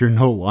what if you're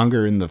no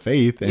longer in the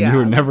faith and you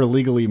were never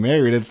legally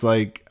married? It's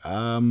like,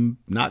 I'm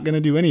not going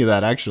to do any of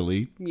that,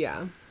 actually.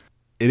 Yeah.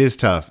 It is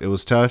tough. It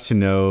was tough to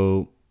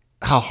know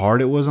how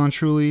hard it was on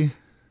Truly,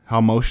 how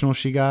emotional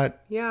she got.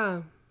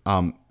 Yeah.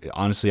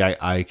 Honestly,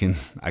 I can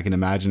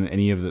imagine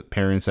any of the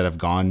parents that have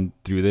gone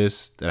through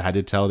this that had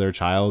to tell their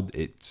child.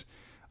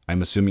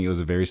 I'm assuming it was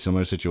a very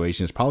similar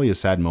situation. It's probably a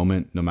sad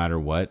moment no matter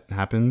what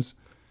happens.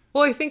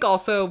 Well, I think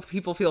also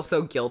people feel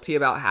so guilty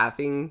about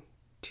having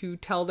to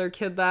tell their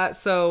kid that.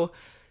 So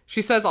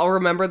she says, I'll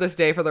remember this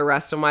day for the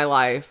rest of my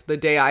life, the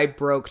day I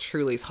broke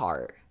Truly's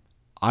heart.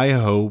 I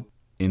hope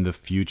in the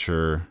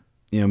future,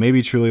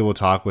 maybe Truly will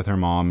talk with her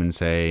mom and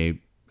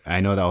say,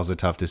 I know that was a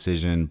tough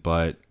decision,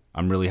 but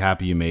I'm really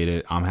happy you made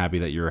it. I'm happy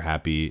that you're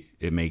happy.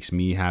 It makes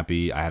me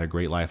happy. I had a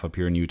great life up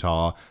here in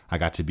Utah. I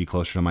got to be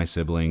closer to my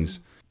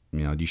siblings.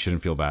 You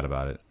shouldn't feel bad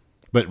about it.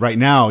 But right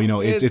now,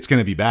 it's going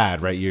to be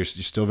bad, right? You're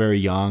still very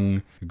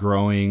young,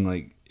 growing.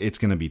 Like, it's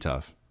going to be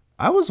tough.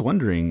 I was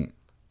wondering,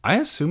 I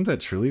assumed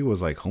that Truly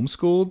was like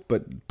homeschooled,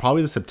 but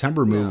probably the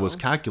September move was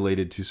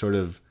calculated to sort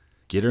of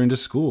get her into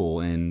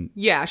school. And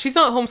yeah, she's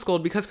not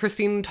homeschooled because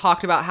Christine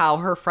talked about how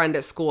her friend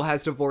at school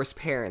has divorced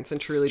parents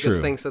and Truly just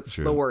thinks it's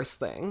the worst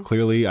thing.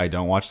 Clearly, I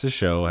don't watch the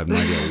show. I have no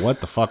idea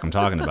what the fuck I'm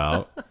talking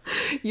about.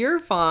 You're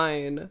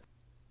fine.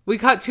 We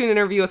cut to an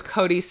interview with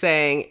Cody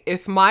saying,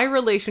 if my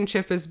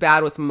relationship is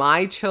bad with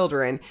my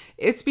children,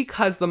 it's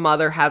because the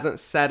mother hasn't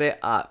set it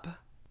up.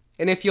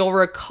 And if you'll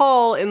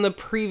recall in the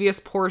previous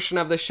portion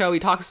of the show, he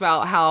talks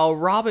about how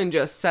Robin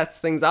just sets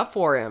things up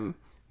for him,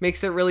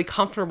 makes it really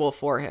comfortable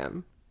for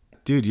him.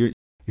 Dude, you're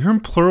in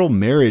plural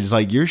marriage.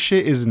 Like, your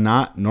shit is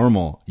not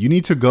normal. You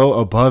need to go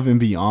above and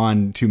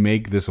beyond to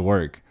make this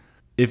work.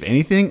 If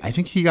anything, I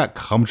think he got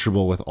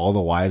comfortable with all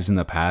the wives in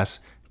the past,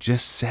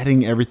 just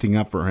setting everything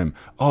up for him.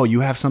 Oh,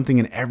 you have something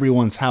in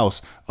everyone's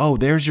house. Oh,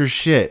 there's your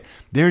shit.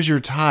 There's your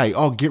tie.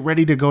 Oh, get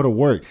ready to go to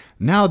work.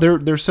 Now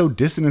they're so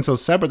distant and so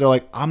separate. They're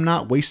like, I'm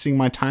not wasting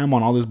my time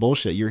on all this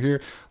bullshit. You're here,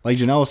 like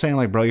Janelle was saying,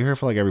 like, bro, you're here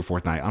for like every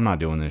fourth night. I'm not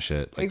doing this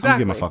shit. Like, exactly. I'm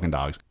getting my fucking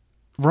dogs.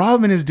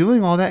 Robin is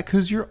doing all that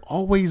because you're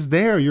always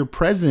there. You're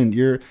present.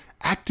 You're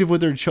active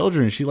with her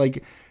children. She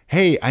like,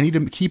 hey, I need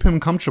to keep him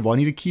comfortable. I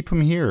need to keep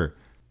him here.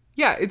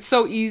 Yeah, it's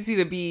so easy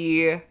to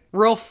be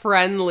real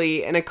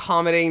friendly and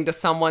accommodating to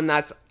someone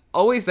that's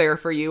always there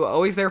for you,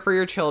 always there for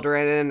your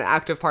children, and an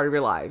active part of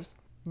your lives.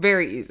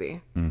 Very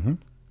easy. Mm-hmm.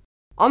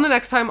 On the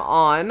next time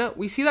on,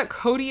 we see that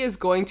Cody is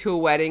going to a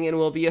wedding and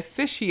will be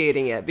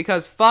officiating it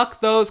because fuck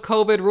those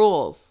COVID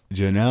rules.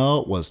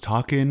 Janelle was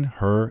talking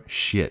her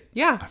shit.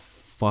 Yeah. I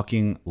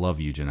fucking love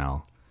you,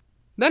 Janelle.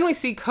 Then we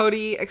see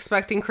Cody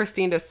expecting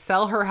Christine to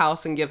sell her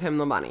house and give him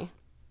the money.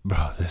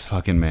 Bro, this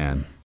fucking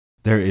man.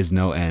 There is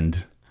no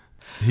end.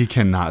 He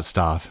cannot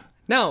stop.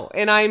 No,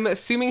 and I'm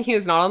assuming he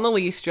is not on the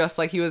lease, just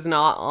like he was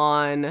not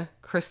on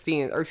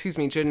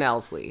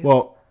Janelle's lease.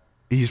 Well,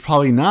 he's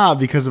probably not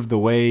because of the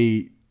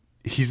way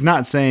he's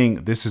not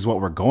saying this is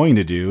what we're going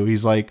to do.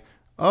 He's like,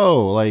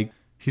 oh, like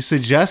he's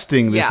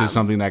suggesting this is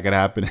something that could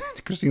happen.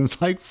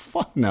 Christine's like,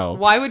 fuck no.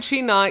 Why would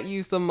she not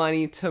use the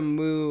money to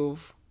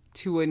move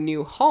to a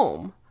new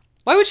home?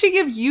 Why would she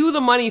give you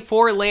the money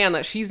for land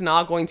that she's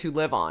not going to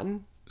live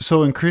on?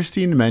 So when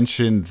Christine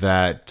mentioned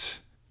that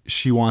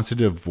she wants a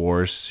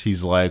divorce,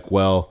 he's like,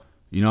 well,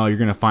 you're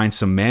going to find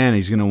some man.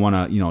 He's going to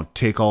want to,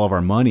 take all of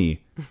our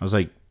money. I was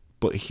like,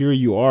 but here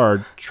you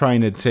are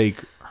trying to take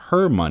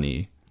her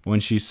money when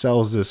she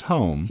sells this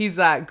home. He's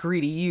that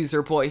greedy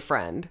user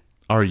boyfriend.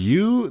 Are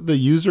you the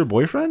user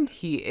boyfriend?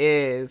 He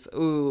is.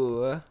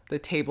 Ooh, the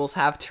tables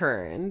have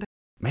turned.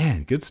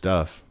 Man, good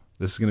stuff.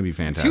 This is going to be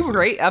fantastic. 2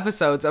 great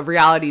episodes of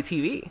reality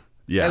TV.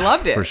 Yeah, I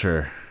loved it.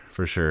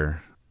 For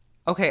sure.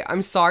 Okay,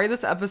 I'm sorry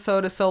this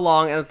episode is so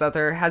long and that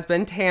there has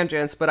been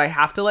tangents, but I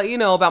have to let you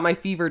know about my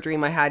fever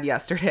dream I had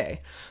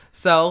yesterday.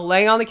 So,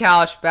 laying on the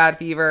couch, bad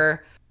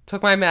fever,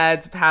 took my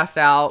meds, passed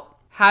out,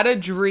 had a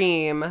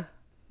dream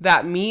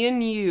that me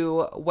and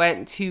you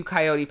went to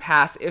Coyote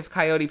Pass if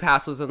Coyote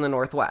Pass was in the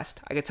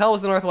Northwest. I could tell it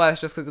was the Northwest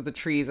just because of the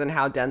trees and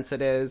how dense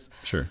it is.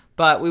 Sure.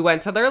 But we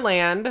went to their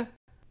land.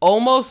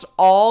 Almost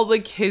all the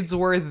kids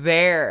were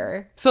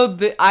there. So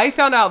I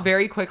found out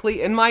very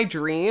quickly in my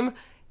dream,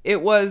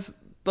 it was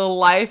the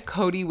life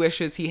Cody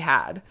wishes he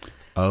had.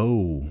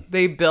 Oh.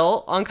 They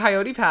built on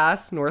Coyote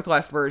Pass,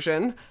 Northwest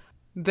version.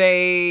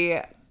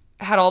 They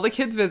had all the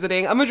kids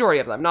visiting, a majority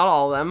of them, not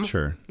all of them.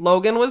 Sure.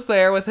 Logan was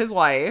there with his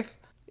wife.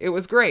 It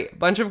was great.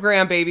 Bunch of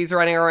grandbabies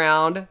running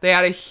around. They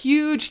had a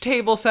huge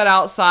table set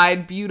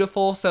outside,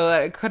 beautiful, so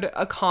that it could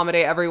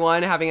accommodate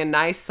everyone, having a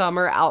nice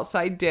summer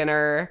outside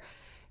dinner.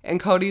 And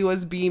Cody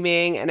was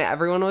beaming and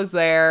everyone was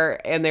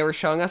there and they were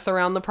showing us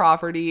around the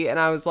property. And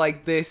I was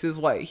like, this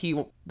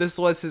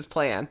was his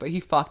plan, but he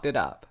fucked it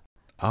up.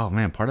 Oh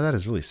man, part of that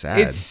is really sad.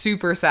 It's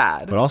super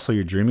sad. But also,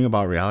 you're dreaming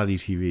about reality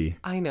TV.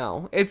 I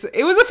know.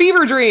 It was a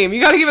fever dream.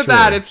 You got to give it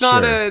that. It's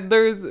not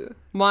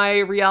my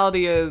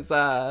reality is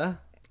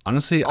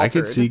honestly, altered. I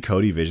could see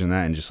Cody vision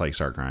that and just like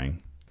start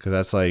crying. Because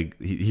that's like,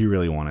 he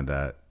really wanted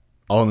that.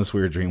 All in this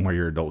weird dream where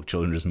your adult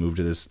children just move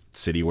to this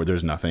city where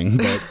there's nothing.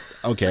 But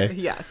okay.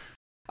 Yes.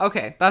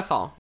 Okay, that's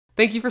all.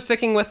 Thank you for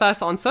sticking with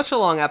us on such a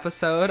long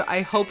episode.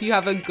 I hope you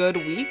have a good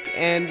week,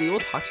 and we will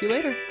talk to you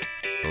later.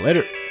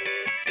 Later.